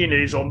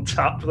martinis on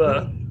tap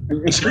there.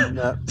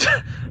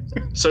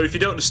 So if you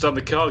don't understand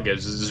the card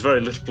games, there's very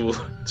little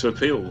to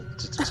appeal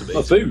to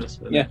me. Food.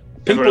 Yeah.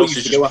 Everyone else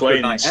is just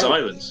playing in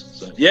silence.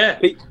 So, yeah.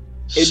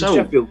 In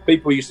Sheffield,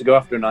 people used to go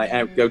after a night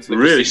out, go to the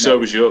really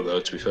sobers you up, though,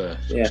 to be fair.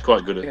 It's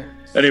quite good at it.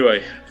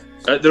 Anyway,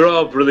 there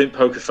are brilliant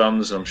poker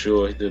fans, I'm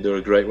sure. There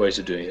are great ways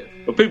of doing it.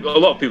 But a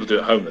lot of people do it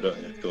at home, though,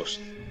 don't they, of course?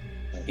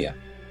 Yeah.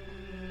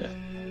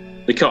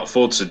 They can't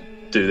afford to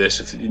do this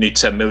if you need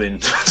 10 million in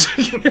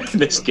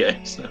this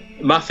game. So.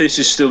 Mathis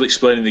is still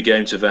explaining the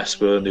game to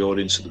Vesper and the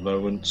audience at the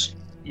moment.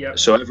 Yeah.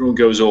 So everyone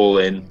goes all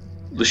in.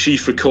 Le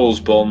Chiffre calls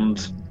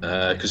Bond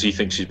because he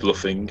thinks he's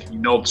bluffing. He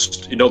nods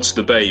to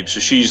the babe, so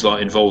she's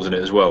involved in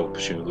it as well,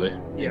 presumably,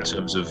 in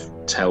terms of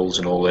tells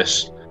and all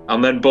this.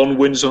 And then Bond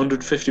wins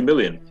 150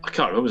 million. I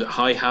can't remember, was it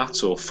high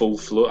hat or full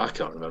flush? I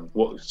can't remember.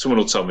 Someone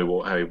will tell me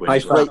how he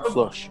wins. High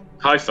flush.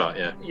 High fat,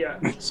 yeah. Yeah.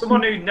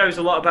 Someone who knows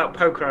a lot about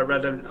poker, I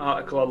read an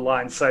article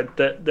online, said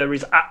that there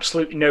is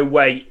absolutely no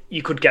way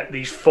you could get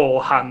these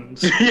 4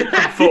 hands from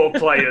 4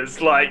 players.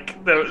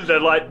 They're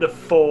like the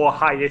 4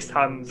 highest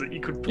hands that you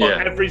could put.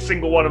 Every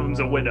single one of them's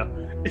a winner.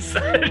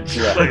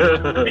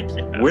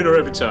 Winner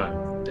every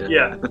time.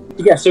 Yeah.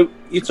 Yeah, so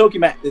you're talking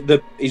about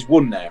he's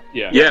won now.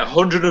 Yeah,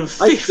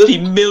 150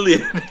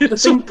 million.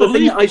 It's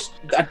unbelievable.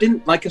 I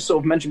didn't, like I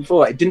sort of mentioned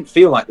before, it didn't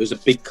feel like there was a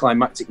big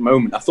climactic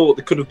moment. I thought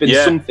there could have been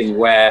something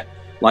where,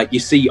 you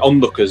see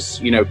onlookers,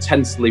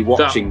 tensely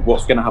watching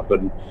what's going to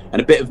happen,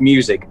 and a bit of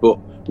music, but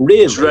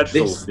really,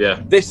 dreadful.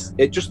 This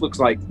it just looks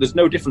like there's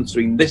no difference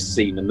between this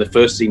scene and the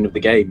first scene of the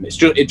game.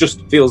 It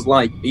just feels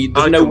like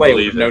there's no way I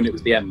would have known it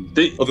was the end,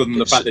 other than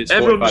the fact that it's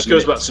everyone just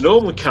goes back to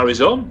normal and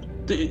carries on.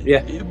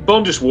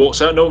 Bond just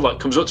walks out. No one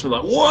comes up to me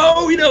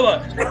whoa,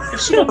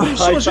 if someone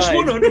just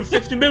won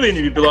 150 million,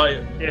 you'd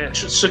be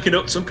sucking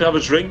up some kind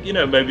of a drink,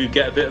 maybe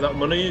get a bit of that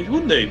money,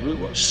 wouldn't he?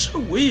 It's so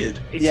weird.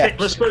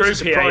 I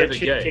suppose it's a private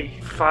game.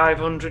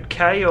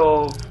 500k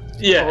or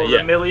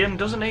 $1 million,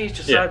 doesn't he? He's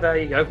just said, there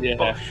you go,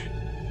 bosh.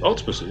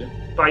 Ultimately,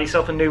 buy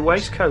yourself a new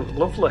waistcoat.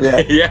 Lovely.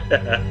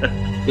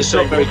 It's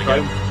not very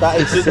close.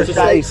 That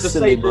is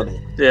silly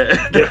money.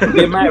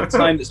 The amount of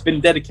time that's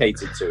been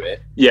dedicated to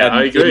it.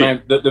 I agree.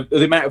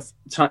 The amount of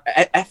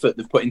effort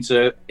they've put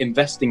into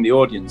investing the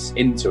audience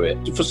into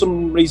it. For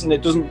some reason,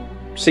 it doesn't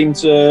seem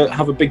to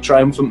have a big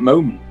triumphant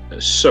moment.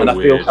 It's so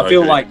weird. I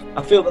feel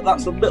that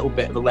that's a little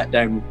bit of a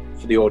letdown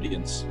for the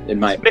audience, in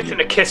my opinion.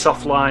 Missing a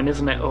kiss-off line,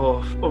 isn't it?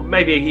 Or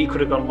maybe he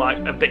could have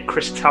gone a bit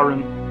Chris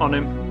Tarrant on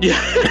him.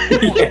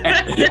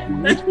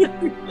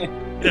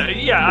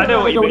 I know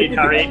what you mean,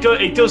 Harry. It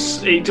does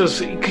because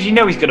he's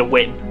going to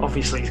win.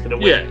 Obviously, he's going to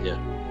win. Yeah.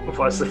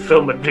 Otherwise, the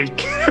film would be.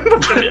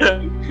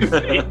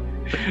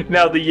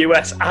 Now the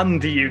US and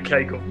the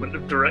UK government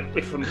have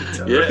directly funded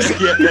terrorists.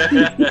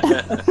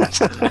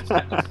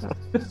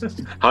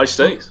 High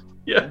stakes.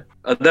 Yeah.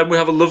 And then we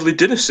have a lovely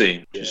dinner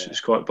scene. It's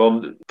quite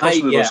Bond.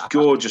 Possibly the most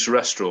gorgeous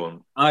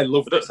restaurant. I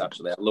love this,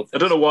 actually. I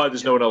don't know why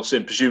there's no one else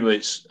in. Presumably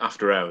it's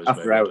after hours.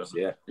 After hours,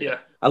 yeah. Yeah.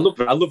 I love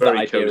that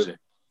idea.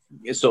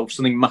 It's sort of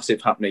something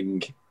massive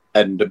happening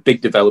and a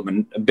big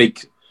development, a big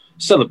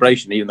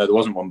celebration, even though there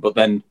wasn't one. But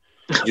then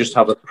you just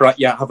have a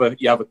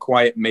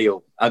quiet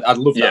meal. I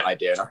love that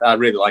idea. I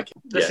really like it.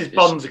 This is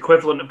Bond's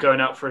equivalent of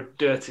going out for a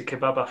dirty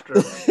kebab after.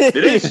 It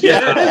is.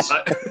 Yeah.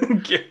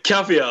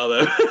 Caviar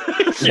though.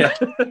 Yeah.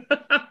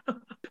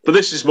 But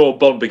this is more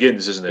Bond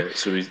Begins, isn't it?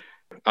 So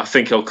I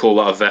think I'll call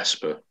that a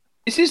Vesper.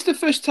 Is this the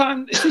first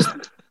time?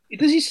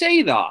 Does he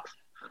say that?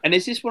 And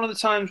is this one of the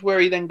times where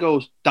he then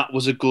goes, "That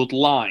was a good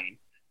line"?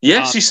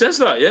 Yes, he says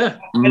that. Yeah,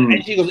 and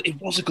he goes,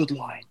 "It was a good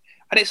line."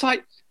 And it's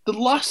like the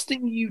last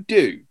thing you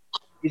do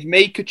is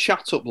make a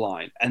chat up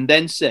line and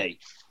then say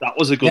that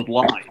was a good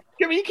line.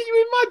 I mean, can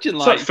you imagine?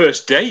 It's like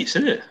first dates,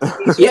 isn't it?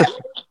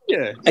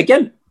 Yeah.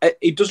 Again,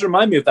 it does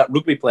remind me of that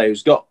rugby player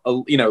who's got a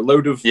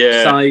load of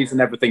size and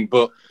everything,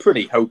 but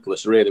pretty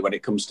hopeless really when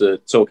it comes to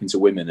talking to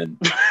women. And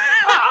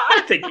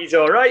I think he's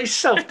all right. He's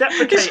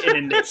self-deprecating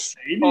in this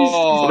scene.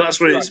 Well, that's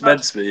what it's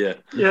meant to be.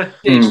 Yeah.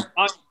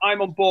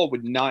 I'm on board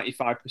with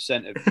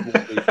 95% of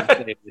what we've been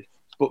saying.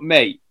 But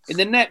mate, in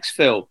the next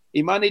film,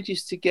 he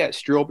manages to get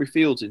Strawberry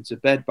Fields into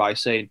bed by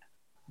saying,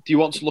 "Do you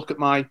want to look at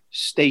my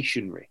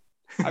stationery?"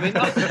 I mean,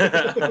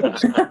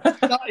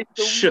 that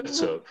is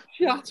Shut up.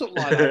 Shut up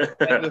like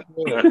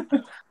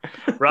that.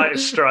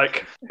 Writer's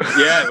strike.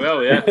 Yeah,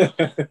 well, yeah.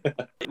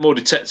 More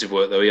detective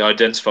work, though. He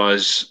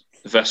identifies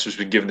Vesper's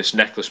been given this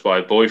necklace by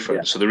a boyfriend.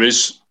 Yeah. So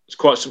it's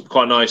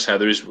quite nice how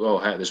there's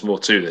more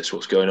to this.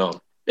 What's going on?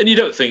 And you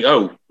don't think,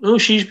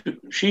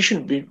 she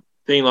shouldn't be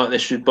being like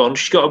this with Bond.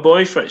 She's got a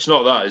boyfriend. It's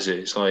not that, is it?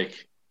 It's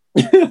like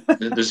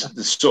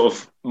there's sort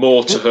of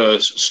more to her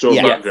strong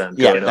background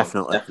going on.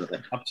 Definitely.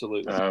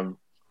 Absolutely.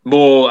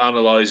 More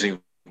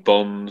analysing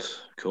Bond,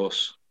 of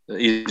course.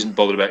 He isn't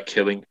bothered about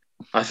killing.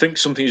 I think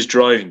something is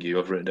driving you,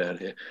 I've written down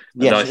here.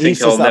 And I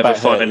think I'll never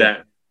find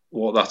out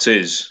what that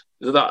is.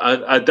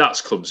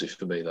 That's clumsy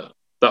for me,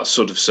 that's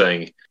sort of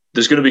saying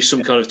there's going to be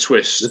some kind of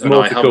twist and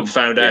I haven't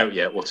found out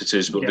yet what it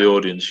is, but the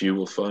audience, you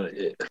will find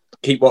it.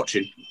 Keep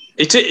watching.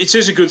 It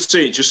is a good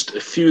scene, just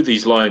a few of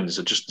these lines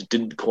I just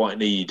didn't quite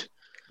need.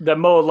 They're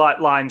more like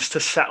lines to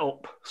set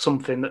up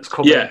something that's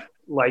coming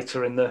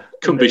later in the...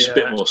 Could be a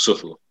bit more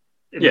subtle.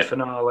 In the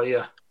finale,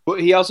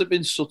 But he hasn't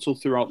been subtle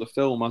throughout the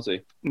film, has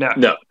he? No.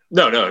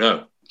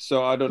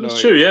 So I don't know.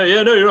 It's true,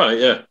 yeah, no, you're right,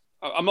 yeah.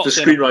 I'm not the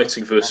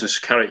screenwriting versus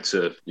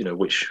character,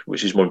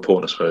 which is more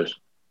important, I suppose.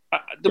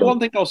 One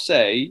thing I'll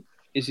say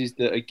is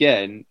that,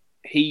 again,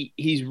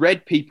 he's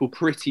read people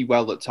pretty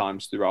well at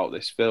times throughout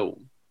this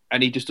film,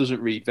 and he just doesn't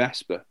read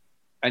Vesper.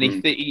 And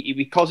he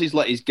because he's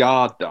let his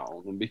guard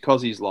down, and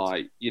because he's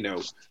like,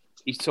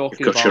 he's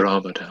talking about... Got your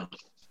armour down.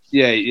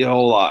 Yeah,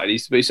 all that. And he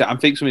said, I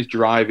think someone's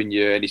driving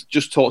you, and he's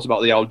just talked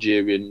about the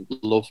Algerian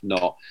love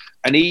knot,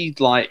 and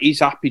he's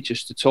happy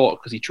just to talk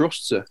because he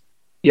trusts her.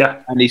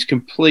 Yeah, and he's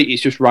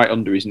just right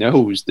under his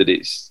nose that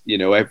it's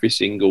every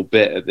single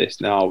bit of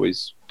this now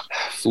is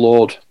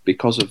flawed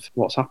because of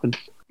what's happened.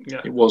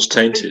 Yeah, it was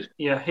tainted.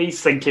 He's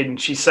thinking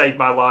she saved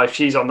my life.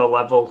 She's on the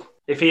level.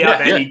 If he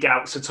had any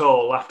doubts at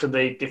all after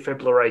the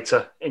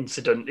defibrillator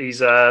incident,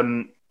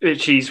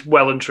 she's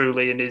well and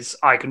truly in his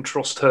I can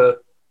trust her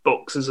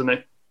books,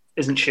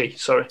 isn't she?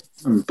 Sorry.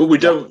 But we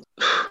don't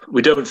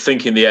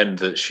think in the end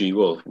that she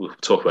will. We'll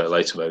talk about it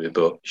later maybe,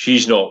 but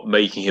she's not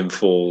making him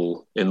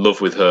fall in love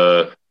with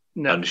her.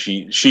 No. And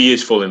she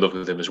is falling in love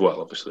with him as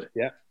well, obviously.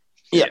 Yeah.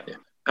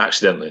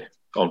 Accidentally,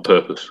 on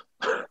purpose.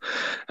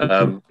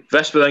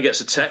 Vesper then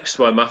gets a text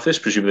by Mathis,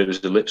 presumably it was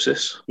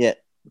ellipsis. Yeah.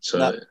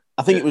 So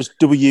I think it was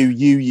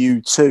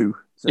WUU2.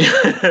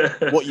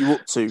 So what you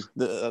up to?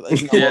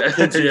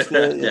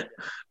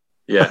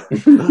 Yeah.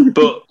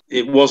 But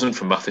it wasn't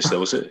from Mathis, though,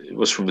 was it? It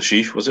was from the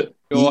chief, was it?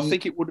 No, I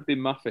think it would have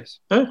been Mathis.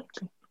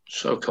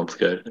 So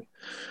complicated.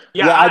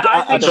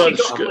 I think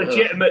she got a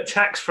legitimate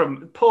text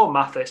from poor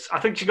Mathis. I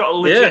think she got a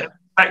legitimate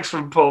text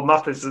from Paul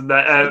Mathis, and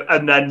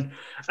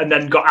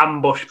then got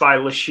ambushed by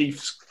Le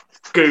Chiffre's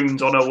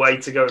goons on her way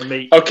to go and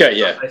meet.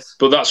 Okay, Mathis.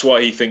 But that's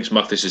why he thinks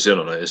Mathis is in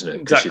on it, isn't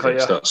it? Exactly.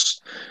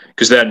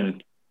 Because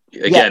then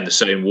again, the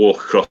same walk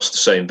across the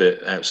same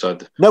bit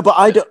outside. No, but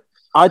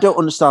I don't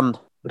understand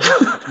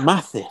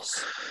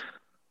Mathis.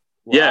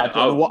 I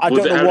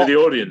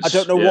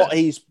don't know what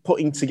he's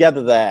putting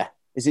together there.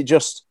 Is it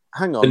just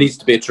hang on? There needs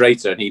to be a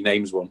traitor, and he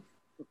names one.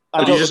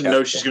 But he doesn't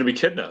know she's going to be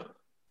kidnapped.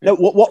 No,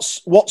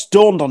 what's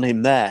dawned on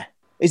him there?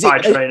 Is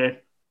it training?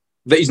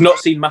 That he's not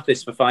seen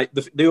Mathis for 5.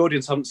 The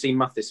audience haven't seen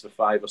Mathis for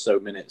 5 or so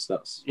minutes.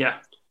 That's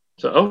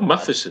So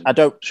Mathis. Might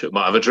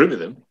have a drink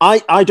with him.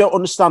 I don't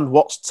understand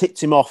what's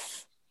tipped him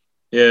off.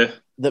 Yeah.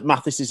 That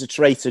Mathis is a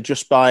traitor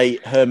just by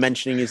her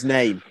mentioning his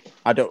name.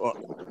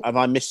 Have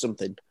I missed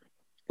something?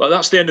 Like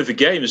that's the end of the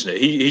game, isn't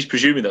it? He's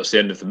presuming that's the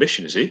end of the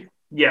mission, is he?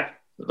 Yeah.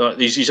 Like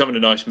he's having a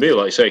nice meal,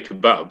 like you say,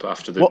 kebab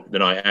after the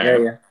night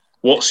out. Yeah.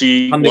 What's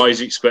he? Why is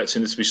he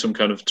expecting there to be some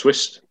kind of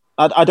twist?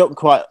 I don't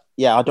quite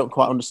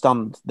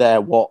understand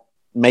there what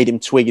made him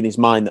twig in his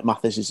mind that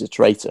Mathis is a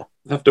traitor.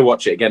 I have to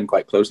watch it again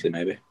quite closely,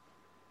 maybe.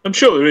 I'm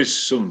sure there is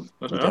some.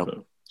 I don't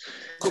know.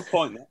 Good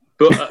point.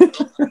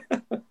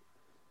 But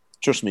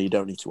trust me, you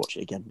don't need to watch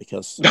it again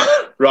because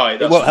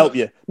right, it won't help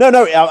you. No,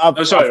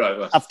 I'm sorry.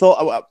 Right. I've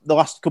thought the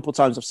last couple of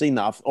times I've seen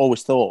that, I've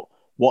always thought,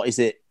 what is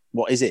it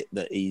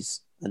that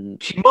he's?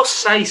 And she must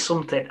say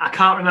something. I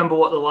can't remember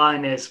what the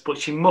line is, but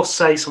she must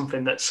say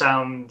something that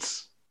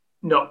sounds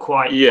not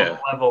quite on the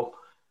level.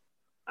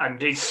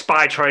 And his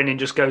spy training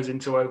just goes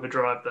into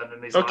overdrive then,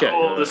 and he's like,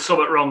 there's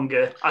something wrong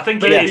here. I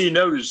think he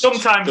knows.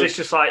 Sometimes it's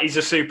just like he's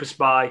a super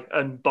spy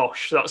and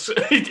bosh. That's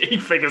he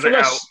figures it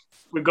out.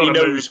 We've got. He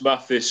knows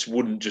Mathis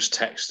wouldn't just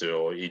text her,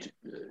 or he'd.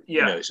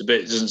 You know, it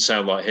doesn't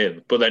sound like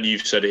him. But then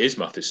you've said it is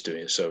Mathis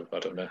doing it, so I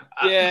don't know.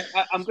 Yeah,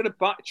 I'm going to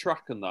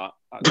backtrack on that.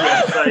 I'm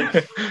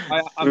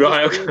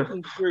just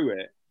looking through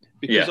it.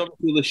 Because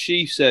obviously Le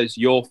Chiffre says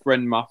your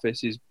friend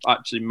Mathis is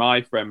actually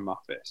my friend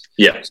Mathis.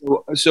 Yeah.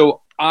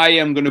 So I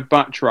am going to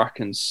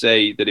backtrack and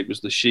say that it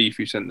was Le Chiffre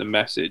who sent the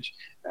message,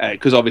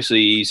 because obviously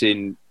he's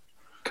in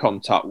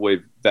contact with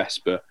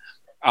Vesper,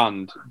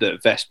 and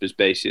that Vesper's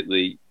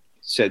basically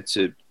said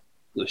to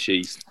Le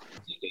Chiffre,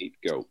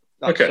 "Go."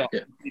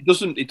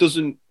 It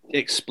doesn't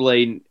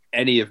explain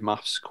any of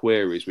Math's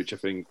queries, which I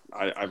think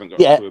I haven't got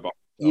a clue about.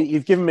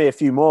 You've given me a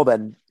few more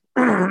then.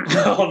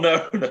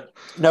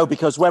 No,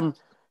 because when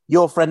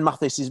your friend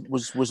Mathis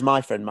was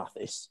my friend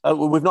Mathis.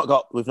 We've not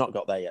got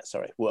there yet.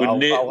 Sorry.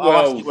 I'll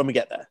ask you when we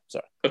get there.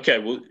 Sorry. Okay.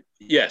 Well,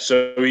 yeah.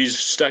 So he's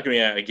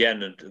staggering out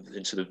again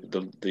into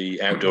the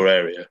outdoor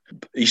area.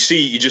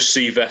 You just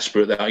see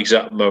Vesper at that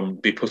exact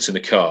moment be put in the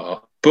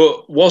car.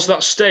 But was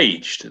that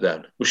staged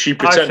then? Was she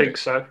pretending? I think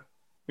so.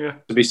 Yeah.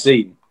 To be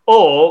seen.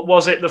 Or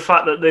was it the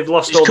fact that they've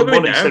lost all the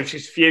money, so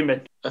she's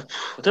fuming? I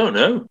don't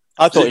know.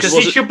 I thought because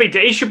he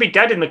should be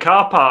dead in the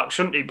car park,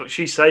 shouldn't he? But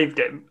she saved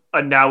him,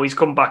 and now he's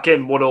come back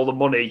in, won all the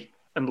money,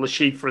 and Le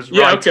Chiffre's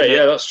right. Okay,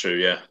 that's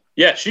true.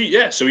 Yeah.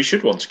 So he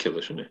should want to kill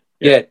her, shouldn't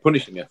he? Yeah,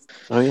 punishing her.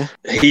 Oh yeah.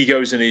 He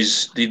goes in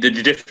his the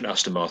different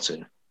Aston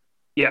Martin.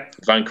 Yeah.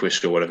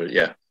 Vanquished or whatever.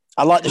 Yeah.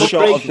 I like the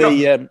shot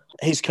of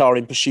his car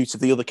in pursuit of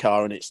the other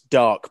car, and it's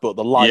dark, but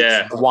the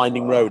lights, the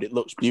winding road, it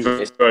looks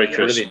beautiful. It's very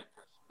crisp.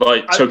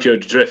 Like Tokyo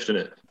Drift, isn't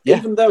it? Yeah.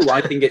 Even though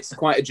I think it's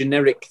quite a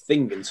generic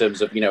thing in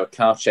terms of a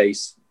car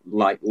chase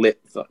like lit,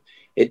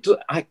 it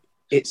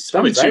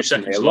stands out to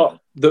me a lot.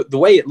 The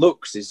way it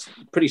looks is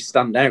pretty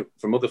stand out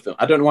from other films.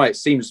 I don't know why it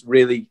seems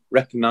really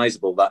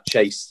recognisable, that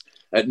chase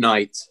at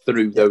night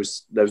through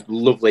those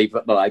lovely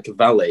like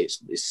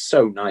valleys. It's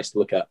so nice to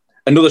look at.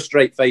 Another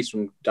straight face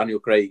from Daniel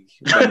Craig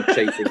when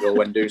chasing or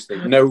when doing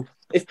things. No,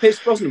 if Pierce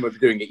Brosnan were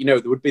doing it, there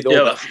would be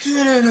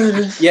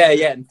and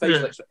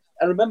face like.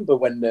 I remember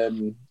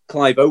when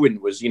Clive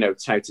Owen was,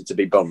 touted to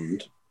be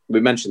Bond. We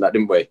mentioned that,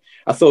 didn't we?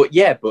 I thought,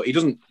 but he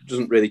doesn't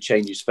really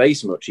change his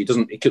face much. He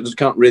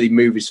can't really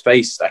move his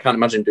face. I can't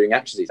imagine him doing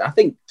action scenes. I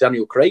think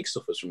Daniel Craig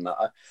suffers from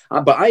that.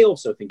 But I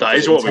also think that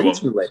is what we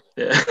want.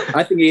 Yeah.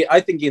 I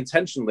think he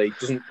intentionally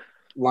doesn't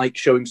like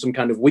showing some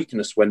kind of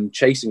weakness when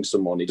chasing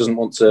someone. He doesn't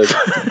want to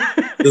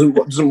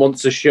doesn't want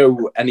to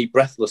show any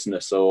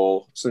breathlessness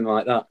or something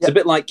like that. It's a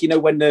bit like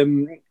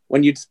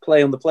when you'd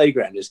play on the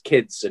playground as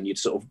kids and you'd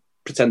sort of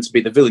pretend to be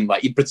the villain,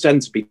 like you'd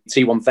pretend to be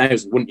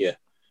T-1000, wouldn't you?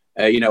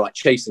 Like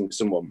chasing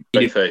someone.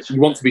 You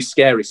want to be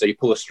scary, so you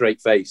pull a straight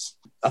face.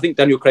 I think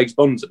Daniel Craig's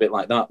Bond's a bit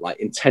like that, like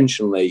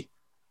intentionally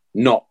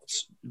not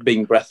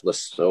being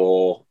breathless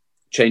or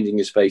changing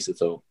his face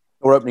at all.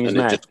 Or opening his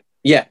mouth.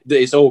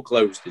 It's all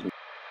closed. Take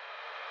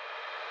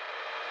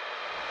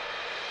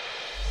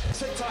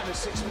time is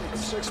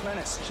 6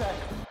 minutes. Check.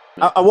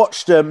 I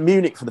watched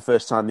Munich for the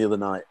first time the other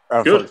night.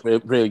 I thought it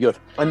was really good.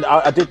 And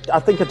I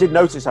think I did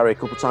notice Harry a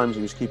couple of times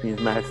he was keeping his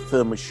mouth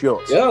firmly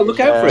shut. Yeah, look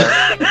out for it.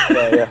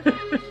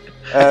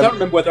 I can't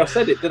remember whether I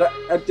said it. Did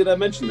I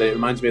mention that it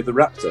reminds me of the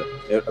raptor?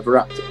 Of a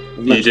raptor?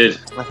 You did.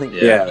 I think.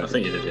 I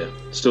think you did. Yeah.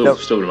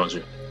 Still reminds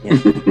me.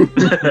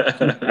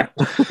 Yeah.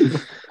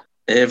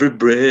 Every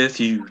breath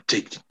you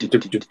take.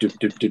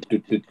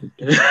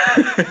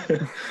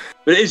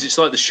 But it's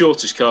like the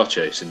shortest car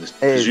chase in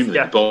presumably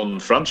the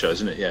Bond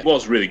franchise, isn't it? Yeah. It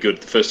was really good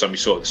the first time we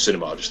saw it at the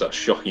cinema, just that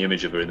shocking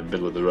image of her in the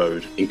middle of the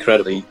road.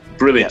 Incredibly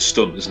brilliant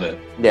stunt, isn't it?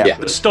 Yeah.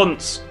 The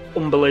stunts,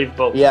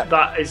 unbelievable. Yeah.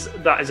 That is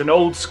an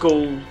old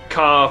school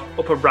car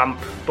up a ramp,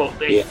 but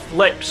it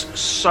flips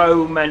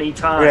so many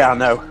times. Yeah, I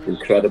know.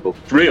 Incredible.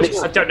 Real.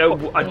 I don't know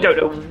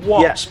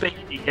what speed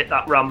he hit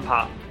that ramp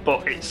at,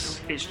 but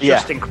it's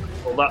just incredible.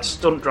 That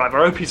stunt driver,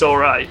 I hope he's all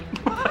right.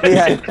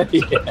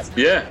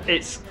 Yeah.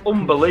 It's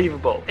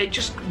unbelievable. It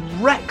just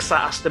wrecks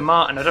that Aston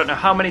Martin. I don't know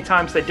how many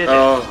times they did it.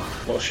 Oh,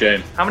 what a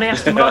shame. How many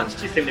Aston Martins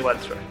do you think they went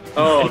through?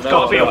 It's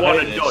got to be a one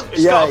and done.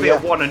 It's got to be a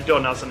one and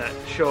done, hasn't it?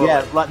 Sure.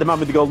 Yeah, like the man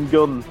with the golden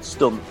gun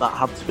stunt. That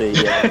had to be.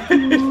 Yeah.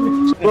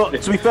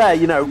 But to be fair,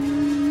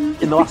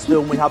 in the last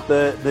film we had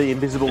the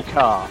invisible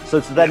car. So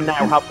to then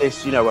now have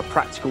this, a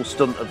practical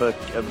stunt with a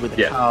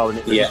car and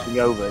it flipping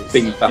over. It's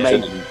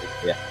amazing.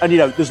 Yeah. And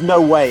there's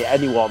no way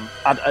anyone,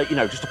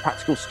 just a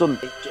practical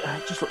stunt. It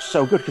just looks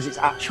so good because it's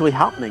actually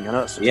happening. I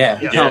know it's you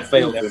can't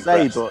fail to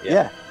say, impress. but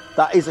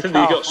that is a car. I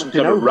think they got some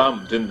kind of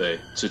ramp, didn't they,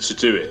 to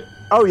do it?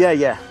 Oh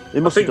yeah.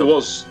 I think there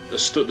was the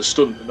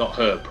stunt, not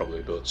her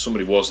probably, but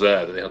somebody was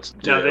there that they had to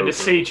do. No, the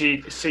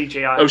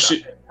CGI. Oh,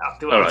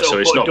 all right, so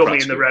it's not dummy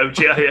practical. in the road.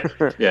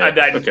 Yeah.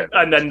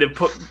 And then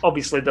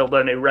they'll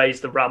then erase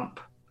the ramp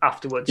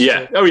afterwards.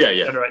 Yeah. To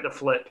generate the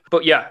flip.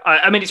 But yeah,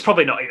 I mean, it's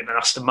probably not even an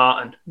Aston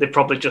Martin. They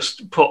probably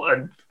just put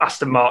an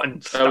Aston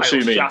Martin style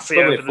chassis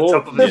probably over the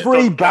top of it. They've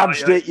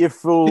rebadged it, you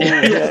fool.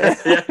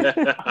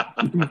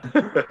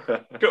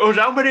 Goes,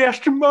 how many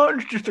Aston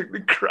Martins do you think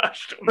they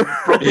crashed?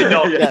 Probably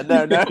not.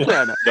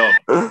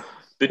 No.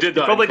 They did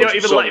that. Probably don't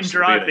even let him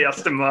drive the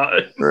Aston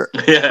Martin.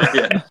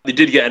 Yeah. They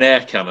did get an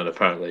air cannon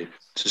apparently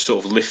to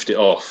sort of lift it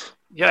off.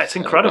 Yeah, it's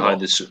incredible.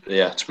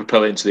 To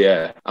propel it into the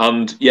air.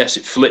 And yes,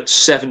 it flipped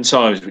 7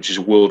 times, which is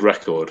a world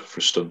record for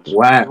a stunt.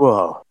 Wow.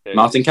 Whoa.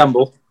 Martin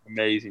Campbell.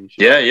 Amazing.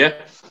 Yeah.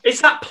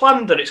 Is that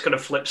planned that it's going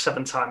to flip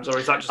 7 times, or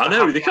is that just? I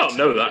know they can't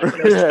know that.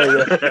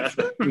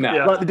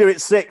 No. Like they do it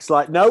 6.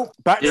 Like no,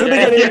 back to the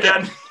beginning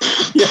again.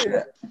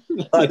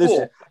 Like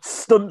this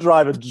stunt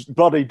driver's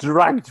body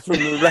dragged from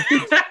the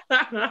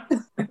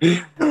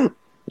wreckage.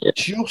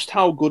 Just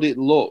how good it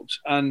looks,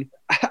 and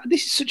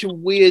this is such a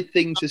weird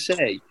thing to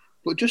say,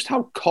 but just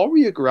how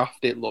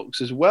choreographed it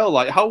looks as well.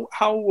 Like how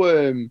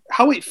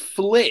it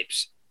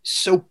flips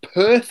so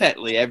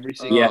perfectly every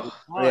single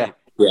time.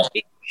 Yeah.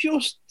 It's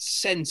just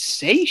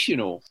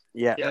sensational.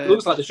 Yeah. It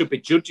looks like there should be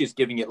judges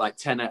giving it like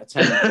 10 out of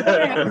 10.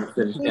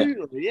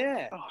 Absolutely,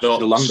 yeah.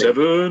 Not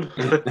 7.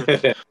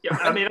 Yeah,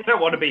 I mean, I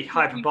don't want to be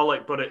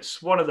hyperbolic, but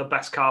it's one of the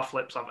best car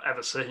flips I've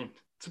ever seen.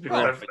 To be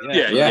perfect.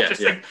 Yeah.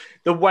 Just think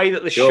the way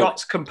that the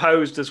shot's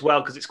composed as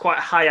well, because it's quite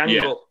a high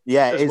angle.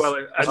 Yeah, as well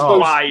as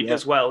wide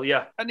as well.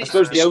 Yeah. And I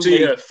suppose you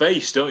see her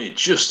face, don't you?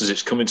 Just as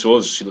it's coming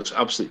towards us, she looks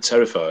absolutely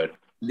terrified.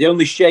 The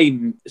only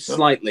shame,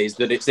 slightly, is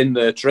that it's in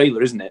the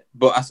trailer, isn't it?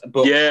 But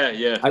but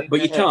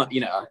you can't.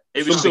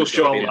 It was still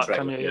shot in the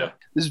trailer. Yeah.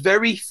 There's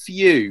very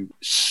few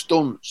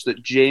stunts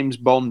that James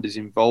Bond is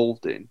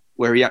involved in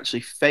where he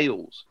actually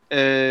fails.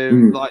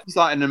 Like it's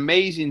like an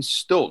amazing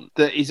stunt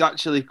that is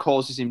actually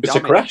causes him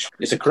damage.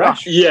 It's a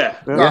crash. Yeah.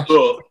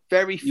 But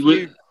very few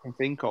I can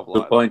think of.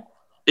 Good point.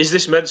 Is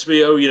this meant to be?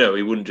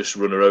 He wouldn't just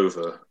run her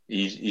over.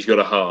 He's got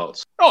a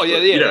heart. Oh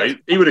yeah.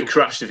 He would have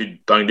crashed if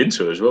he'd banged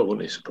into her as well,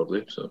 wouldn't he?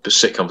 Probably. So a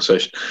sick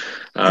conversation.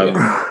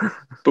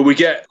 But we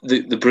get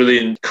the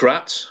brilliant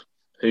Krat,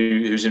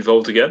 who's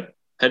involved again.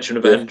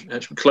 Henchman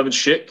Clemens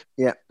Schick.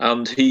 Yeah.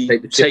 And he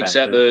takes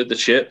out the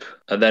chip,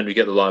 and then we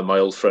get the line, "My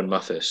old friend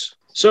Mathis."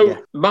 So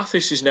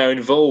Mathis is now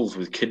involved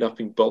with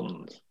kidnapping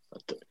Bond.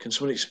 Can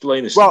someone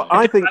explain this? Well,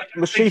 I think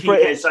Mashifa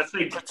is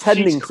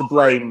pretending to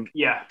blame.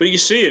 Yeah. But you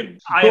see him.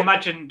 I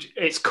imagined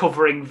it's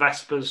covering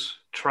Vesper's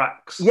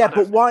tracks. Yeah,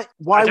 but why?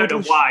 I don't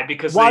know why.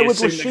 Because why would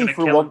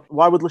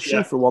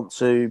Lashifa want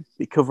to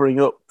be covering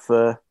up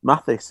for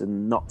Mathis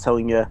and not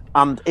telling her?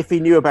 And if he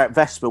knew about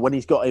Vesper when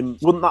he's got him,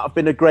 wouldn't that have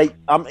been a great?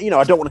 I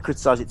don't want to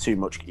criticise it too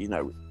much.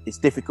 It's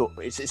difficult.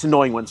 It's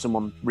annoying when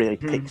someone really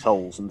picks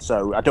holes, and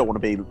so I don't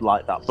want to be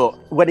like that. But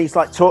when he's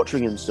like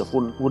torturing and stuff,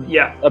 wouldn't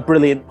a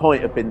brilliant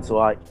point have been to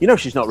like,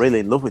 she's not really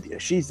in love with you.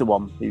 She's the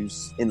one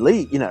who's in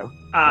lead.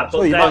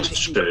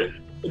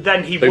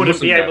 Then he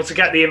wouldn't be able to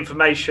get the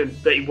information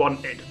that he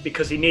wanted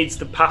because he needs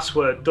the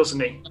password, doesn't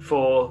he,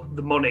 for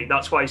the money?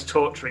 That's why he's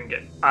torturing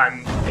him,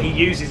 and he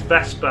uses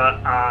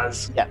Vesper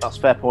as that's a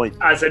fair point,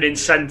 as an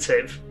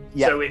incentive.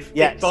 Yeah. So if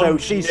Bond so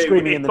she's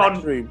screaming in the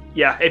next room.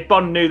 Yeah, if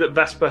Bond knew that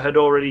Vesper had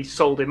already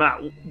sold him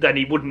out, then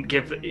he wouldn't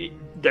give.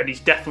 Then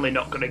he's definitely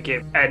not going to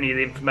give any of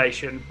the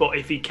information. But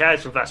if he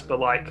cares for Vesper,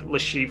 like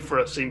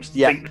Lashifa seems to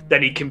think,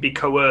 then he can be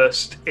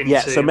coerced into. Yeah,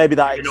 so maybe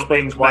that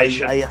explains why he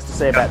has to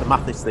say about the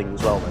Mathis thing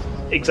as well. Then.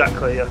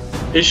 Exactly. Yeah.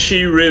 Is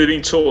she really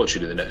being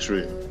tortured in the next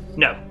room?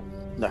 No.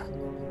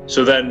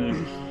 So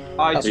then.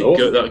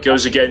 That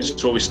goes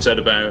against what we said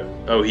about.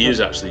 Oh, he is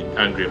actually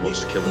angry and wants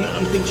to kill her.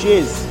 You think she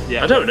is?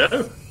 Yeah. I don't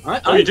know.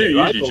 You do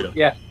usually, John.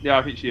 Yeah,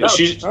 I think she is.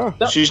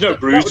 She's no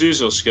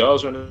bruises or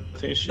scars or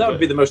anything. That would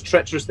be the most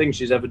treacherous thing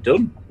she's ever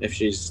done if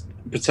she's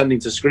pretending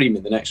to scream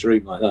in the next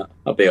room like that.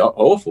 That'd be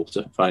awful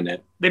to find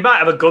out. They might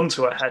have a gun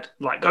to her head,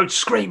 like, go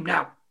scream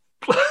now.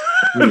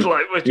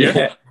 Would you?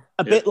 Yeah.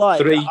 A bit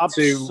like 3,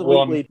 2,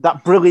 1.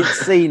 That brilliant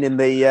scene in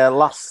the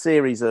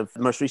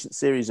most recent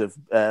series of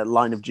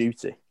Line of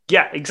Duty.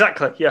 Yeah,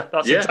 exactly. Yeah,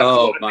 that's exactly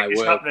what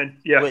is happening.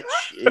 Yeah, which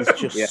is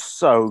just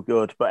so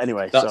good. But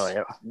anyway,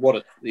 sorry.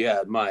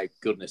 My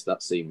goodness,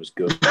 that scene was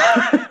good.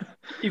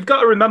 You've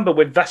got to remember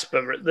with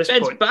Vesper at this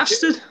point,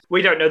 bastard.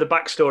 We don't know the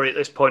backstory at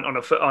this point on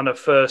a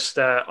first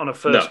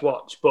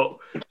watch, but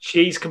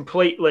she's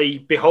completely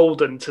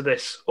beholden to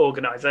this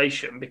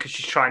organisation because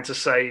she's trying to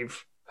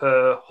save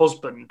her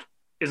husband,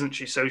 isn't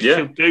she? So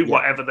she'll do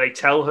whatever they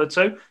tell her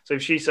to. So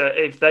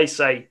if they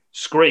say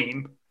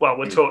scream, well,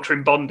 we're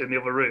torturing Bond in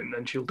the other room,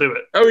 then she'll do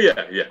it. Oh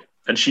yeah.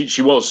 And she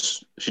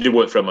did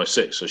work for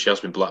MI6, so she has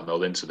been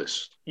blackmailed into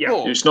this.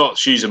 Yeah. It's not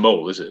she's a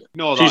mole, is it?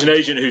 No, she's an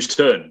agent who's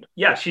turned.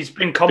 Yeah, she's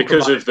been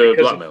compromised. Because of the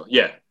blackmail.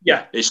 Yeah.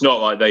 Yeah. It's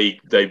not like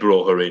they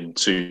brought her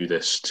into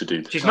this to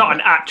do this. She's not an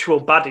actual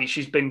baddie.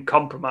 She's been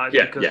compromised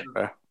because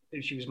of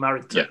who she was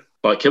married to. Yeah,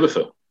 by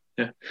Kilifer.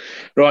 Yeah.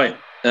 Right.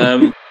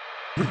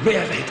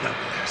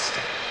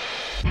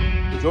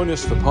 Join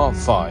us for part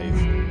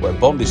 5, where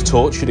Bond is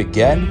tortured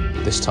again.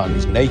 This time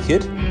he's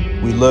naked.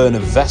 We learn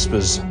of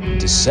Vesper's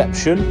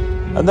deception,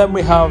 and then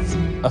we have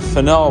a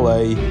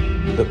finale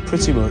that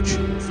pretty much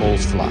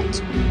falls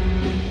flat.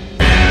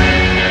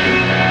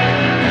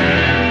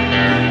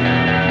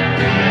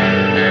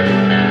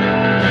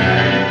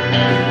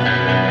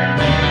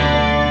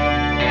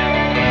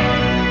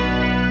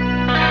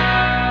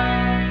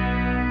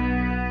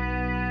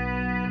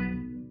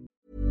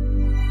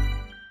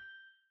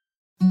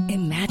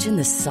 Imagine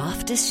the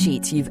softest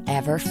sheets you've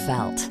ever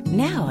felt.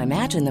 Now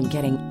imagine them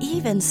getting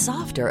even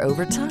softer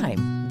over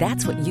time.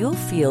 That's what you'll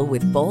feel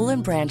with Boll &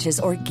 Branch's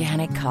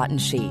organic cotton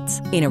sheets.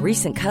 In a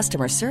recent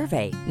customer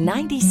survey,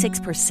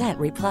 96%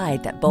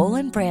 replied that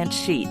Boll & Branch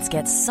sheets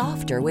get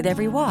softer with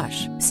every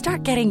wash.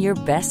 Start getting your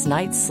best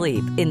night's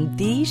sleep in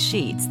these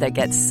sheets that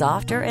get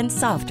softer and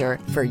softer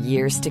for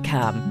years to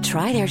come.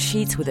 Try their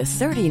sheets with a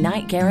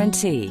 30-night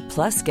guarantee.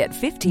 Plus, get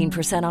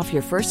 15% off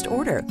your first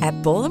order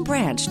at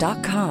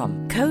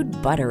bollandbranch.com. Code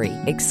BUTTERY.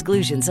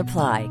 Exclusions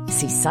apply.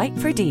 See site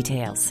for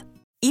details.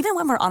 Even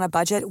when we're on a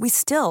budget, we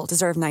still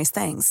deserve nice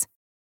things.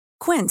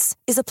 Quince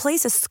is a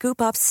place to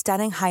scoop up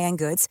stunning high-end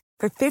goods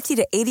for 50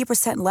 to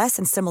 80% less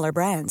than similar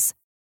brands.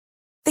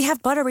 They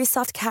have buttery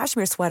soft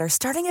cashmere sweaters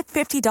starting at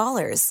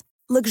 $50,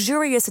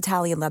 luxurious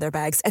Italian leather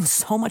bags, and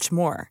so much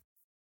more.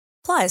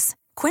 Plus,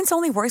 Quince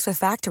only works with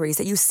factories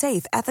that use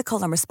safe,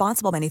 ethical, and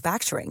responsible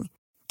manufacturing.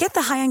 Get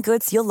the high-end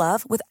goods you'll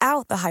love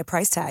without the high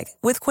price tag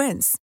with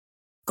Quince.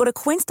 Go to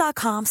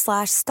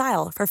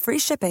quince.com/style for free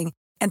shipping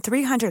and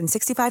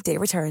 365-day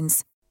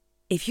returns.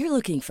 If you're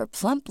looking for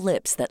plump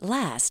lips that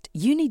last,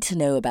 you need to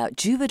know about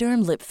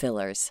Juvederm lip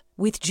fillers.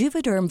 With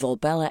Juvederm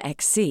Volbella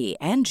XC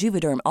and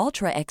Juvederm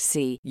Ultra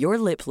XC, your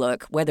lip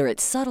look, whether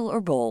it's subtle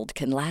or bold,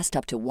 can last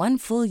up to 1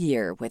 full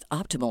year with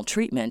optimal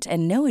treatment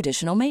and no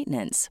additional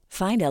maintenance.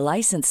 Find a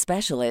licensed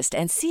specialist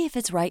and see if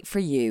it's right for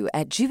you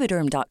at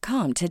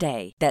Juvederm.com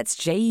today. That's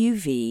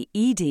JUVEDERM.com.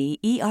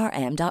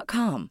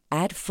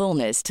 Add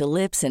fullness to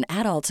lips in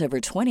adults over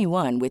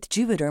 21 with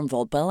Juvederm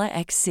Volbella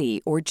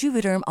XC or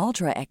Juvederm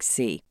Ultra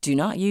XC. Do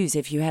not use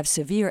if you have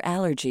severe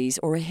allergies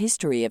or a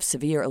history of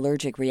severe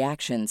allergic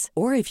reactions,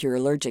 or if you're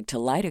allergic to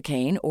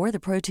lidocaine or the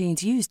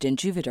proteins used in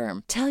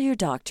Juvederm. Tell your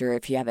doctor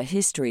if you have a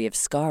history of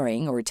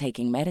scarring or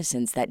taking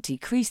medicines that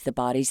decrease the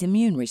body's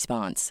immune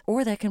response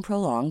or that can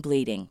prolong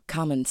bleeding.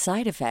 Common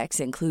side effects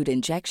include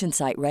injection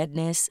site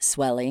redness,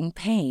 swelling,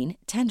 pain,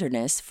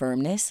 tenderness,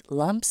 firmness,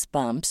 lumps,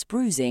 bumps,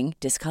 bruising,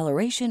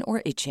 discoloration,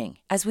 or itching.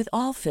 As with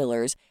all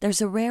fillers,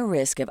 there's a rare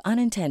risk of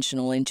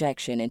unintentional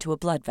injection into a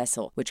blood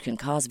vessel, which can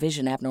cause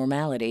vision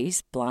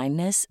abnormalities,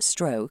 blindness,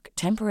 stroke,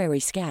 temporary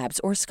scabs,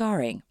 or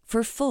scarring.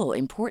 For full,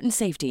 important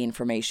safety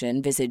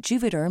information, visit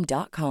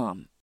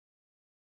Juvederm.com.